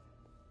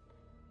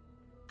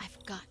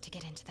 I've got to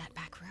get into that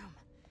back room.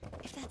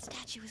 If that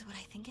statue is what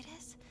I think it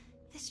is,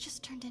 this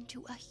just turned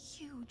into a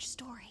huge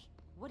story.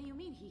 What do you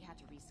mean he had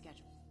to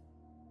reschedule?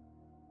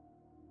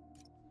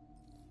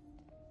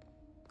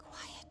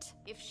 Quiet.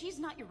 If she's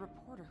not your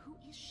reporter, who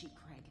is she,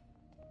 Craig?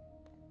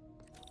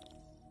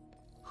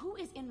 Who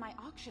is in my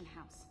auction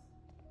house?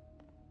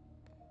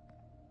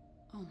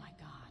 Oh my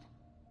god.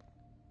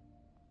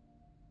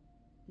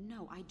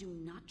 No, I do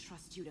not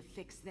trust you to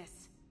fix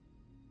this.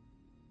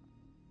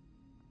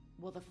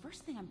 Well, the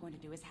first thing I'm going to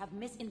do is have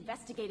Miss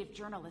Investigative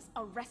Journalist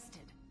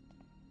arrested.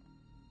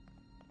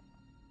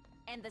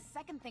 And the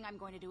second thing I'm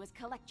going to do is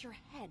collect your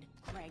head,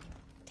 Craig.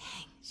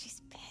 Dang,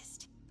 she's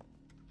pissed.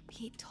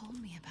 Pete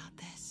told me about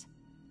this.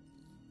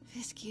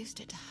 Fisk used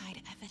it to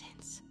hide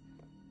evidence.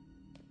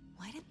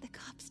 Why didn't the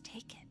cops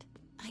take it?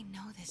 I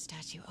know this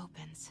statue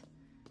opens.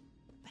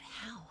 But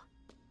how?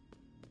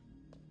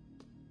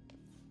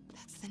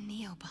 That's the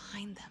Neo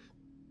behind them.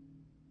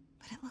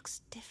 But it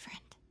looks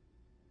different.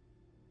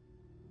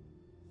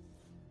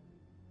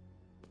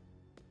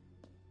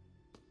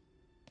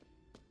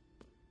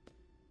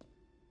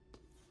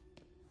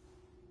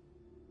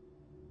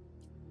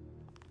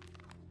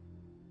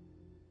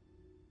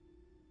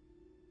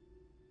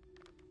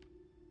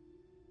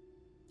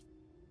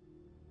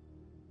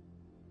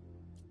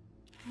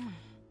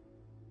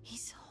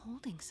 He's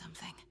holding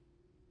something.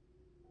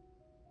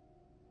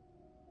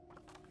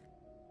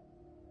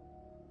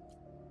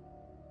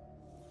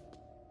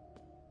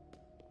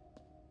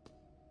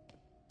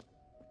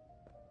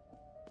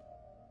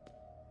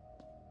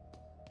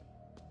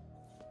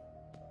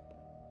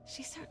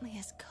 She certainly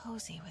is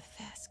cozy with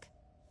Fisk.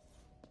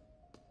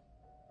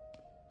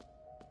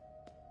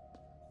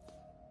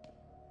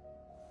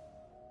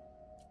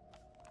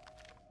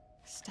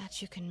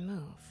 Statue can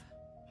move.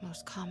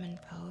 Most common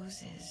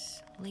pose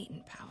is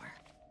latent power.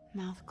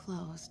 Mouth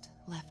closed,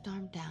 left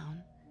arm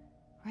down,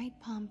 right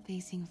palm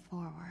facing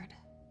forward.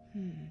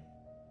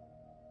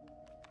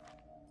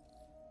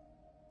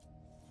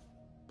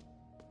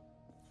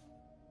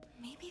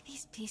 way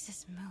these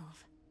pieces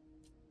move.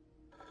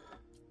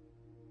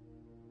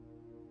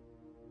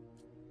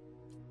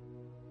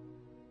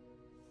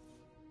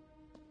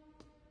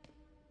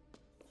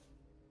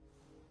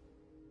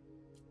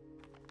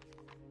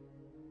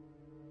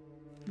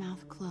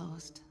 Mouth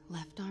closed,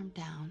 left arm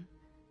down,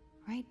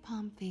 right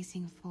palm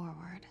facing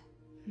forward.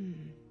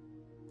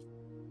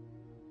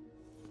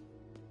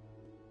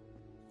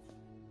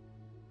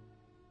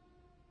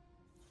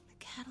 The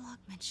catalog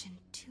mentioned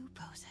 2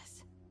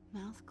 poses.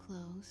 Mouth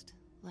closed,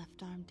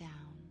 left arm down,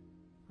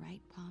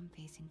 right palm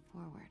facing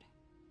forward.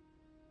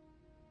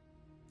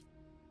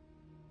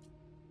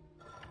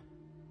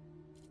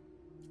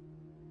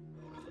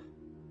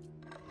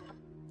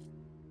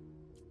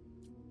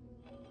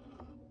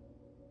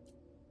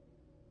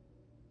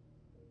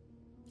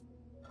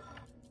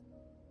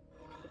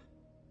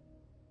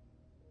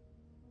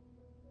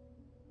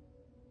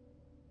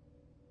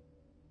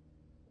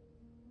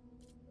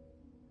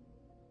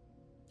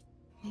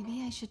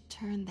 Maybe I should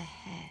turn the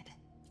head.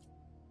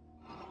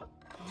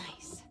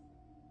 Nice.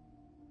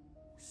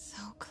 So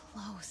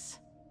close.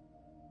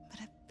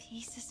 But a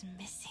piece is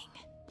missing.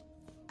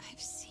 I've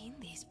seen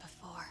these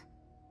before.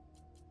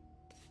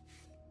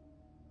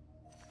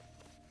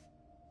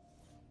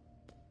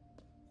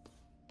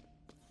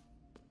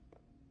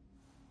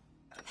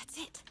 That's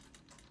it.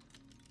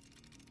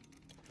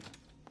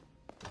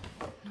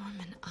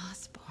 Norman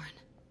Osborn.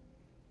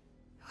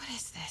 What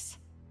is this?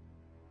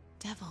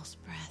 Devil's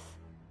breath.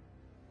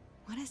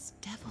 What is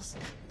devil's...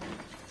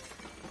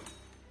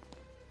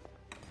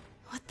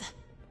 What the...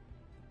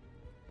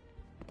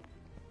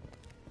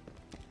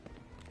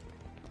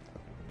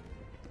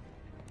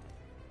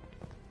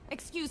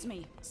 Excuse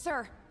me,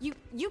 sir. You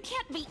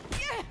can't be...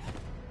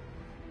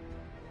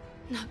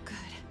 Not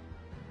good.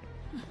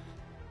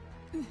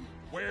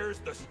 Where's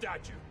the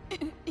statue?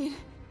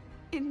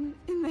 In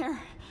there.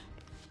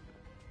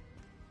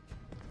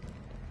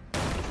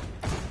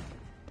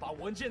 把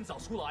文件找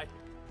出来。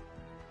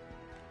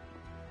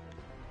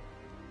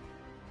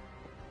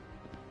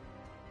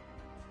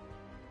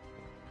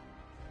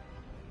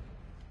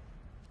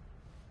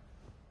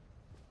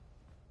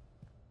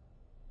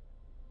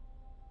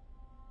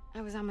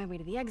 I was on my way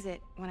to the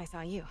exit when I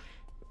saw you.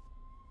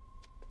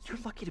 You're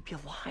lucky to be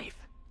alive.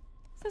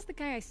 Says the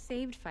guy I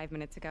saved 5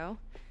 minutes ago.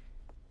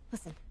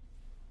 Listen,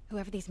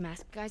 whoever these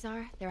masked guys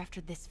are, they're after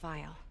this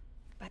file.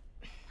 But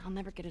I'll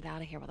never get it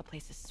out of here while the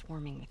place is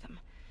swarming with them.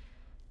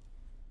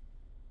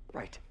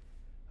 Right.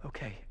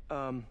 Okay,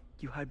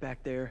 you hide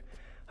back there.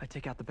 I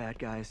take out the bad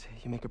guys.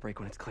 You make a break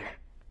when it's clear.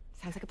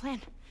 Sounds like a plan.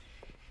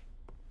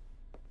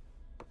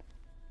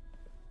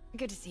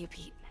 Good to see you,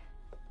 Pete.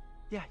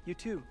 Yeah, you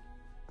too.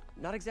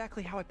 Not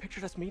exactly how I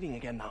pictured us meeting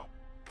again, though.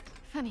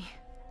 Funny.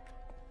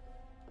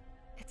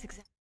 It's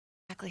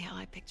exactly how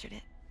I pictured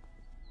it.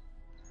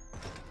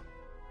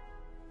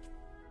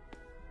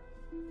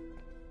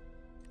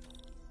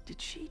 Did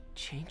she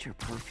change her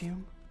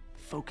perfume?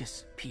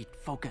 Focus, Pete,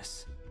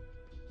 focus.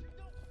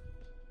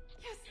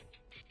 Yes.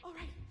 All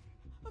right.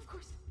 Of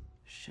course.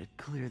 Should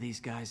clear these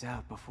guys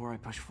out before I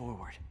push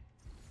forward.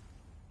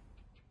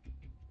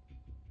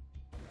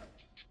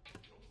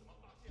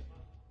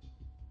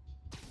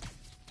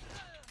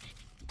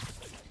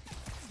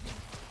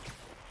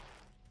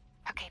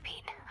 Okay,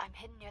 Pete. I'm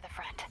hidden near the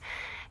front.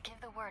 Give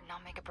the word and I'll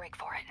make a break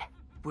for it.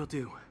 Will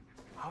do.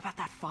 How about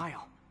that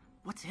file?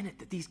 What's in it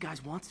that these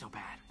guys want so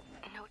bad?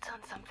 Notes on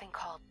something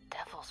called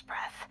Devil's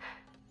Breath.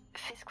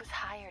 Fisk was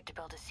hired to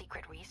build a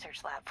secret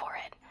research lab for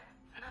it.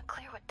 Not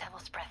clear what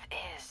Devil's Breath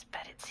is,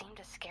 but it seemed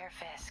to scare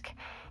Fisk.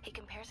 He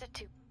compares it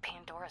to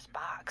Pandora's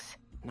box.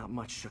 Not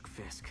much shook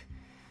Fisk.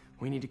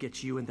 We need to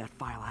get you and that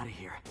file out of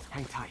here.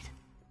 Hang tight.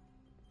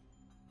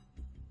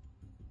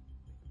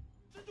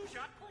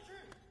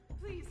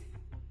 Please.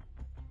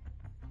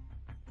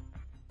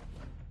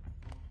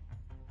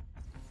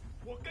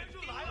 我跟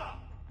住来了，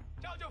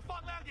这样就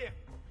放亮点。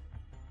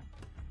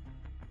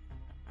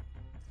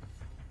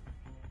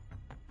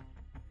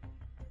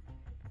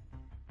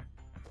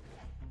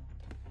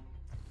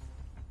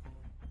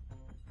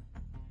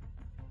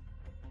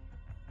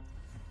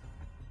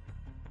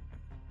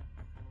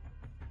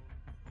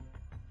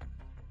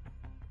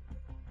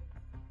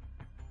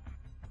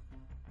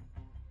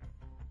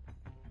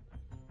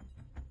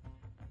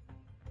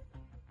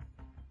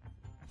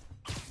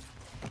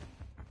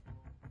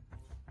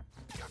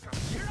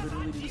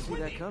Literally didn't see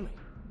that coming.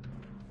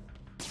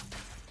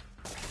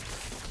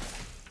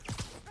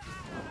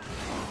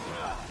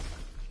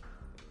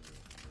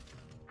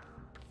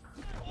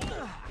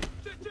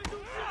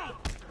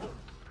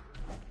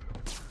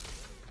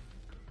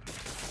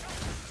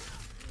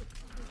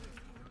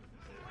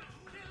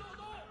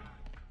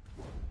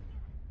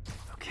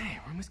 Okay,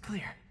 room is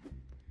clear.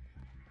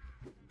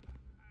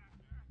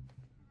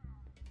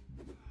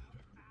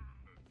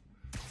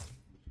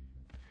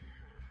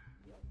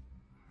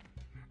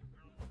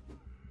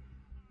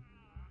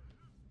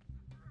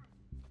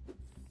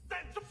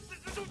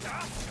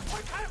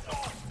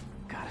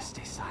 Gotta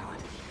stay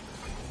silent.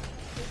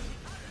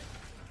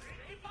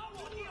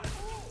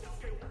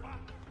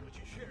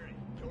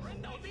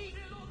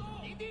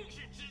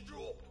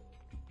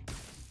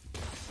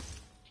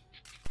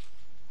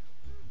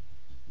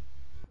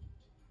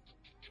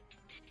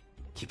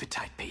 Keep it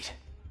tight, Pete.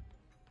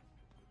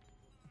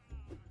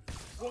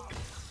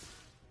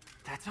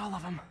 That's all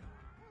of them.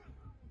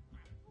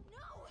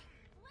 No!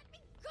 Let me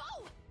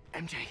go!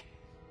 MJ.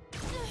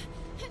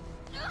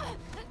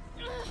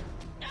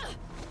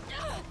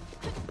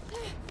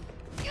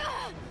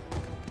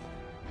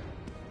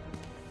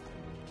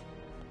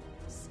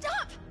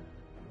 Stop!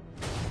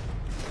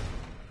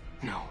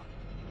 No.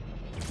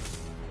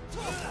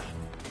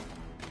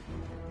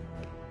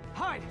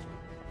 Hide!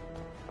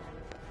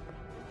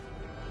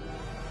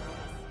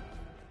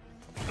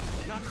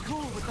 Not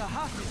cool with the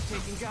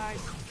hostage-taking, guys.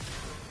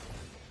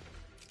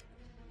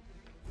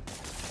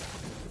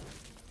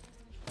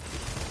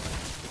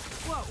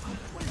 Whoa,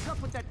 what is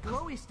up with that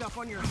glowy stuff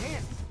on your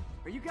hands?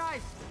 Are you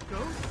guys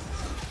ghosts?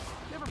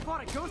 Never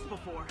fought a ghost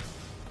before.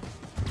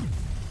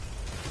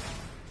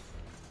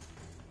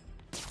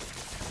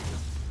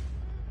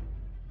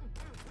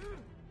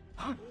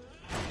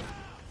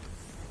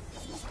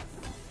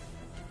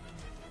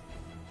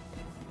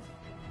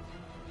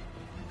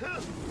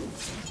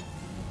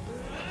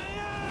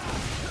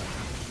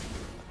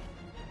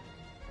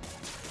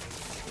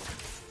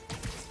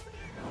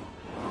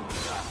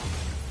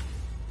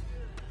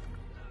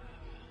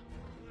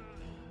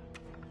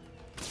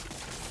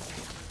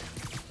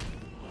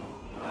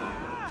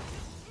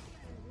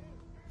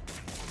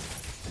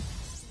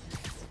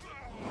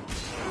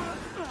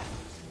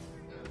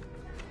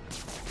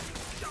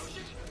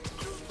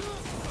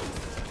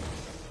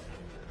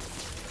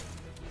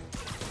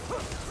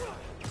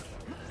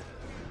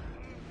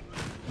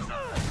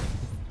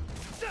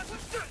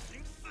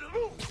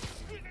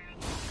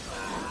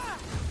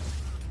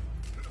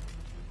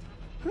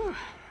 Huh?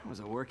 Was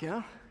it a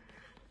workout?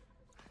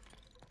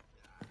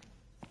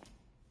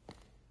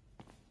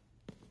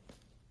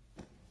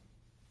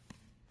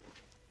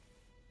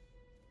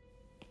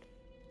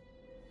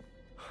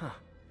 Huh.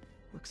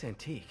 Looks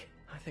antique.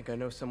 I think I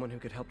know someone who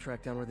could help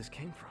track down where this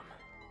came from.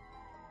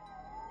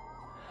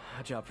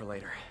 A job for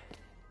later.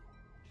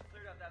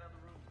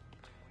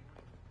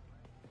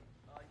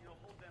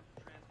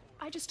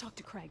 I just talked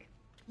to Craig.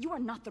 You are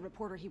not the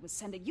reporter he was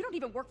sending. You don't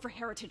even work for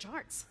Heritage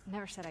Arts.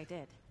 Never said I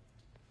did.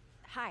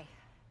 Hi,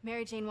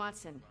 Mary Jane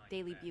Watson,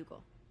 Daily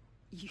Bugle.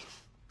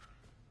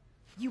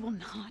 You will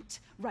not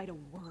write a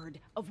word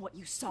of what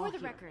you saw For the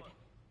here. record,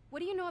 what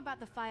do you know about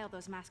the file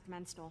those masked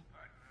men stole?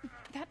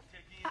 That...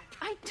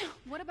 I don't...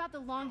 What about the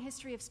long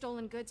history of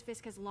stolen goods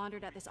Fisk has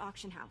laundered at this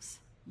auction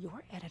house?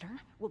 Your editor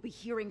will be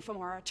hearing from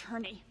our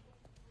attorney.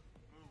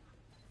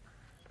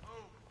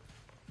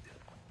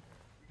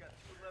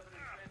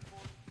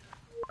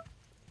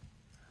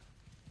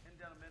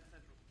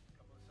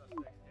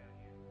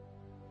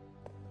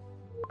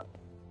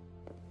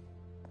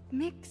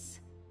 Mix?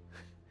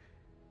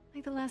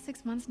 Like the last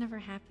 6 months never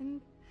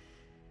happened?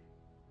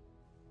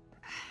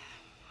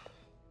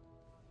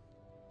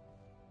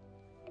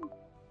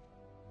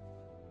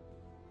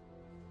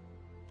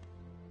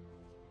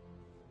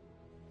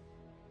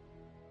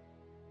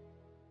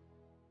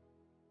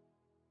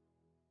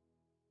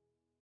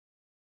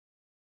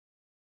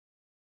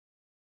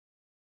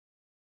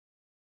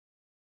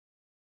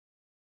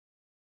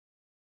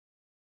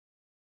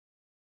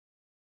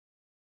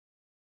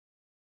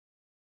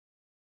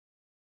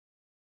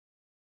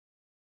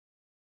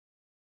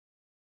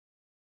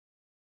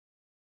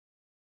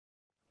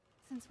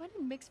 Since when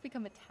did Mix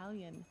become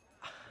Italian?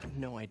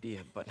 No idea,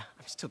 but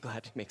I'm still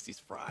glad he makes these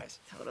fries.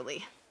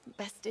 Totally.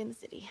 Best in the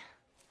city.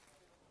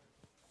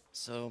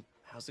 So,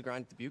 how's the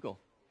grind at the Bugle?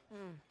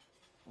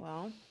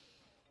 Well,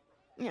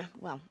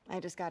 I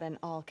just got an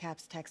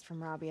all-caps text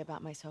from Robbie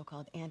about my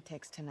so-called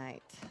antics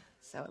tonight.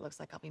 So it looks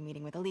like I'll be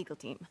meeting with the legal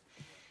team.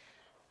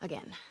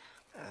 Again.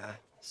 As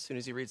soon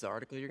as he reads the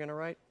article you're gonna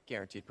write,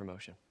 guaranteed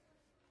promotion.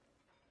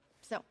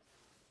 So,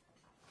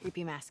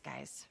 creepy mask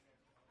guys.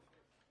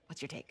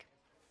 What's your take?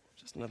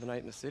 Just another night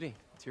in the city.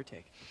 What's your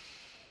take?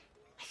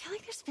 I feel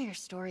like there's a bigger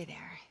story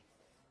there.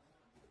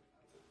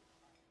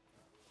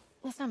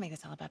 Let's not make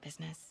this all about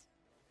business.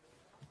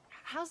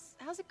 How's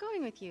it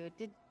going with you?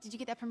 Did you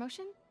get that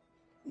promotion?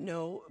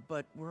 No,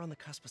 but we're on the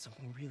cusp of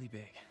something really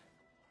big.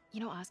 You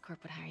know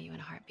Oscorp would hire you in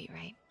a heartbeat,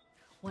 right?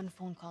 One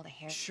phone call to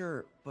Harry.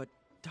 Sure, but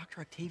Dr.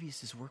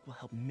 Octavius's work will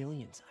help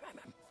millions.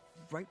 I'm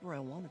right where I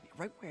want to be,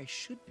 right where I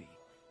should be.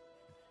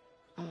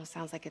 Almost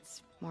sounds like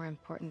it's more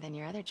important than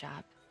your other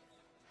job.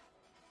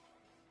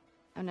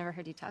 I've never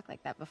heard you talk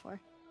like that before.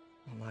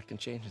 A lot can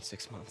change in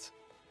 6 months.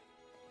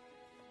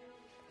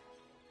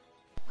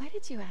 Why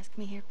did you ask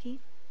me here, Pete?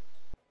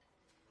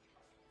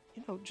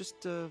 You know,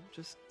 just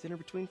dinner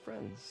between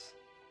friends.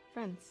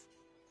 Friends.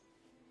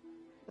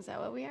 Is that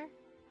what we are?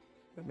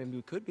 Maybe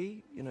we could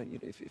be, you know,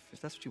 if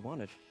that's what you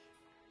wanted.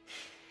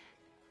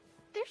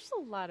 There's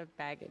a lot of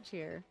baggage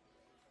here.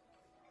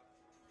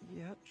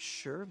 Yeah,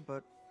 sure,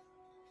 but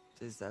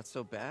is that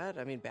so bad?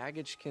 I mean,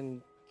 baggage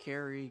can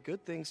carry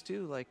good things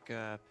too, like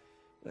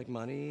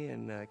money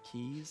and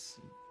keys,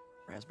 and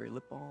raspberry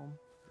lip balm.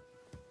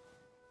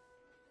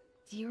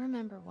 Do you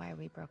remember why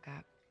we broke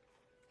up?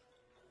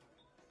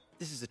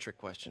 This is a trick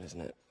question, isn't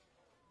it?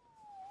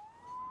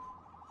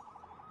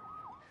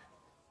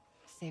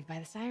 Saved by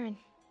the siren.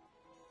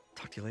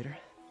 Talk to you later.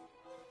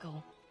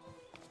 Go.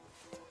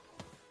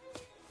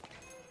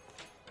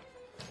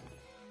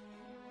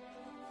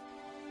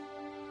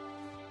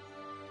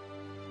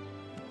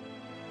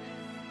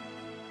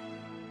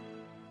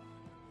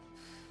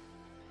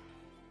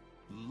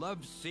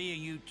 Love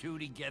seeing you two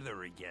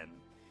together again.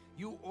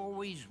 You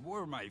always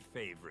were my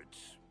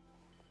favorites.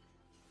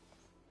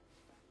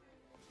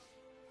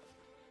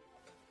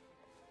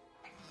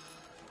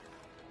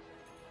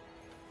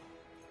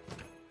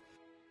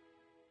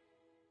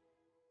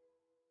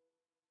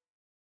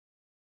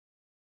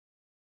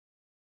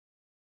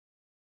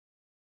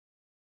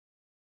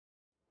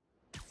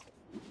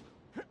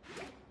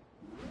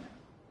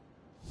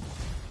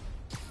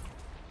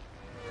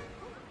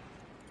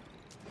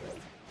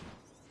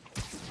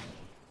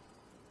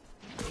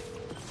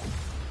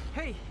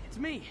 Hey, it's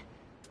me.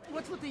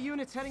 What's with the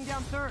units heading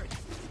down 3rd?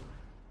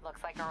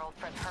 Looks like our old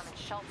friend Herman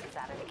Schultz is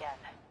at it again.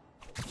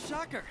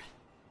 Shocker.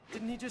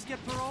 Didn't he just get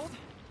paroled?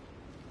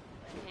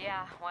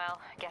 Yeah, well,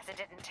 guess it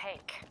didn't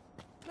take.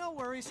 No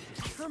worries.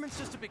 Herman's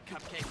just a big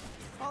cupcake.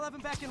 I'll have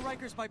him back in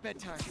Rikers by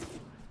bedtime.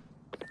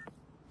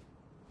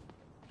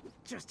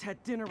 Just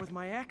had dinner with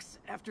my ex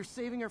after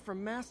saving her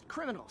from masked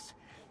criminals.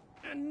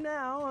 And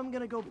now I'm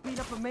gonna go beat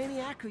up a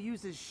maniac who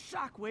uses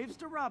shockwaves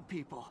to rob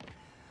people.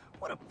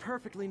 What a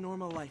perfectly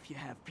normal life you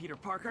have, Peter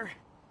Parker.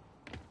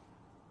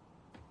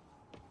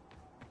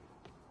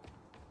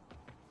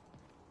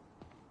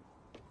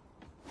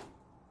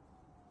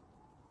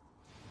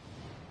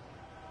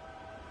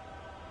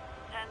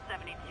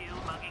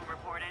 Mugging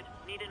reported.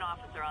 Need an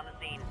officer on the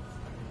scene.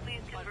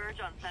 Please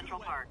converge on Central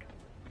Park.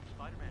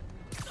 Spiderman.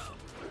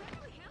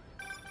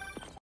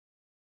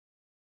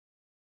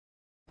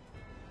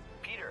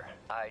 Peter,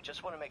 I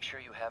just want to make sure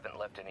you haven't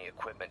left any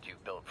equipment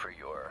you've built for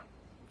your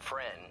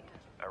friend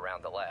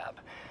around the lab.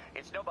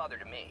 It's no bother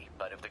to me,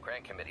 but if the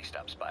grant committee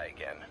stops by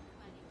again...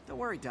 Don't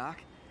worry, Doc.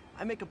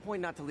 I make a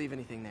point not to leave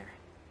anything there.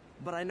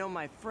 But I know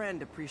my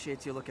friend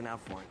appreciates you looking out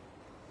for him.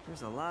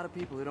 There's a lot of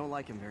people who don't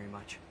like him very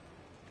much.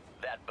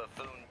 That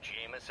buffoon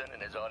Jameson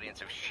and his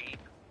audience of sheep?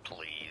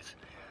 Please.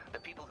 The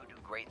people who do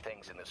great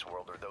things in this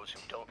world are those who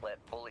don't let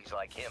bullies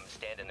like him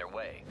stand in their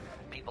way.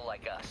 People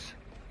like us.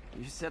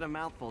 You said a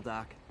mouthful,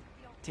 Doc.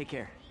 Take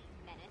care.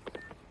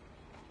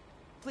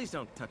 Please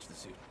don't touch the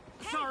suit.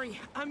 Hey! Sorry,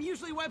 I'm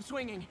usually web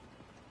swinging.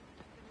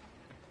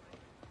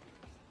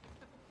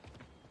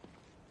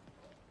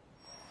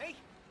 Hey,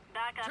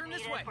 backup turn this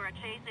needed way. For a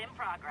chase in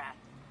progress.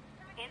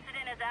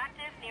 Incident is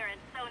active near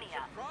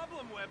Insonia.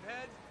 Problem,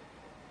 webhead.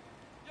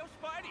 Yo,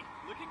 Spidey,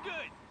 looking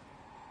good.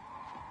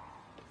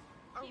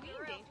 Oh, keep it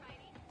real,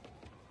 Spidey.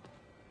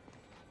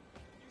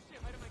 You say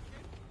hi to my kid?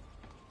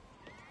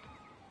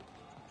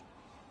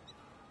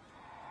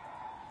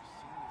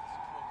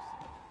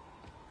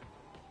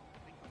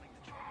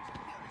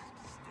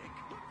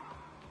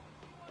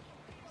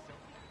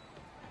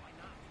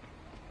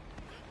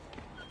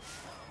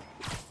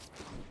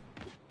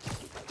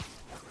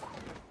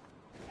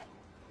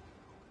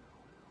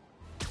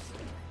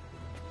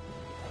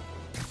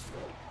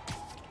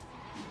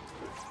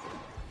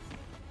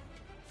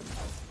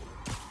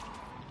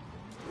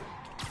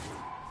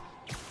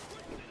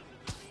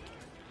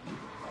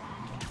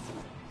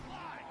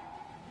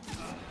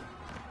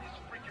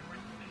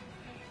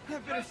 I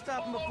better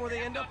stop them before they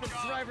end up with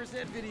driver's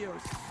ed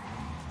videos.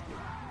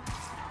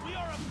 We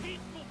are a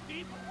peaceful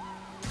people.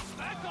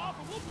 Back off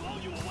or we'll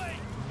blow you away.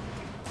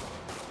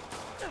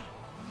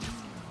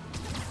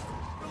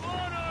 Come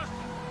on us!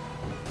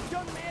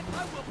 Young man,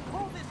 I will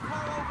pull this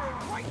car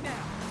over right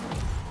now!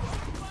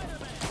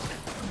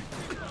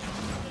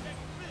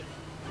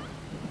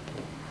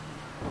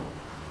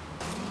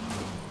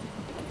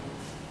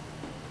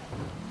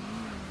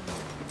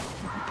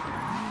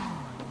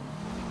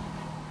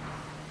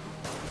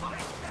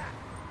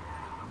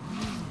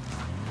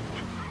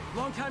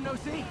 Long time no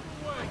see.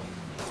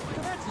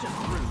 That's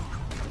just rude.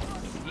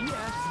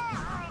 Yes.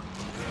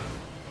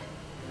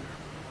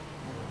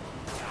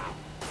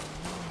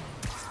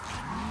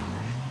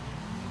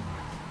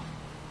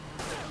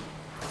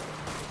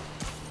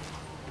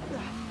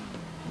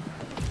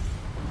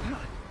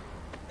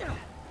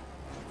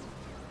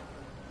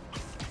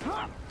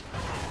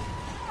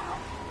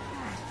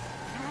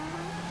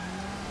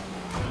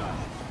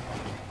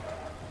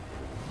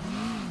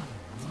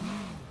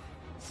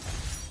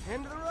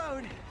 End of the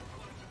road.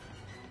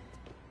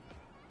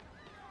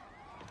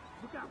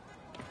 Look out.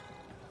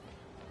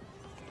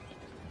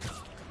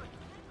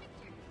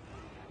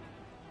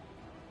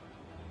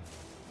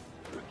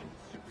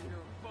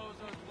 Superhero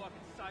bozos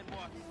walking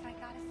sidewalks. I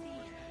gotta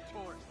see.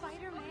 Tours.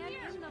 Spider-Man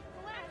in the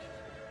flesh.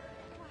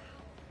 Wow.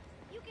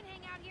 You can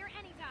hang out here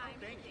anytime.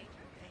 Thank you.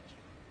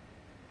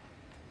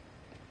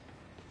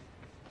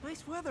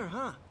 Nice weather,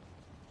 huh?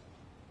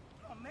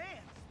 Oh, man.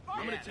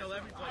 I'm gonna tell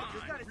everybody.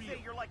 Just gotta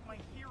say you're like my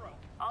hero.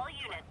 All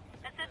units,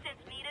 assistance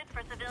needed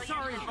for civilians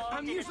Sorry, involved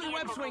I'm in usually a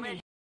web vehicle swinging.